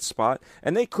the right spot,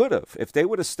 and they could have. If they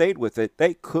would have stayed with it,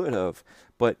 they could have.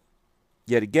 But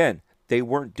yet again, they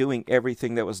weren't doing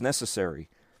everything that was necessary.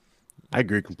 I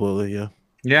agree completely, yeah.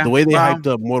 Yeah. The way they hyped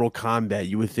up Mortal Kombat,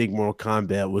 you would think Mortal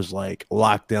Kombat was like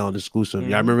lockdown exclusive.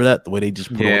 Yeah, I remember that. The way they just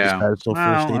put on this pedestal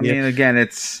first. I mean, again,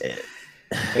 it's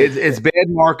bad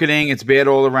marketing. It's bad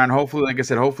all around. Hopefully, like I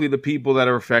said, the people that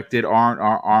are affected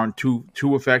aren't too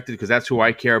affected because that's who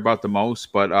I care about the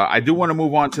most. But I do want to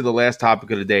move on to the last topic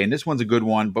of the day, and this one's a good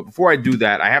one. But before I do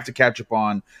that, I have to catch up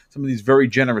on some of these very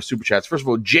generous super chats. First of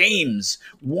all, James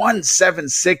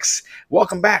 176,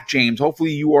 welcome back, James.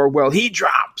 Hopefully you are well. He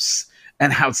drops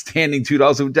an outstanding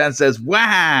 $2 super chat, says,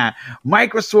 "Wow,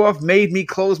 Microsoft made me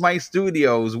close my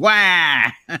studios. Wow."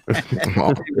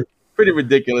 Pretty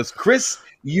ridiculous. Chris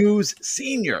Hughes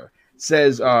Sr.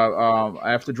 says,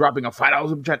 after dropping a $5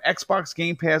 super chat, Xbox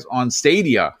Game Pass on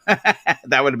Stadia.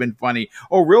 That would have been funny.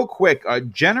 Oh, real quick,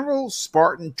 General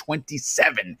Spartan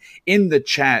 27 in the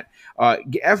chat.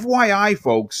 FYI,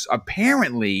 folks,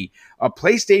 apparently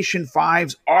PlayStation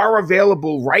 5s are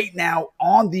available right now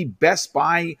on the Best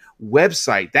Buy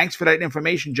website. Thanks for that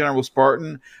information, General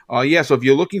Spartan. So if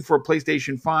you're looking for a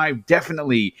PlayStation 5,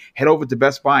 definitely head over to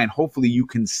Best Buy and hopefully you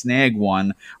can snag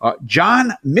one.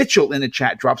 John Mitchell in the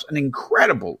chat drops an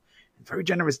incredible, very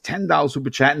generous $10 super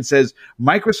chat and says,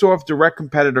 Microsoft direct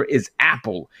competitor is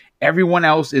Apple. Everyone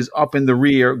else is up in the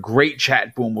rear. Great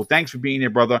chat, Boom. Well, thanks for being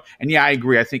here, brother. And yeah, I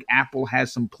agree. I think Apple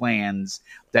has some plans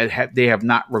that they have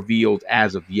not revealed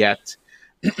as of yet.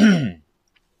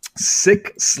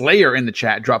 Sick Slayer in the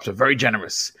chat drops a very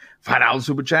generous $5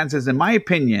 super chat and says, in my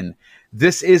opinion,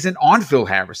 this isn't on Phil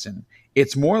Harrison.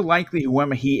 It's more likely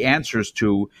whoever he answers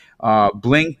to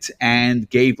blinked and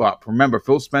gave up. Remember,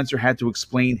 Phil Spencer had to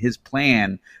explain his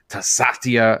plan to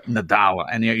Satya Nadella,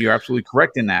 and you're absolutely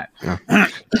correct in that. Yeah.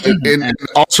 and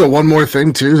also one more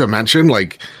thing too to mention,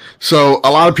 so a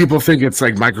lot of people think it's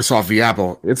like Microsoft v.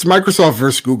 Apple. It's Microsoft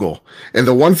versus Google. And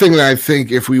the one thing that I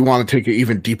think, if we want to take an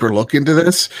even deeper look into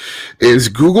this, is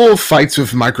Google fights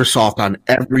with Microsoft on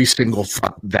every single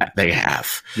front that they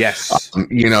have. Yes.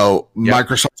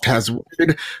 Microsoft has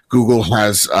Word, Google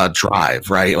has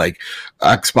Drive, right?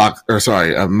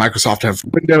 Microsoft has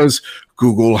Windows,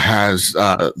 Google has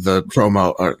the Chrome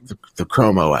the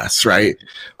Chrome OS, right?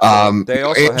 They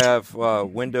also have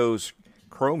Windows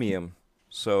Chromium.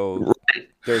 So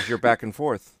there's your back and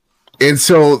forth. And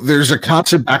so there's a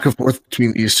constant back and forth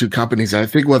between these two companies. I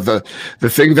think what the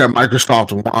thing that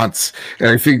Microsoft wants, and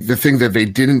I think the thing that they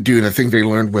didn't do, and the thing they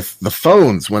learned with the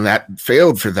phones when that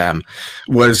failed for them,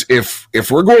 was if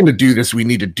we're going to do this, we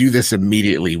need to do this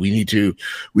immediately. We need to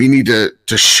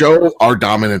show our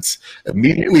dominance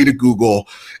immediately to Google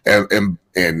and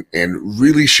and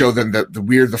really show them that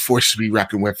we're the force to be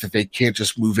reckoned with, that they can't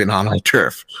just move in on our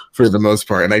turf for the most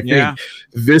part. And I think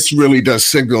this really does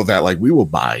signal that, like, we will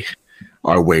buy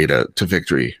our way to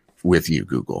victory with you,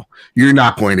 Google. You're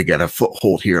not going to get a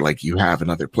foothold here like you have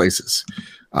in other places.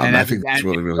 And I think that's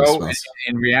really, really special.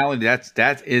 In reality,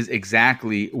 that is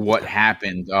exactly what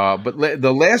happened. But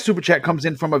the last super chat comes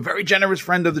in from a very generous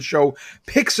friend of the show.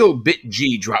 Pixel Bit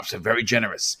G drops a very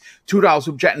generous $2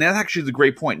 super chat, and that actually is a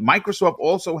great point. Microsoft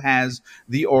also has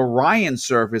the Orion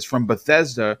service from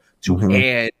Bethesda to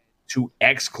add to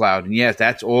xCloud. And yes,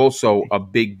 that's also a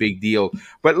big, big deal.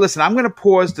 But listen, I'm going to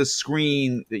pause the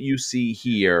screen that you see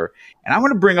here, and I'm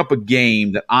going to bring up a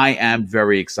game that I am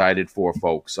very excited for,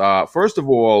 folks. First of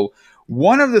all,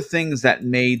 one of the things that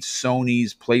made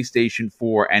Sony's PlayStation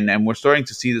 4, and we're starting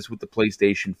to see this with the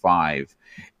PlayStation 5,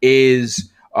 is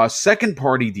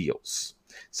second-party deals.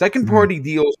 Second-party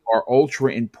deals are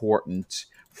ultra important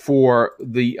for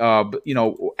the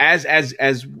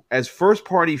as first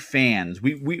party fans,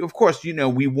 we of course,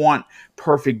 we want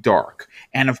Perfect Dark,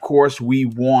 and of course we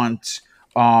want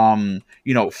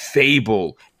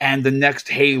Fable and the next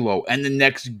Halo and the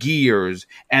next Gears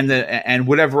and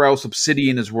whatever else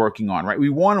Obsidian is working on, right? We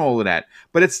want all of that,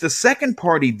 but it's the second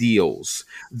party deals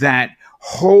that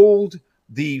hold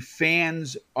the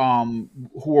fans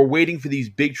who are waiting for these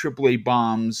big AAA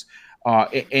bombs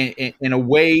in a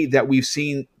way that we've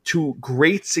seen to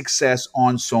great success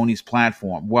on Sony's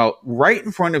platform. Well, right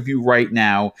in front of you right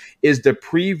now is the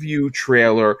preview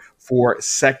trailer for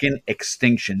Second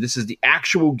Extinction. This is the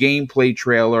actual gameplay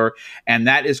trailer, and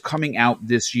that is coming out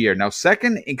this year. Now,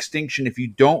 Second Extinction, if you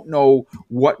don't know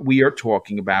what we are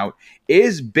talking about,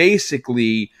 is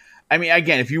basically, I mean,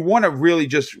 again, if you want to really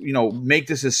just, make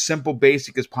this as simple,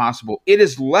 basic as possible, it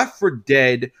is Left 4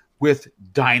 Dead with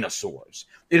dinosaurs.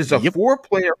 It is a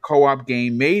 4-player co-op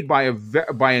game made by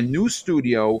a new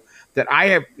studio that I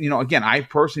have, again, I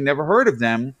personally never heard of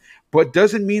them, but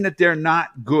doesn't mean that they're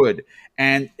not good.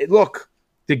 And look,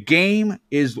 the game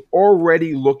is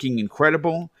already looking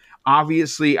incredible.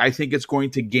 Obviously, I think it's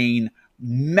going to gain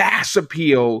mass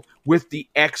appeal with the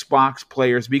Xbox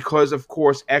players because, of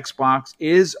course, Xbox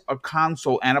is a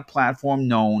console and a platform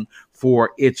known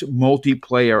for its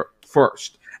multiplayer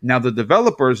first. Now, the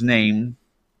developer's name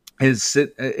is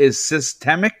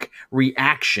Systemic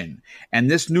Reaction,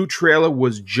 and this new trailer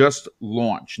was just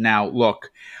launched. Now, look,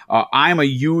 I'm a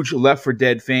huge Left 4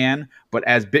 Dead fan, but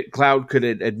as BitCloud could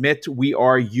admit, we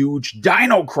are huge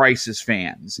Dino Crisis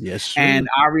fans. Yes, sir. And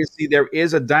obviously there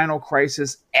is a Dino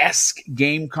Crisis-esque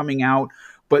game coming out,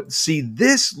 but see,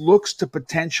 this looks to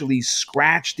potentially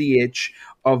scratch the itch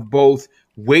of both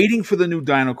waiting for the new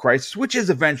Dino Crisis, which is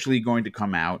eventually going to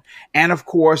come out, and of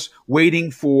course, waiting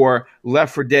for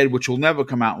Left 4 Dead, which will never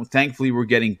come out. And thankfully, we're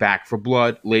getting Back 4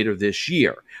 Blood later this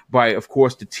year by, of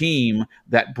course, the team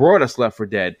that brought us Left 4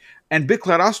 Dead. And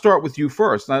BitCloud, I'll start with you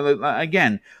first. Now,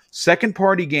 again,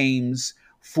 second-party games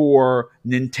for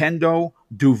Nintendo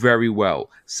do very well.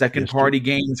 Second-party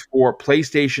games for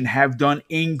PlayStation have done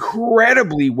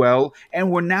incredibly well,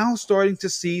 and we're now starting to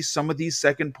see some of these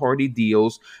second-party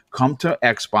deals come to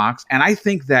Xbox. And I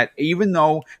think that even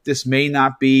though this may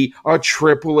not be a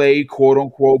AAA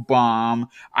quote-unquote bomb,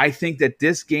 I think that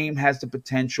this game has the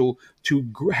potential to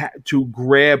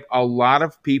grab a lot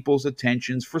of people's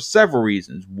attentions for several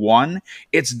reasons. One,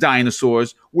 it's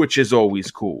dinosaurs, which is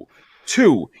always cool.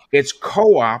 Two, it's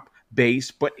co-op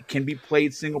based, but it can be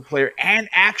played single player and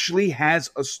actually has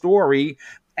a story.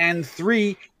 And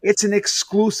three, it's an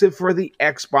exclusive for the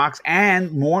Xbox.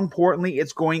 And more importantly,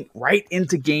 it's going right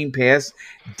into Game Pass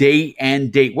day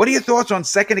and date. What are your thoughts on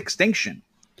Second Extinction?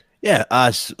 Yeah,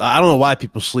 I don't know why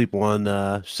people sleep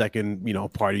on second,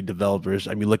 party developers.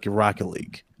 I mean, look at Rocket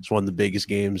League. It's one of the biggest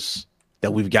games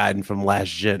that we've gotten from last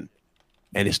gen.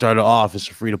 And it started off as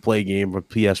a free-to-play game for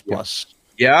PS Plus.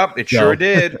 Yep, it sure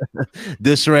did.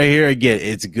 This right here, again,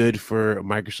 it's good for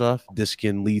Microsoft. This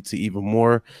can lead to even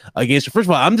more against. First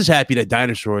of all, I'm just happy that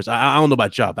dinosaurs. I don't know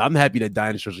about y'all, but I'm happy that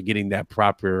dinosaurs are getting that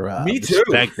proper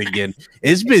respect again.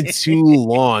 It's been too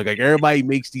long. Like everybody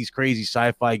makes these crazy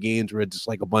sci-fi games where it's just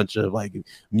like a bunch of like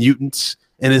mutants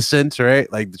in a sense,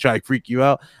 right? Like to try to freak you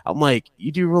out. I'm like,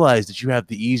 you do realize that you have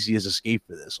the easiest escape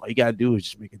for this. All you gotta do is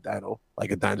just make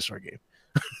a dinosaur game.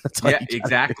 Yeah,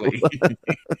 exactly.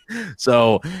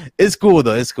 So it's cool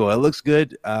though. It's cool. It looks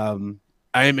good. I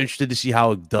am interested to see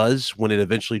how it does when it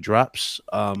eventually drops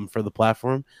for the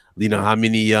platform. How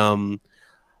many how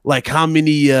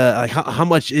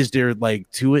much is there like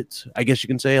to it? I guess you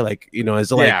can say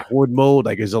is it like horde mode?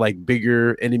 Like is it like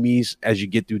bigger enemies as you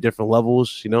get through different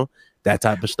levels? That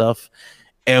type of stuff.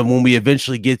 And when we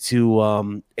eventually get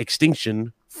to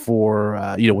Extinction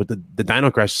for with the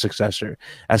Dino Crisis successor.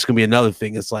 That's gonna be another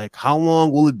thing. It's like, how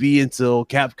long will it be until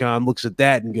Capcom looks at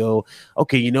that and go,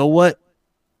 okay, you know what?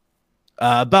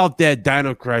 About that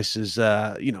Dino Crisis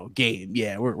game,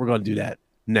 yeah, we're gonna do that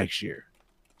next year.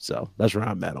 So that's where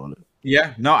I'm at on it.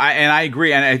 Yeah, no, I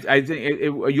agree, and I think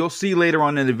you'll see later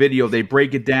on in the video they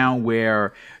break it down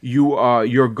where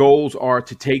your goals are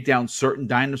to take down certain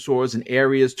dinosaurs and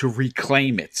areas to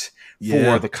reclaim it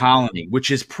for the colony,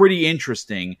 which is pretty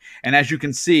interesting. And as you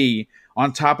can see,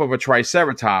 on top of a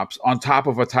Triceratops, on top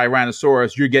of a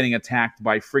Tyrannosaurus, you're getting attacked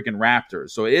by freaking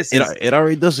raptors. So it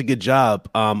already does a good job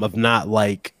of not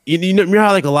like you know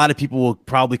how like a lot of people will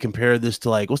probably compare this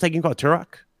to like what's that game called, Turok?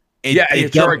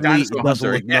 Turok Dinosaur It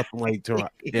doesn't look nothing like Turok.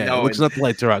 Yeah, no, it looks nothing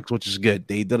like Turok, which is good.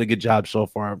 They've done a good job so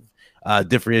far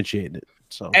differentiating it.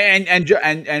 So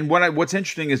and what's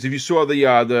interesting is if you saw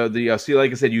the see,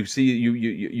 like I said,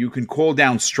 you can call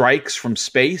down strikes from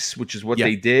space, which is what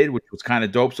they did, which was kind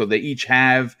of dope. So they each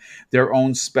have their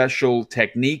own special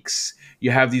techniques. You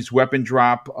have these weapon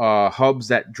drop hubs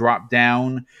that drop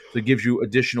down, so it gives you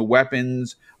additional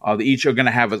weapons. They each are going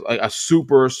to have a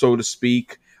super, so to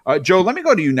speak. Joe, let me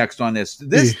go to you next on this.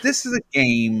 This is a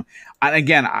game, and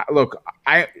again,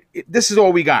 this is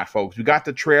all we got, folks. We got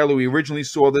the trailer. We originally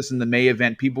saw this in the May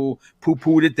event. People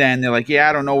poo-pooed it then. They're like, yeah,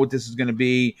 I don't know what this is going to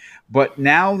be. But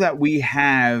now that we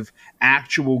have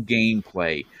actual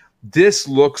gameplay, this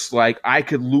looks like I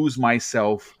could lose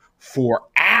myself for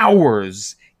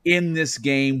hours in this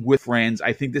game with friends.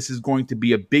 I think this is going to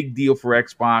be a big deal for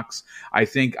Xbox.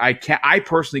 I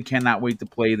personally cannot wait to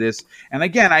play this. And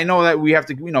again, I know that we have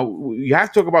to, you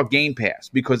have to talk about Game Pass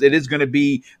because it is going to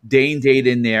be day and date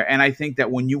in there. And I think that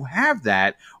when you have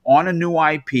that on a new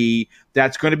IP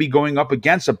that's going to be going up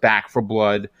against a Back for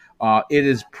Blood, it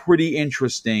is pretty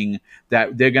interesting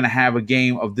that they're going to have a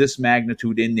game of this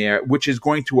magnitude in there, which is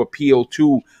going to appeal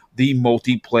to the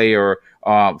multiplayer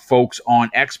folks on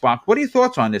Xbox. What are your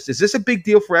thoughts on this? Is this a big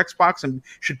deal for Xbox, and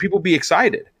should people be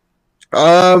excited?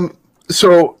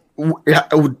 So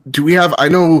do we have? I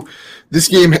know this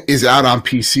game is out on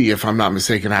PC, if I'm not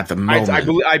mistaken, at the moment.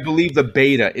 I believe the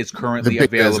beta is currently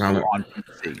available on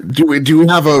PC. Do we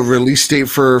have a release date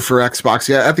for Xbox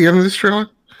yet at the end of this trailer?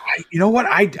 You know what?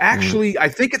 I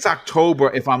think it's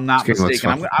October, if I'm not mistaken.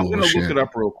 I'm going to look it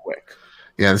up real quick.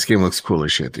 Yeah, this game looks cool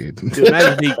as shit, dude.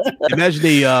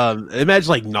 Imagine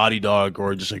like Naughty Dog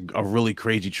or just a really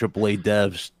crazy AAA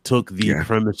devs took the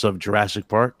premise of Jurassic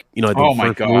Park, the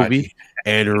my God, movie,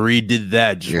 and redid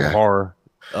that just for horror.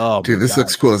 Oh, dude, this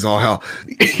looks cool as all hell.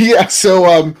 Yeah,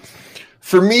 so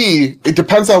for me, it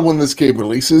depends on when this game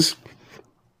releases.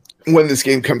 When this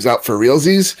game comes out for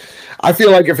realsies, I feel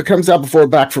like if it comes out before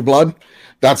Back for Blood,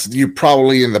 you're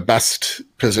probably in the best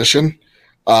position.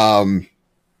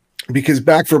 Because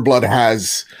Back for Blood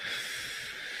has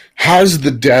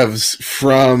the devs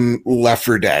from Left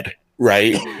 4 Dead,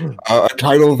 right? A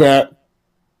title that,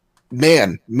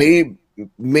 man, made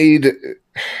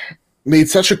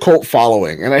such a cult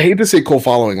following. And I hate to say cult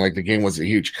following like the game wasn't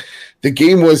huge. The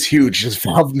game was huge. Just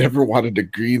Valve never wanted to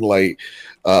greenlight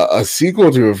a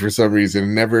sequel to it for some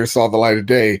reason. Never saw the light of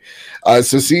day.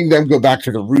 So seeing them go back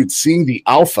to the roots, seeing the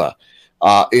alpha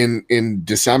in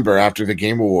December after the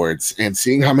Game Awards, and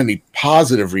seeing how many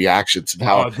positive reactions and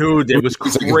how it was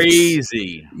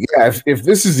crazy. Yeah, if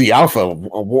this is the alpha,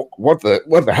 what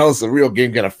the hell is the real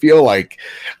game gonna feel like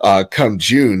come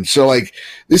June? So like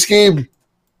this game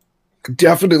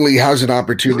definitely has an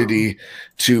opportunity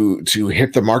to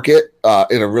hit the market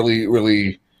in a really,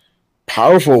 really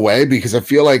powerful way, because I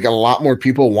feel like a lot more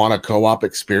people want a co-op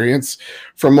experience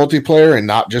from multiplayer and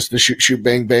not just the shoot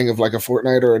bang bang of like a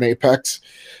Fortnite or an Apex.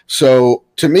 So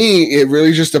to me, it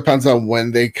really just depends on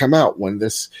when they come out, when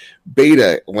this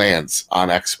beta lands on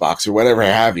Xbox or whatever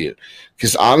have you.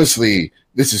 Because honestly,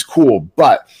 this is cool,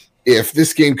 but if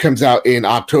this game comes out in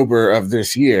October of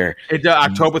this year,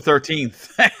 October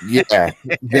 13th, yeah,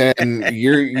 then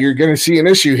you're going to see an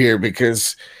issue here,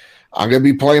 because I'm going to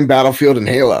be playing Battlefield and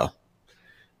Halo.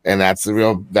 And that's the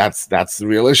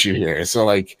real issue here. So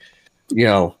like,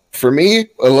 for me,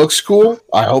 it looks cool.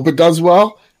 I hope it does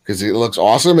well, because it looks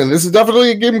awesome. And this is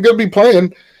definitely a game I'm going to be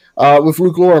playing with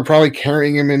Luke Lore, probably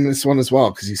carrying him in this one as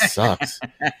well, because he sucks.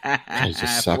 He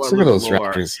just sucks. Look at those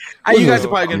Raptors. You guys are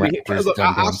probably going to be. Look,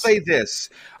 I'll say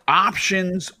this.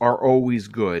 Options are always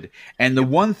good. And the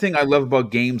one thing I love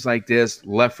about games like this,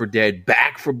 Left 4 Dead,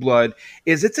 Back for Blood,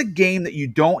 is it's a game that you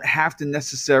don't have to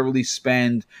necessarily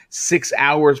spend 6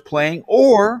 hours playing,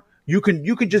 or you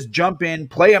can just jump in,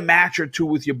 play a match or two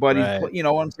with your buddies, Right. you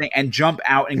know what I'm saying, and jump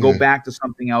out and go back to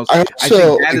something else. I I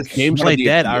also- think that is Games one of like the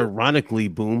that, appeal. ironically,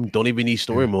 boom, don't even need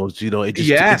story modes. You know, it just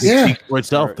Yes. it Yeah. speaks for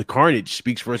itself. Right. The carnage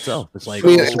speaks for itself. It's like I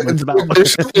mean, that's what it's about.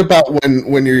 there's something about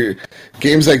when you're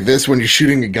games like this, when you're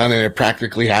shooting a gun and it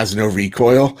practically has no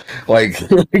recoil, like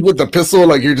with the pistol,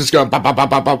 like you're just going pop, pop, pop,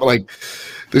 pop, pop, like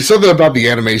there's something about the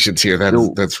animations here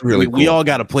that's really we cool. all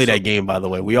got to play that game, by the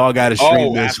way. We all got to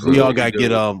stream this. We all absolutely, got to get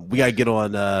dude. we got to get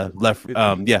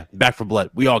on Back for Blood.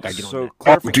 We all got to get on. So That.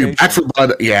 clarification. Dude, Back for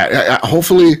Blood,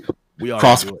 hopefully We all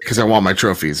cross gotta do it. because I want my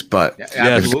trophies, but Yeah,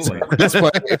 Yes. absolutely. let's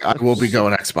play. I will be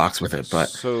going Xbox with it, but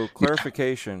So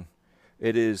clarification,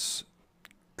 it is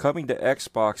coming to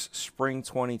Xbox spring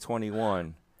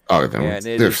 2021, oh, and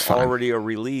it they're is fine. already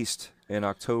released in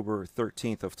October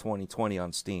 13th of 2020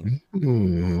 on Steam.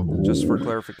 Ooh. Just for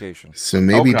clarification. So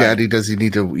maybe Okay. Daddy doesn't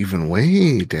need to even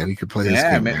wait. Daddy could play this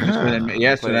Yeah, game.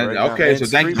 yes. Play it right now. Okay, And so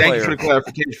it's thank you for three-player. the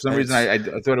clarification. For some And reason, I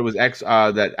thought it was X.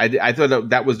 That I thought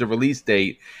that was the release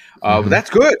date. Mm-hmm. But that's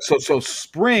good. So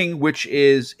spring, which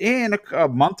is in a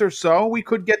month or so, we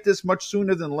could get this much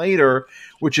sooner than later,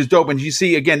 which is dope. And you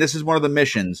see, again, this is one of the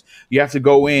missions. You have to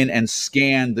go in and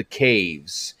scan the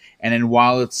caves, and then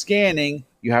while it's scanning,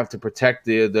 you have to protect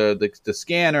the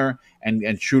scanner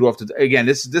and shoot off. Again,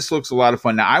 this looks a lot of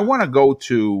fun. Now, I want to go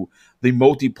to the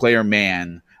multiplayer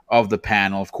man of the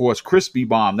panel, of course, Crispy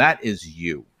Bomb. That is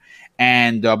you.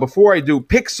 And before I do,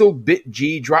 Pixel Bit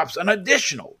G drops an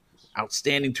additional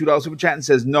outstanding $2 super chat and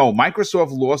says, no,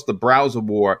 Microsoft lost the browser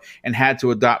war and had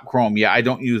to adopt Chrome. Yeah, I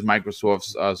don't use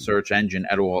Microsoft's search engine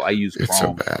at all. I use Chrome. It's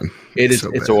so bad. It's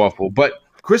so bad. awful. But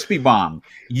Crispy Bomb,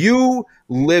 you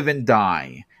live and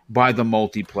die by the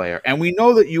multiplayer. And we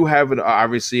know that you have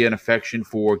obviously an affection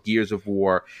for Gears of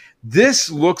War. This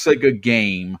looks like a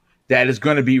game that is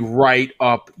going to be right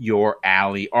up your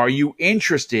alley. Are you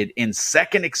interested in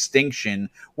Second Extinction,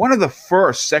 one of the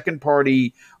first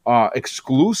second-party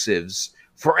exclusives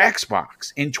for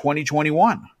Xbox in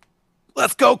 2021?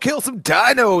 Let's go kill some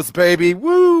dinos, baby.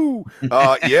 Woo!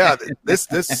 Yeah,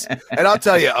 this and I'll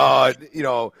tell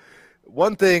you,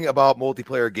 one thing about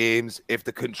multiplayer games, if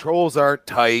the controls aren't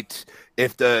tight,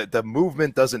 if the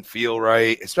movement doesn't feel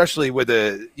right, especially with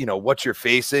what you're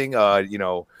facing,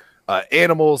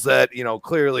 animals that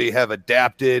clearly have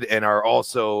adapted and are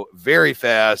also very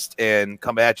fast and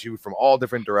come at you from all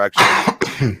different directions.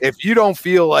 If you don't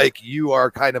feel like you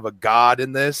are kind of a god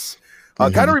in this,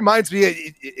 kind of reminds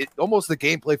me, it almost the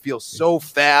gameplay feels so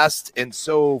fast and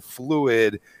so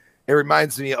fluid. It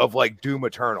reminds me of like Doom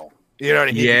Eternal. You know what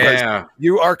I mean? Yeah. Because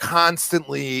you are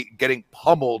constantly getting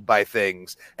pummeled by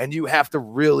things, and you have to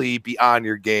really be on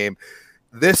your game.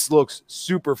 This looks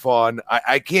super fun.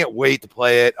 I can't wait to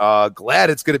play it. Glad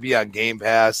it's going to be on Game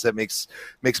Pass. That makes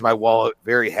my wallet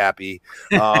very happy.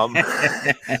 And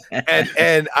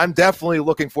I'm definitely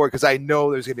looking forward because I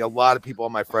know there's going to be a lot of people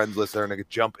on my friends list that are going to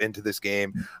jump into this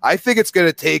game. I think it's going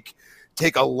to take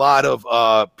a lot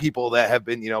of people that have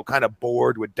been kind of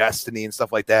bored with Destiny and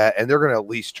stuff like that, and they're going to at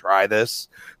least try this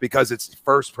because it's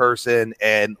first person,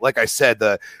 and like I said,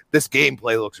 this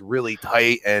gameplay looks really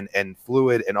tight and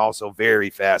fluid and also very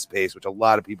fast paced, which a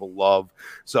lot of people love.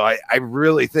 So I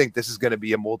really think this is going to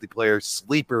be a multiplayer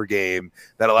sleeper game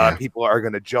that a lot of people are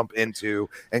going to jump into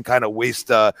and kind of waste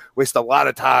a lot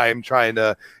of time trying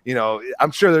to,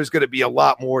 I'm sure there's going to be a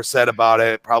lot more said about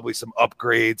it, probably some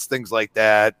upgrades, things like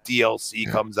that. DLC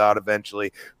comes out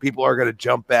eventually. People are going to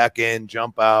jump back in,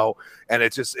 jump out, and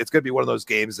it's going to be one of those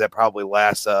games that probably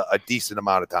lasts a decent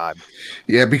amount of time.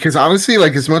 Yeah, because honestly,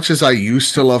 like as much as I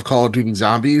used to love Call of Duty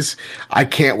Zombies, I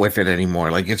can't with it anymore.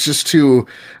 Like it's just too,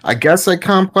 I guess like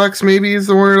complex maybe is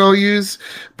the word I'll use,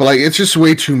 but like it's just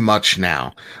way too much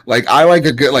now. Like I like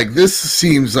a good, like this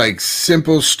seems like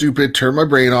simple, stupid, turn my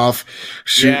brain off,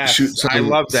 shoot. I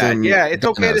love that. Yeah, it's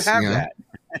okay to have that.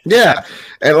 Yeah,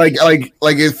 and like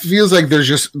it feels like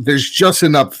there's just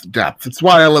enough depth. It's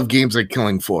why I love games like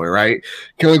Killing Floor, right?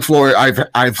 Killing Floor,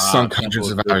 I've sunk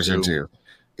hundreds of hours into.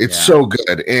 It's so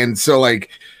good, and so like,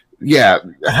 yeah,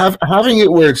 having it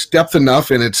where it's depth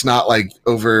enough and it's not like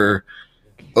over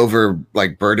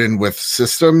like burdened with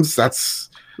systems. That's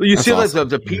you see, awesome. like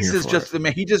the pieces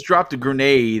he just dropped a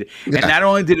grenade, and not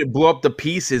only did it blow up the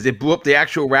pieces, it blew up the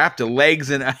actual raptor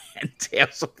legs and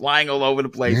tails are flying all over the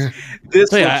place. Yeah.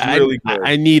 This looks really good.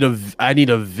 I need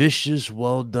a vicious,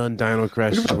 well done Dino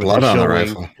Crash. Blood on the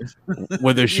rifle.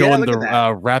 Where they're showing the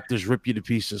raptors rip you to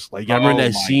pieces. Like I remember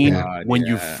that scene when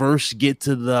you first get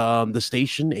to the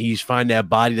station and you find that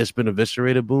body that's been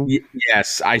eviscerated. Boom.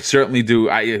 Yes, I certainly do.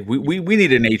 We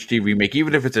need an HD remake,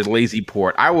 even if it's a lazy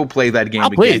port. I will play that game.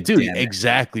 play again. it too. Damn it.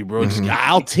 Exactly, bro. Mhm.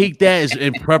 I'll take that as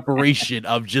in preparation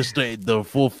of just the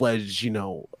full fledged,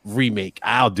 remake.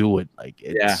 I'll do it. Like,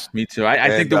 Yeah, it's me too. I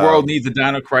think And, the world needs a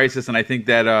Dino Crisis, and I think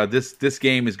that this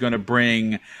game is going to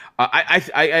bring.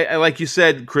 I like you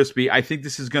said, Crispy. I think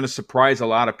this is going to surprise a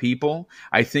lot of people.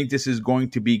 I think this is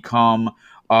going to become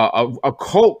a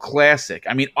cult classic.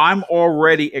 I mean, I'm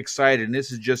already excited, and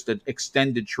this is just an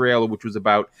extended trailer, which was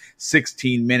about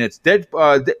 16 minutes.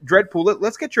 Dreadpool,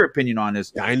 let's get your opinion on this.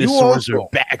 dinosaurs are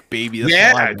back, baby.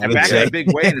 That's all I They're gotta back say. in a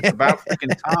big way, and it's about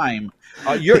freaking time.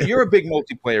 You're a big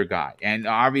multiplayer guy, and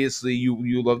obviously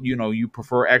you love you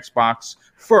prefer Xbox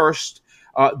first.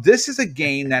 This is a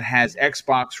game that has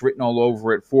Xbox written all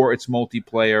over it for its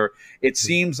multiplayer. It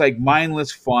seems like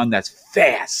mindless fun that's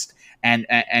fast and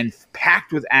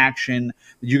packed with action.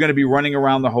 You're going to be running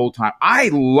around the whole time. I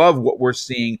love what we're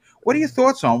seeing. What are your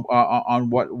thoughts on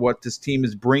what this team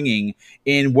is bringing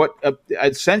in what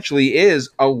essentially is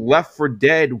a Left 4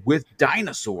 Dead with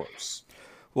dinosaurs?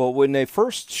 Well, when they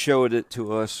first showed it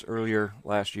to us earlier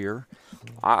last year,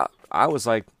 I was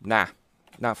like, nah,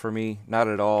 not for me, not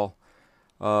at all.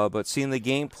 But seeing the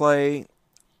gameplay,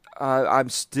 I'm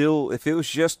still, if it was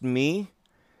just me,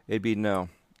 it'd be no.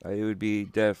 It would be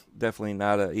definitely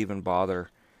not a even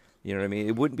bother. You know what I mean?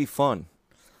 It wouldn't be fun.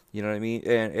 You know what I mean?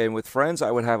 And with friends,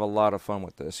 I would have a lot of fun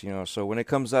with this. So when it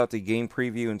comes out to game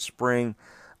preview in spring,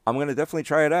 I'm going to definitely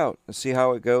try it out and see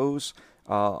how it goes.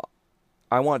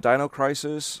 I want Dino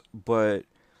Crisis, but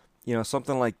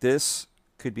something like this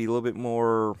could be a little bit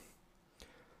more.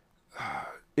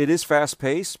 It is fast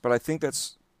paced, but I think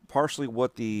that's partially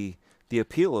what the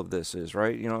appeal of this is,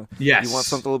 right? Yes. You want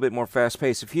something a little bit more fast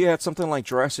paced. If you had something like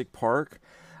Jurassic Park,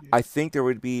 I think there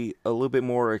would be a little bit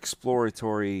more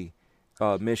exploratory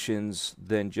missions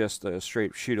than just a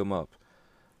straight shoot 'em up.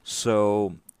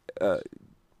 So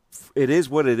it is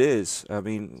what it is. I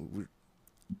mean,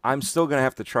 I'm still going to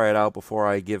have to try it out before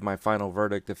I give my final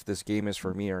verdict if this game is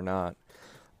for me or not.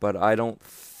 But I don't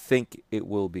think it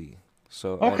will be.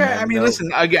 So okay, I mean,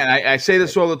 listen. Again, I say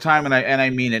this all the time, and I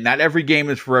mean it. Not every game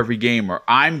is for every gamer.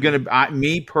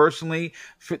 Me personally,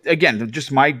 again, just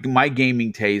my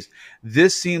gaming taste.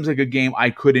 This seems like a game I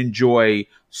could enjoy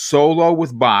solo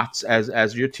with bots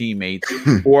as your teammates,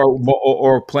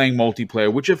 or playing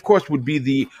multiplayer, which of course would be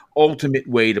the ultimate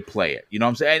way to play it. You know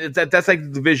what I'm saying? That's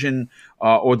like Division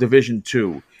or Division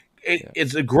 2.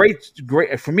 It's a great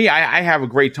for me. I have a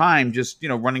great time just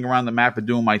running around the map and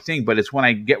doing my thing. But it's when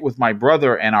I get with my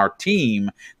brother and our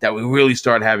team that we really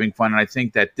start having fun. And I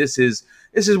think that this is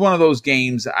one of those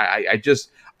games.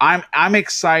 I'm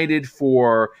excited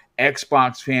for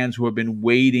Xbox fans who have been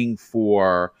waiting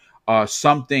for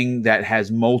something that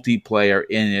has multiplayer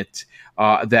in it.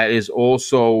 That is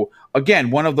also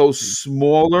again one of those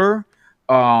smaller.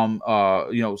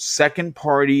 Second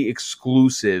party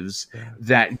exclusives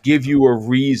that give you a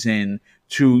reason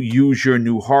to use your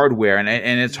new hardware. And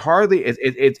it's hardly,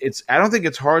 it's, I don't think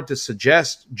it's hard to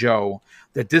suggest, Joe,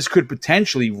 that this could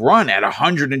potentially run at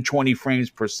 120 frames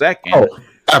per second. Oh,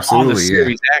 absolutely. On the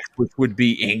Series X, which would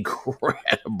be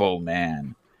incredible,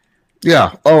 man.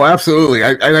 Yeah. Oh, absolutely.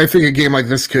 I think a game like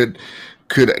this could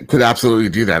absolutely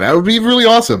do that. That would be really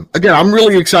awesome. Again, I'm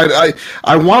really excited.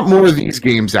 I want more of these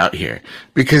games out here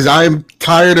because I'm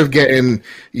tired of getting,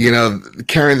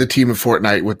 carrying the team in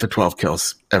Fortnite with the 12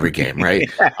 kills every game, right?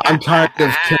 I'm tired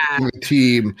of carrying the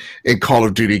team in Call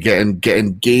of Duty getting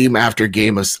game after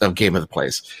game of Game of the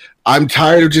Place. I'm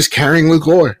tired of just carrying Luke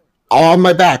Lore all on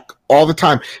my back all the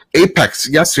time. Apex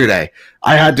yesterday,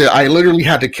 I literally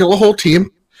had to kill a whole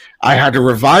team. I had to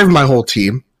revive my whole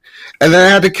team. And then I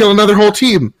had to kill another whole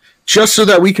team just so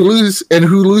that we can lose. And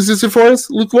who loses it for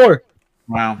us? Luke Lore.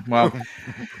 Wow. Well,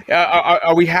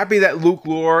 are we happy that Luke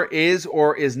Lore is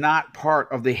or is not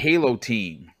part of the Halo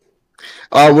team?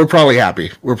 We're probably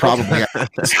happy. We're probably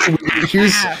happy.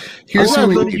 Here's who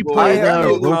we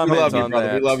We love you,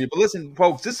 brother. We love you. But listen,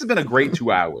 folks, this has been a great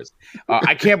 2 hours.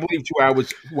 I can't believe 2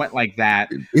 hours went like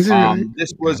that. This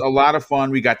was a lot of fun.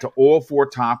 We got to all 4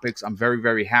 topics. I'm very,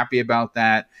 very happy about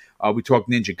that. We talked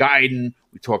Ninja Gaiden.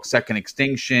 We talked Second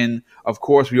Extinction. Of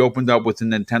course, we opened up with the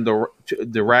Nintendo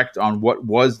Direct on what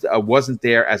wasn't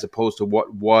there as opposed to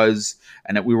what was,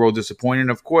 and that we were all disappointed.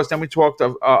 Of course, then we talked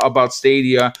about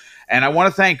Stadia. And I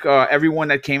want to thank everyone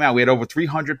that came out. We had over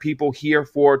 300 people here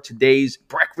for today's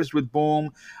Breakfast with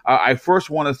Boom. I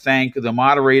first want to thank the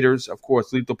moderators, of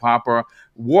course, Lethal Papa,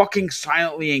 walking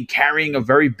silently and carrying a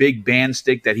very big band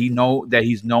stick that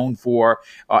he's known for.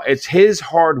 It's his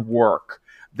hard work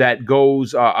that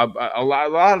goes a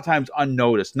lot of times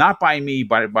unnoticed, not by me,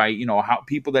 but by how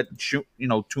people that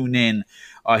tune in.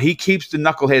 He keeps the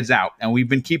knuckleheads out, and we've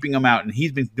been keeping them out, and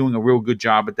he's been doing a real good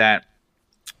job at that.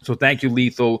 So thank you,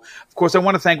 Lethal. Of course, I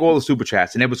want to thank all the super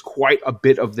chats, and there was quite a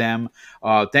bit of them.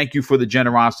 Thank you for the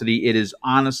generosity. It is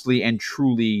honestly and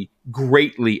truly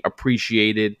greatly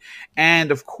appreciated.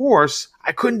 And of course,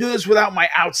 I couldn't do this without my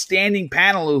outstanding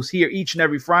panel who's here each and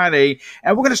every Friday.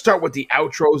 And we're going to start with the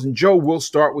outros. And Joe, we'll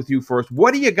start with you first.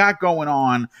 What do you got going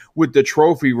on with the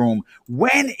trophy room?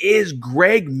 When is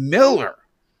Greg Miller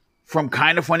from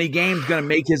Kind of Funny Games going to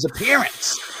make his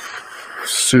appearance?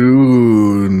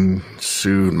 Soon.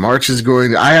 March is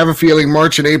going. I have a feeling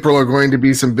March and April are going to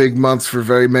be some big months for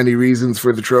very many reasons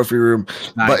for the Trophy Room.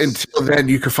 Nice. But until then,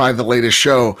 you can find the latest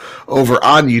show over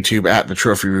on YouTube at the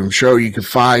Trophy Room Show. You can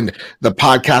find the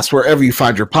podcast wherever you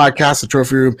find your podcast. The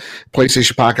Trophy Room,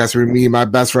 PlayStation Podcast, where me and my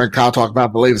best friend Kyle talk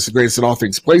about the latest and greatest in all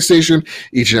things PlayStation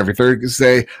each and every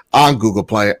Thursday on Google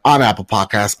Play, on Apple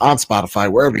Podcasts, on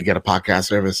Spotify, wherever you get a podcast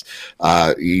service.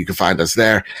 You can find us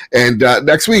there. And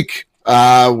next week,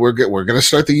 we're going to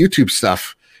start the YouTube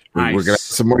stuff. Nice. We're going to have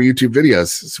some more YouTube videos.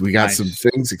 So we got some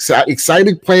things.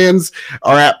 Exciting plans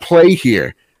are at play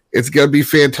here. It's going to be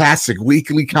fantastic.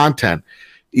 Weekly content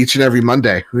each and every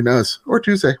Monday. Who knows? Or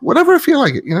Tuesday. Whatever I feel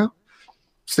like it,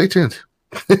 Stay tuned.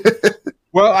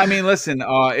 Well, I mean, listen,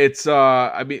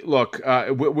 look,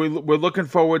 we're looking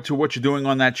forward to what you're doing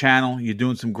on that channel. You're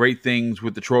doing some great things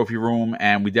with the Trophy Room,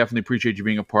 and we definitely appreciate you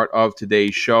being a part of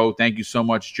today's show. Thank you so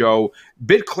much, Joe.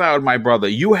 BitCloud, my brother,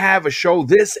 you have a show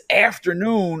this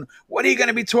afternoon. What are you going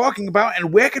to be talking about,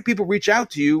 and where can people reach out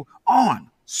to you on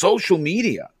social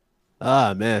media?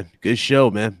 Man, good show,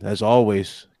 man. As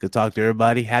always, good talk to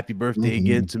everybody. Happy birthday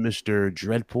again to Mr.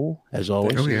 Dreadpool, as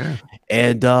always. Oh yeah.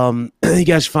 And you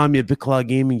guys find me at BitCloud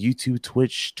Gaming, YouTube,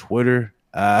 Twitch, Twitter.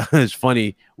 It's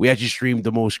funny. We actually streamed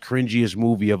the most cringiest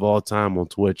movie of all time on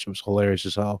Twitch. It was hilarious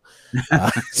as hell.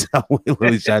 So we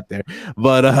literally sat there.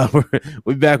 But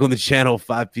we're back on the channel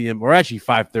 5 p.m. or actually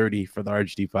 5:30 for the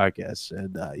RGD podcast.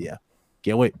 And yeah,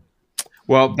 can't wait.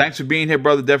 Well, thanks for being here,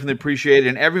 brother. Definitely appreciate it.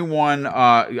 And everyone,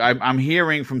 I'm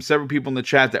hearing from several people in the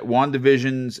chat that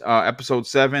WandaVision's episode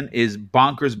 7 is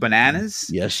bonkers bananas.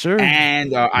 Yes, sir.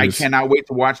 And I cannot wait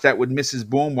to watch that with Mrs.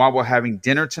 Boom while we're having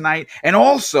dinner tonight. And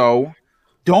also,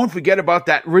 don't forget about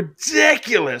that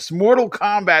ridiculous Mortal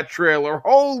Kombat trailer.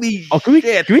 Holy shit. Can we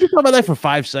just talk about that for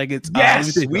 5 seconds?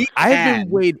 Yes,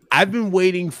 I've been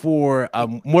waiting for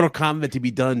Mortal Kombat to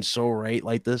be done so right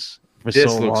like this.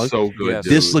 This looks so good. Yes,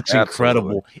 this looks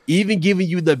incredible. Even giving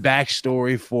you the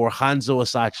backstory for Hanzo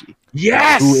Asachi.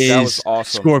 Yes, who is that was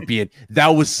awesome. Scorpion. That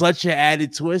was such an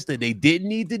added twist that they didn't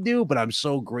need to do, but I'm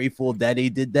so grateful that they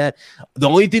did that. The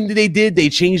only thing that they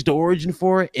changed the origin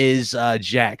for is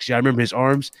Jax. I remember his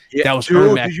arms. Yeah, that was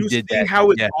Ermac who did that. How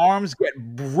his arms get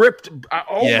ripped?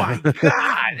 My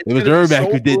god! It was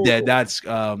Ermac who did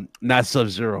that. Not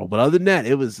Sub-Zero. But other than that,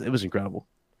 it was incredible.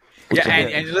 Yeah,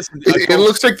 and listen, it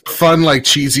looks like fun, like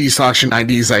cheesy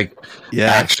 /90s,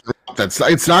 action.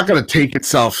 It's not going to take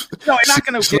itself. No, it's not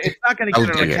going to get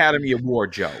an Academy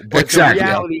Award, Joe. But the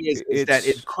reality is that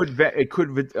it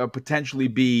could potentially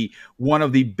be one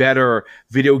of the better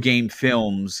video game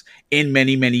films in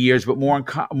many, many years. But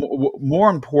more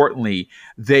importantly,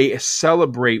 they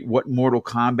celebrate what Mortal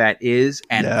Kombat is,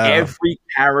 and every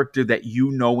character that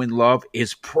you know and love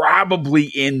is probably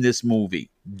in this movie.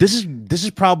 This is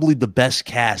probably the best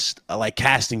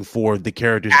casting for the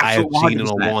characters I have seen in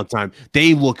a long time.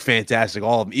 They look fantastic,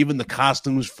 all of them. Even the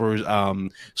costumes for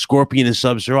Scorpion and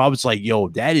Sub-Zero. I was like, yo,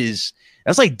 that's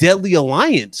like Deadly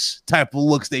Alliance type of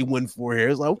looks they went for here.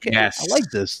 It's like, okay, yes. I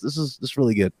like this. This is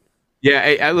really good. Yeah,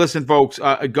 hey, listen, folks, go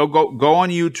on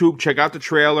YouTube, check out the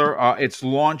trailer. It's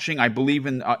launching, I believe,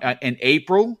 in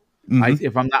April.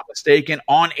 If I'm not mistaken,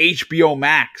 on HBO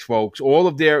Max, folks. All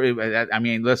of their, I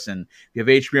mean, listen, if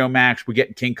you have HBO Max, we're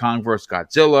getting King Kong vs.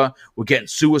 Godzilla. We're getting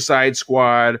Suicide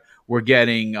Squad. We're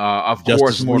getting, of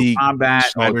course, Mortal Kombat.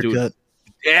 Snyder Cut.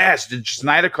 Yes, the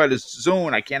Snyder Cut is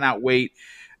soon. I cannot wait.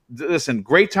 Listen,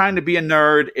 great time to be a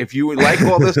nerd. If you like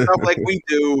all this stuff like we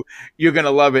do, you're going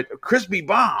to love it. Crispy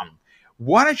Bomb,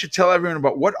 why don't you tell everyone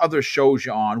about what other shows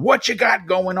you're on, what you got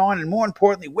going on, and more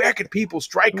importantly, where can people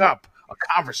strike up a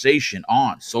conversation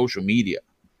on social media?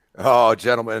 Oh,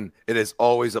 gentlemen, it is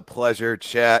always a pleasure.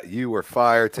 Chat, you were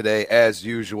fire today as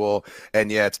usual. And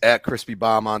yeah, it's at Crispy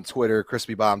Bomb on Twitter,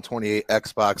 Crispy Bomb 28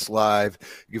 Xbox Live.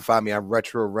 You can find me on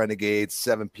Retro Renegades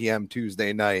 7 p.m.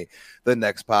 Tuesday night. The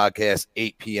next podcast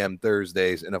 8 p.m.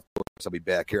 Thursdays, and of course I'll be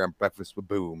back here on Breakfast with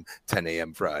Boom 10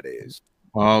 a.m. Fridays.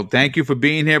 Well, thank you for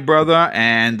being here, brother,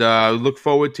 and look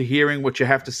forward to hearing what you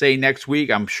have to say next week.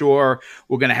 I'm sure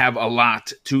we're going to have a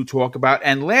lot to talk about.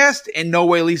 And last and no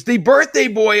way least, the birthday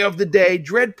boy of the day,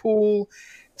 Dreadpool.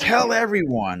 Tell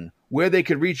everyone where they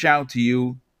could reach out to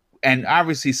you and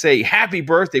obviously say happy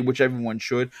birthday, which everyone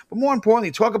should. But more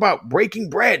importantly, talk about breaking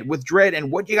bread with Dread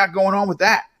and what you got going on with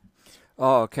that.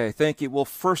 Oh, okay. Thank you. Well,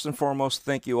 first and foremost,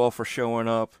 thank you all for showing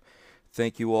up.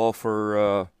 Thank you all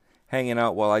for hanging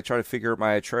out while I try to figure out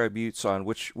my attributes on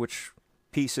which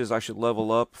pieces I should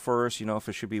level up first. If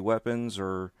it should be weapons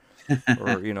or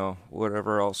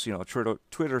whatever else.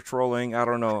 Twitter trolling. I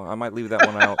don't know. I might leave that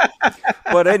one out.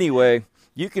 But anyway,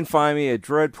 you can find me at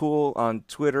Dreadpool on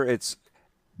Twitter. It's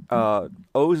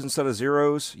O's instead of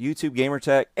zeros, YouTube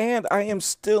Gamertag, and I am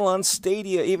still on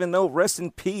Stadia, even though, rest in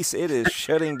peace, it is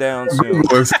shutting down soon.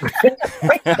 Brave.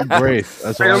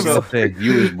 That's all I'm going to say.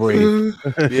 You was brave.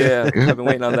 Yeah, I've been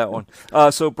waiting on that one.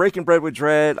 So Breaking Bread with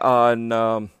Dread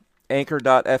on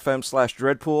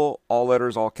anchor.fm/Dreadpool, all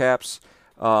letters, all caps.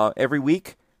 Every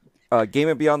week,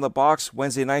 Gaming Beyond the Box,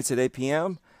 Wednesday nights at 8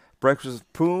 p.m., Breakfast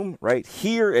with Poom right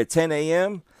here at 10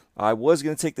 a.m., I was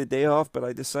going to take the day off, but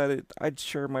I decided I'd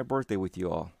share my birthday with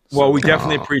you all. Well, we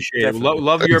definitely appreciate it.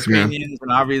 Love your opinions,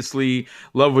 and obviously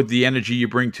love with the energy you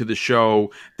bring to the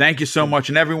show. Thank you so much.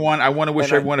 And everyone, I want to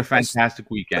wish everyone a fantastic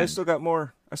weekend. I still got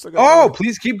more.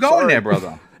 Please keep going there,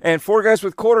 brother. And Four Guys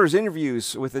with Quarters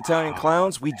interviews with Italian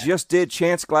clowns. We just did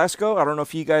Chance Glasgow. I don't know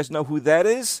if you guys know who that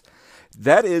is.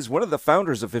 That is one of the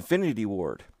founders of Infinity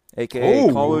Ward,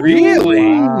 a.k.a. Call of Duty. Really?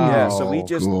 Wow. Yeah, so we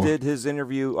just did his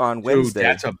interview on Wednesday.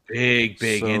 That's a big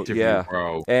interview,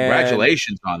 bro.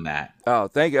 Congratulations on that. Oh,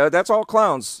 thank you. That's all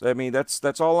clowns. I mean,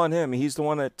 that's all on him. He's the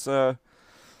one that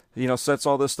sets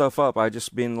all this stuff up. I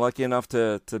just been lucky enough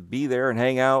to be there and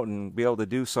hang out and be able to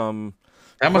do some.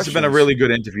 That must have been a really good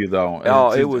interview, though.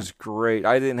 Oh, it was great.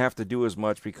 I didn't have to do as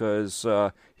much because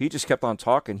he just kept on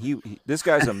talking. This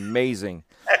guy's amazing,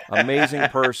 amazing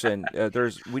person.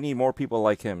 We need more people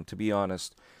like him, to be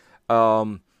honest.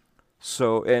 And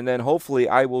then hopefully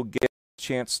I will get a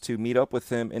chance to meet up with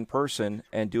him in person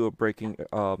and do a Breaking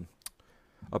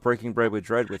Bread with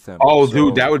Dread with him. Oh, so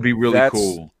dude, that would be really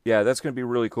cool. Yeah, that's going to be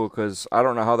really cool because I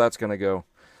don't know how that's going to go,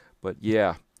 but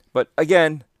yeah. But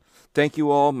again, thank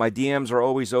you all. My DMs are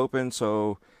always open,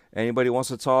 so anybody wants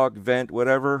to talk, vent,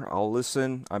 whatever, I'll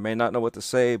listen. I may not know what to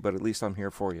say, but at least I'm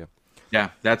here for you. Yeah,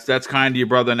 that's kind of you,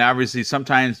 brother. And obviously,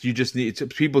 sometimes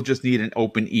people just need an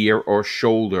open ear or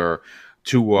shoulder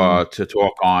to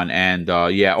talk on. And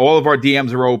all of our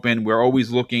DMs are open. We're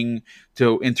always looking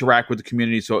to interact with the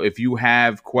community. So if you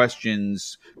have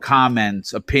questions,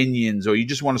 comments, opinions, or you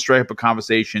just want to strike up a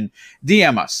conversation,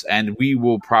 DM us and we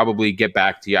will probably get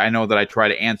back to you. I know that I try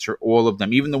to answer all of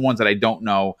them, even the ones that I don't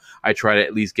know. I try to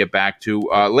at least get back to.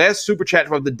 Last super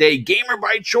chat of the day, Gamer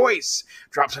by Choice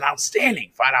drops an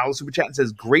outstanding $5 super chat and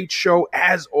says, "Great show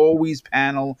as always,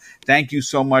 panel." Thank you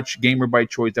so much, Gamer by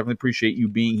Choice. Definitely appreciate you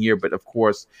being here, but of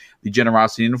course the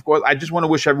generosity, and of course I just want to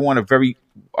wish everyone a very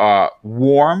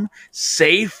warm,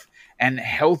 safe, and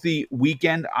healthy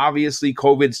weekend. Obviously,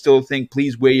 COVID's still a thing.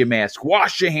 Please wear your mask,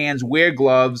 wash your hands, wear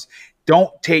gloves.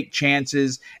 Don't take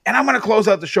chances. And I'm going to close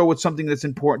out the show with something that's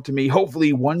important to me.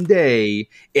 Hopefully one day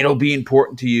it'll be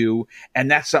important to you. And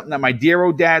that's something that my dear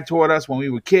old dad taught us when we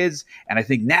were kids. And I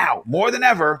think now more than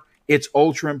ever, it's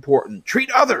ultra important. Treat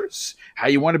others how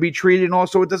you want to be treated. And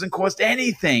also, it doesn't cost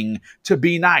anything to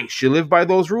be nice. You live by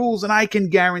those rules, and I can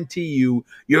guarantee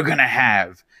you're going to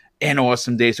have an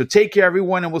awesome day. So take care,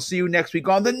 everyone, and we'll see you next week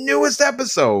on the newest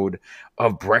episode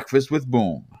of Breakfast with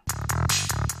Boom.